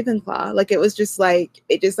 I'm a Ravenclaw. Like, it was just like,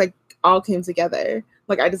 it just like all came together.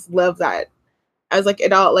 Like, I just love that. I was like,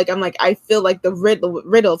 it all, like, I'm like, I feel like the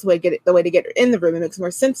riddle to get it, the way to get in the room, it makes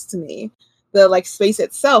more sense to me. The like space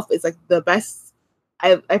itself is like the best.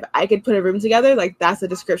 If I could put a room together, like that's the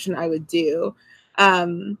description I would do.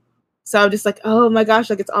 So I'm just like, oh my gosh,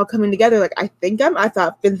 like it's all coming together. Like been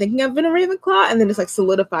thinking I've been a Ravenclaw, and then it's like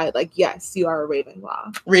solidified. Like, yes, you are a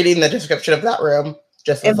Ravenclaw. Reading the description of that room,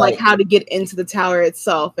 just and like how to get into the tower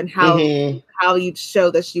itself, and how you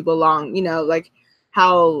show that you belong. You know, like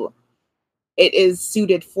how it is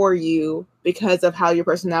suited for you because of how your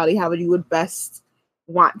personality, how you would best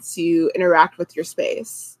want to interact with your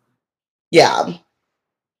space. Yeah.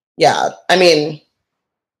 I mean,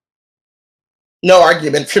 no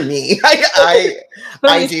argument for me.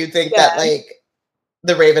 I do think that like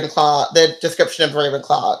the Ravenclaw, the description of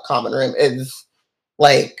Ravenclaw common room is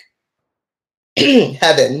like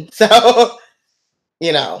heaven. So,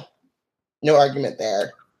 no argument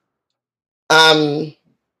there.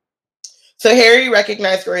 So Harry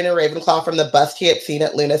recognized Rowena Ravenclaw from the bust he had seen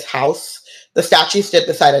at Luna's house. The statue stood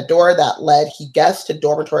beside a door that led, he guessed, to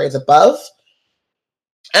dormitories above.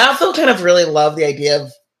 And I also kind of really love the idea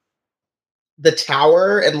of the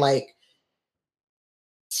tower and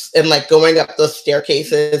going up those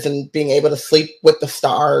staircases and being able to sleep with the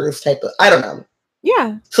stars type of, I don't know.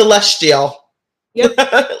 Yeah. Celestial. Yep.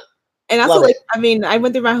 And also, like, I mean, I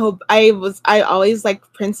went through my whole, I always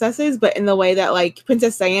liked princesses, but in the way that, like,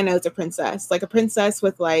 Princess Diana is a princess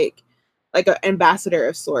with, like an ambassador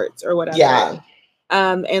of sorts or whatever. Yeah.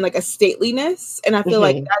 And, like, a stateliness. And I feel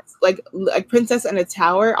like that's, like Princess in a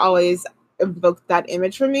Tower always evoked that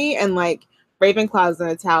image for me. And, like, Ravenclaw's in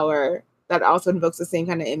a tower that also invokes the same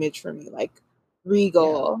kind of image for me, like,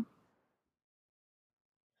 regal. Yeah.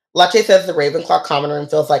 Lache says the Ravenclaw common room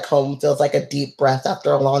feels like home, feels like a deep breath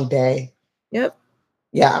after a long day. Yep.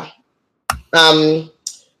 Yeah.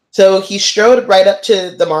 So he strode right up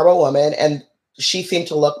to the marble woman, and she seemed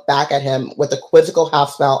to look back at him with a quizzical half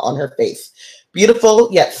smile on her face. Beautiful,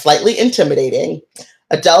 yet slightly intimidating.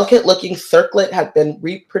 A delicate-looking circlet had been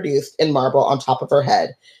reproduced in marble on top of her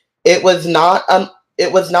head. It was not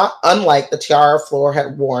unlike the tiara Fleur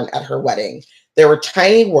had worn at her wedding. There were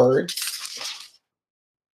tiny words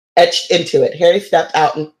etched into it. Harry stepped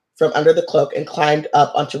out from under the cloak and climbed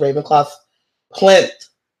up onto Ravenclaw's plinth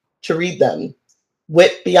to read them.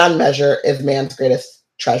 Wit beyond measure is man's greatest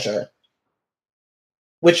treasure.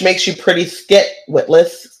 Which makes you pretty skit,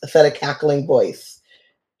 witless, said a cackling voice.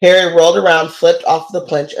 Harry rolled around, flipped off the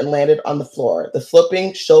plinth, and landed on the floor. The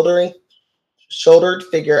sloping, shouldered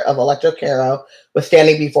figure of Electra Caro was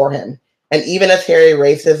standing before him. And even as Harry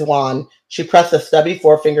raised his wand, she pressed a stubby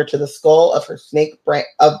forefinger to the skull of her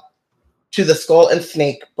to the skull and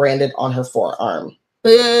snake branded on her forearm.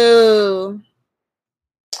 Boo!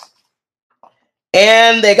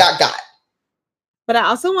 And they got. But I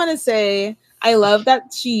also want to say, I love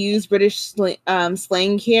that she used British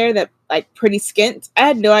slang here, that like pretty skint. I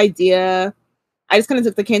had no idea. I just kind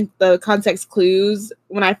of took the context clues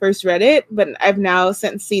when I first read it, but I've now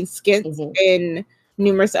since seen skint in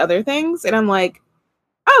numerous other things, and I'm like,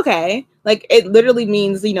 okay, like it literally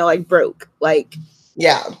means, like broke, like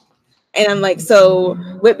yeah. And I'm like, so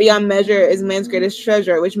wit beyond measure is man's greatest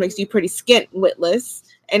treasure, which makes you pretty skint, witless.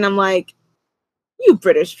 And I'm like, you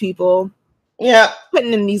British people, yeah,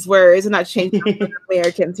 putting in these words and not changing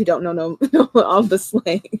Americans who don't know all the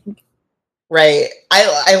slang. Right.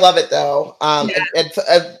 I love it though.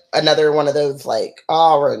 It's another one of those like,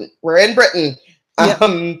 oh, we're in Britain.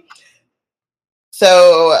 Yep.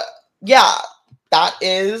 So yeah, that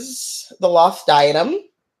is the Lost Diadem.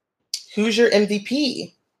 Who's your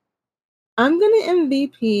MVP? I'm gonna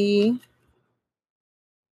MVP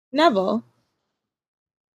Neville.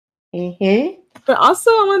 But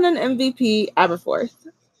also I want an MVP Aberforth.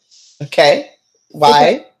 Okay.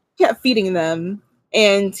 Why? He kept feeding them.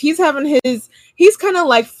 And he's kind of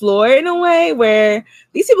like Fleur in a way, where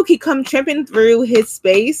these people keep tramping through his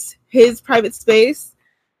space, his private space,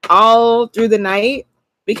 all through the night,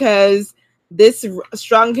 because this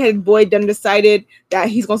strong-headed boy done decided that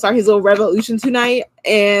he's going to start his little revolution tonight,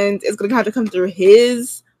 and it's going to have to come through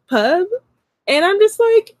his pub. And I'm just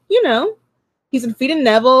like, he's been feeding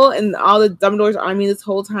Neville and all the Dumbledore's army this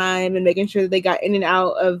whole time and making sure that they got in and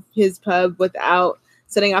out of his pub without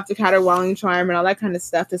setting off the caterwauling charm and all that kind of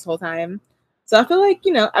stuff this whole time. So I feel like,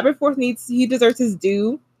 Aberforth he deserves his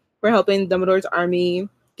due for helping Dumbledore's army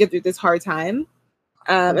get through this hard time.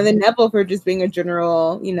 And then Neville for just being a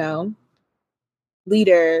general,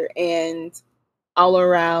 leader and all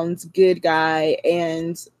around good guy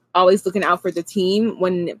and always looking out for the team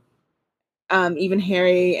when even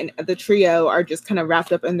Harry and the trio are just kind of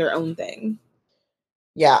wrapped up in their own thing.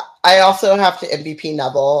 Yeah, I also have to MVP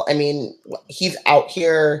Neville. I mean, he's out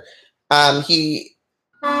here. He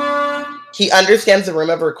understands the room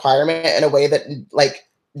of requirement in a way that, like,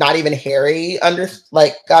 not even Harry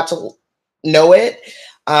got to know it.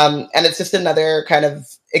 And it's just another kind of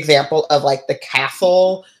example of, like, the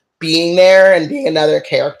castle being there and being another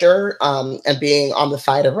character, and being on the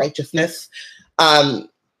side of righteousness. And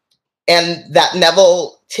that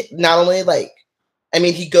Neville not only, like, I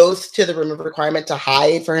mean, he goes to the room of requirement to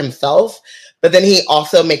hide for himself, but then he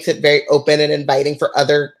also makes it very open and inviting for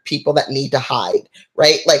other people that need to hide,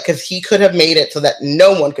 right? Like, because he could have made it so that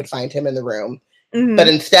no one could find him in the room. Mm-hmm. But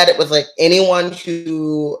instead, it was like anyone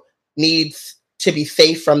who needs to be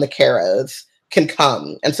safe from the Caras can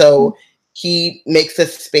come. And so he makes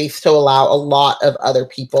this space to allow a lot of other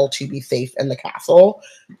people to be safe in the castle.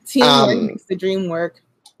 Teamwork makes the dream work.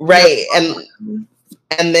 Right.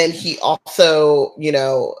 And then he also,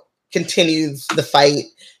 continues the fight,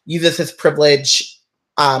 uses his privilege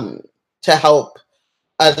to help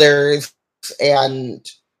others. And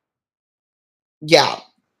yeah,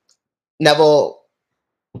 Neville,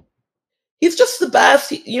 he's just the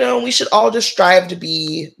best. We should all just strive to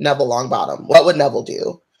be Neville Longbottom. What would Neville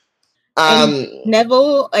do?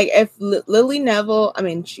 Neville, like, if Lily Neville, I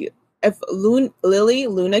mean, if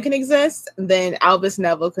Luna can exist, then Albus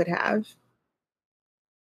Neville could have.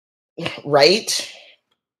 Right.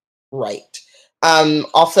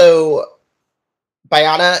 Also,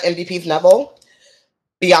 Bianca MVP's Neville.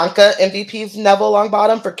 Bianca MVP's Neville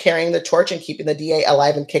Longbottom for carrying the torch and keeping the DA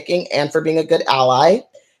alive and kicking, and for being a good ally.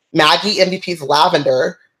 Maggie MVP's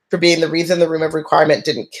Lavender for being the reason the room of requirement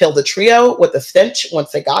didn't kill the trio with the stench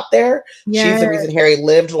once they got there. Yes. She's the reason Harry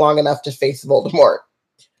lived long enough to face Voldemort.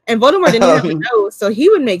 And Voldemort didn't have a nose, so he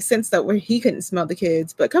would make sense that he couldn't smell the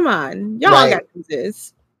kids. But come on, y'all all got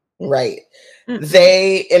noses. Right. Mm-hmm.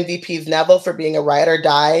 They MVP's Neville for being a ride or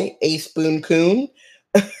die Ace Boone Coon.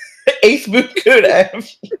 Ace Boone Coon.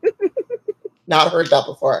 I've not heard that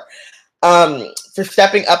before. For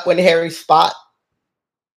stepping up in Harry's spot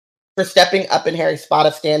of standing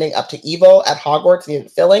up to evil at Hogwarts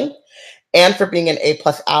needed filling, and for being an A+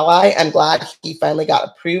 ally. I'm glad he finally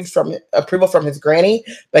got approval from his granny,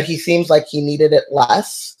 but he seems like he needed it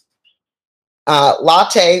less.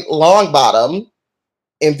 Latte Longbottom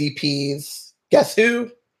MVPs, guess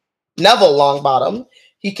who? Neville Longbottom.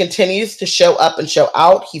 He continues to show up and show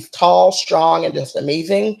out. He's tall, strong, and just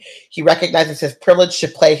amazing. He recognizes his privilege to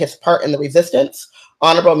play his part in the resistance.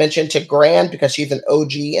 Honorable mention to Gran because she's an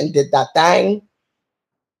OG and did that thing.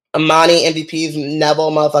 Amani MVP's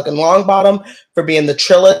Neville motherfucking Longbottom for being the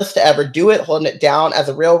trillest to ever do it, holding it down as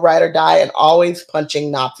a real ride or die, and always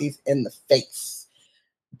punching Nazis in the face.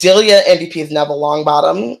 Delia MVP's Neville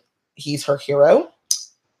Longbottom. He's her hero.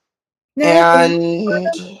 And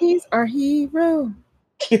he's our hero.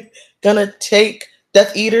 Gonna take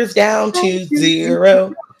Death Eaters down to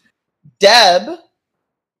 0. Deb,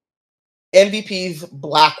 MVP's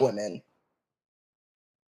Black Women.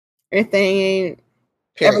 Everything.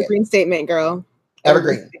 Evergreen statement, girl.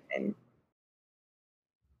 Evergreen.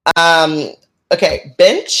 Okay,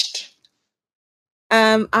 benched.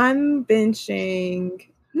 I'm benching.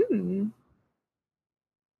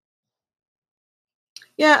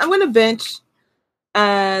 Yeah, I'm gonna bench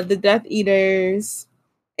the Death Eaters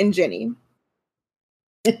and Ginny.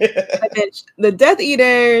 I benched the Death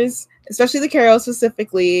Eaters, especially the Carroll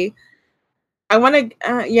specifically. I want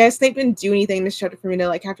to, Snape didn't do anything this chapter for me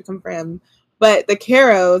to have to come for him, but the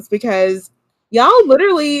Carrows, because y'all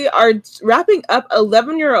literally are wrapping up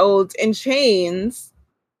 11-year-olds in chains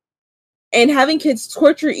and having kids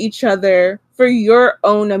torture each other for your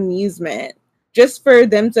own amusement, just for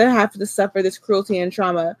them to have to suffer this cruelty and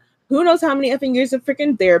trauma. Who knows how many effing years of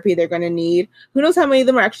freaking therapy they're going to need? Who knows how many of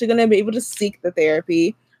them are actually going to be able to seek the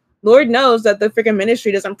therapy? Lord knows that the freaking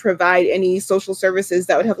ministry doesn't provide any social services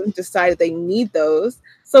that would help them decide if they need those.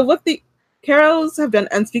 So what the Carrolls have done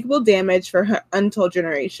unspeakable damage for untold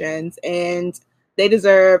generations, and they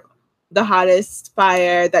deserve the hottest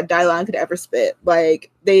fire that Dylon could ever spit.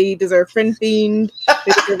 They deserve Friend Fiend.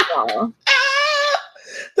 They deserve it all.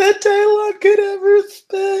 That Dylon could ever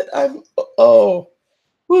spit.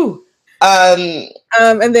 Woo.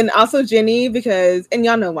 And then also Ginny, because, and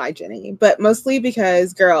y'all know why Ginny, but mostly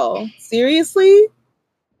because, girl, seriously,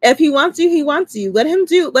 If he wants you, he wants you. Let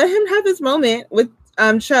him have his moment with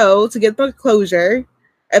Cho to get the closure.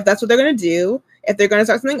 If that's what they're gonna do. If they're gonna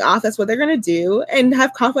start something off, that's what they're gonna do. And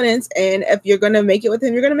have confidence in if you're gonna make it with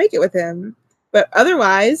him, you're gonna make it with him. But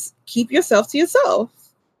otherwise, keep yourself to yourself.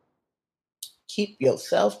 Keep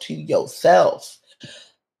yourself to yourself.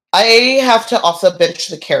 I have to also bench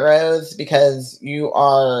the Caros because you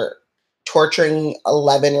are torturing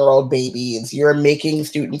 11-year-old babies. You're making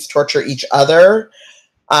students torture each other.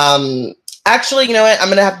 Actually, you know what? I'm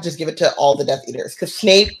going to have to just give it to all the Death Eaters because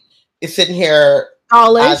Snape is sitting here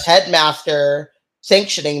as headmaster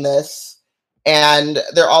sanctioning this, and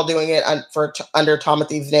they're all doing it under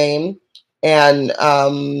Timothy's name. And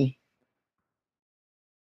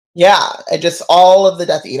all of the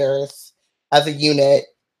Death Eaters as a unit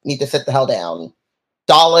need to sit the hell down.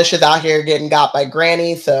 Dawlish is out here getting got by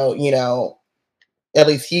Granny, so, you know, at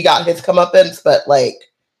least he got his comeuppance, but, like,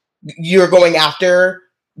 you're going after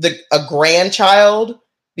a grandchild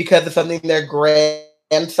because of something their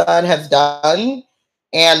grandson has done,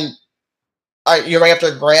 and you're going after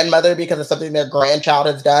a grandmother because of something their grandchild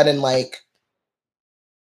has done, and, like,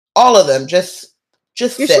 all of them just you're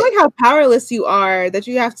showing how powerless you are, that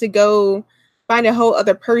you have to go find a whole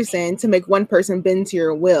other person to make one person bend to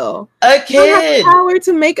your will. A kid. You don't have the power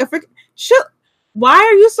to make a why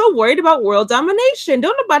are you so worried about world domination?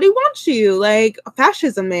 Don't nobody want you. Like,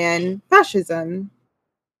 fascism, man. Fascism.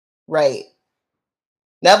 Right.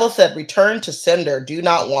 Neville said, return to sender, do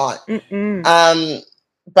not want.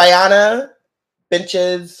 Biana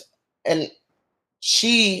benches, and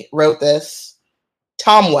she wrote this,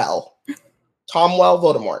 Tomwell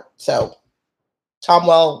Voldemort. So,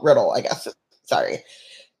 Tomwell Riddle, I guess. Sorry.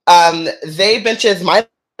 They benches my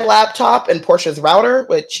laptop and Portia's router,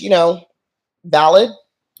 which, you know, valid.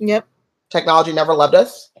 Yep. Technology never loved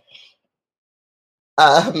us.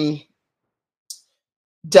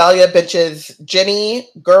 Delia benches Ginny,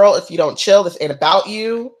 girl, if you don't chill, this ain't about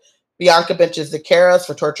you. Bianca benches the Caros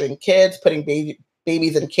for torturing kids, putting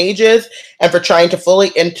babies in cages, and for trying to fully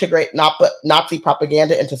integrate Nazi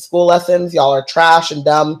propaganda into school lessons. Y'all are trash and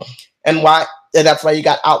dumb, and that's why you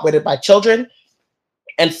got outwitted by children.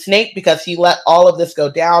 And Snape, because he let all of this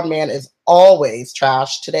go down, man, is always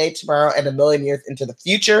trash today, tomorrow, and a million years into the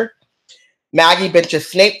future. Maggie benches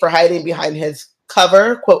Snape for hiding behind his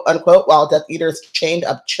cover, quote unquote, while Death Eaters chained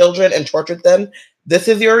up children and tortured them. This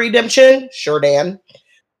is your redemption? Sure, Dan.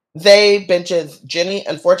 They benches Ginny.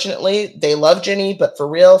 Unfortunately, they love Ginny, but for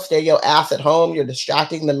real, stay your ass at home. You're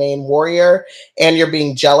distracting the main warrior, and you're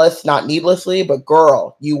being jealous, not needlessly, but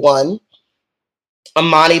girl, you won.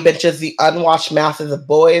 Amani benches the unwashed masses of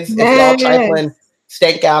boys. If y'all trifling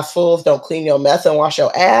stank-ass fools don't clean your mess and wash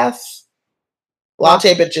your ass.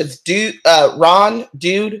 Latte benches Ron,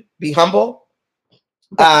 dude, be humble.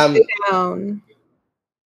 Down.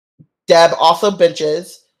 Deb also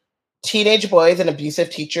benches teenage boys and abusive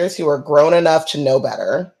teachers who are grown enough to know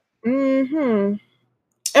better. Evergreen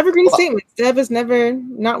statements. Deb has never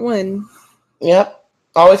not one. Yep.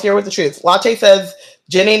 Always here with the truth. Latte says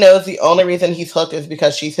Ginny knows the only reason he's hooked is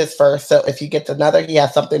because she's his first, so if he gets another, he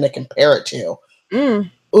has something to compare it to.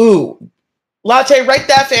 Ooh. Latte, write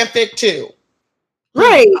that fanfic too.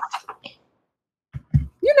 Right.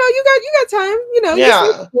 You know, you got time. You know,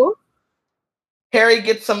 yeah. Cool. Harry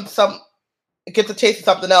gets gets a taste of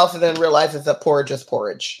something else and then realizes that porridge is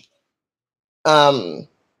porridge. Maggie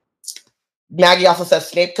also says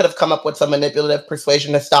Snape could have come up with some manipulative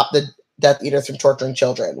persuasion to stop the Death Eaters from torturing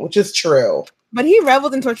children, which is true. But he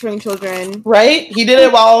reveled in torturing children. Right? He did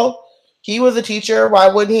it while he was a teacher. Why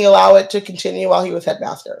wouldn't he allow it to continue while he was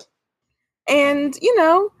headmaster? And, you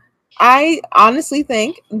know, I honestly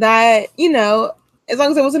think that, you know, as long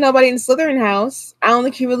as there wasn't nobody in Slytherin house, I don't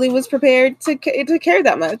think he really was prepared to care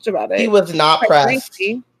that much about it. He was not pressed.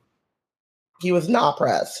 Frankly. He was not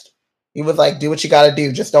pressed. He was like, do what you got to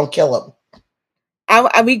do. Just don't kill him.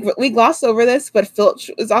 We glossed over this, but Filch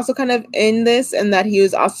was also kind of in this, and that he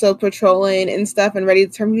was also patrolling and stuff and ready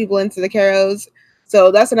to turn people into the Caros. So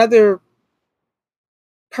that's another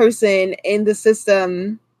person in the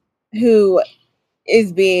system who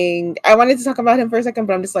is being... I wanted to talk about him for a second,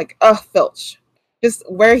 but I'm just like, Filch. Just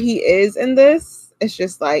where he is in this, it's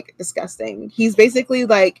just like disgusting. He's basically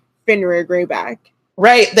like Fenrir Greyback.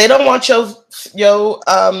 Right. They don't want your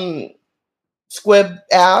squib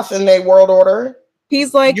ass in their world order.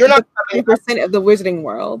 He's like you're not 50% of the wizarding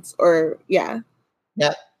world, or yeah.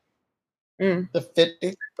 Yeah.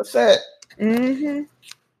 The 50%.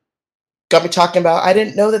 Got me talking about, I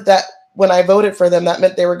didn't know that when I voted for them, that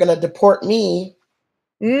meant they were going to deport me.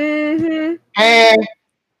 And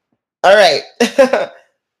all right.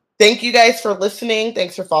 Thank you guys for listening.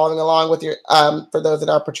 Thanks for following along with your for those in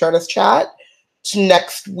our Patronus chat.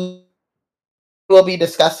 Next week we'll be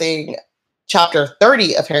discussing chapter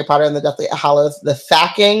 30 of Harry Potter and the Deathly Hallows, the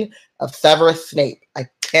sacking of Severus Snape. I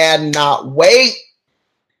cannot wait.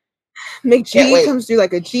 McG comes through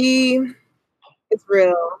like a G. It's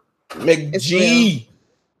real. McG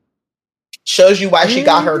shows you why she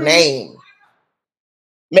got her name.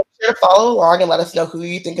 Make sure to follow along and let us know who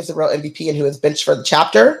you think is the real MVP and who is benched for the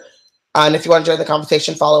chapter. And if you want to join the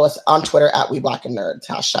conversation, follow us on Twitter at WeBlackandNerds,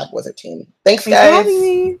 #WizardTeam. Thanks, guys.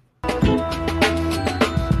 Thanks for having me.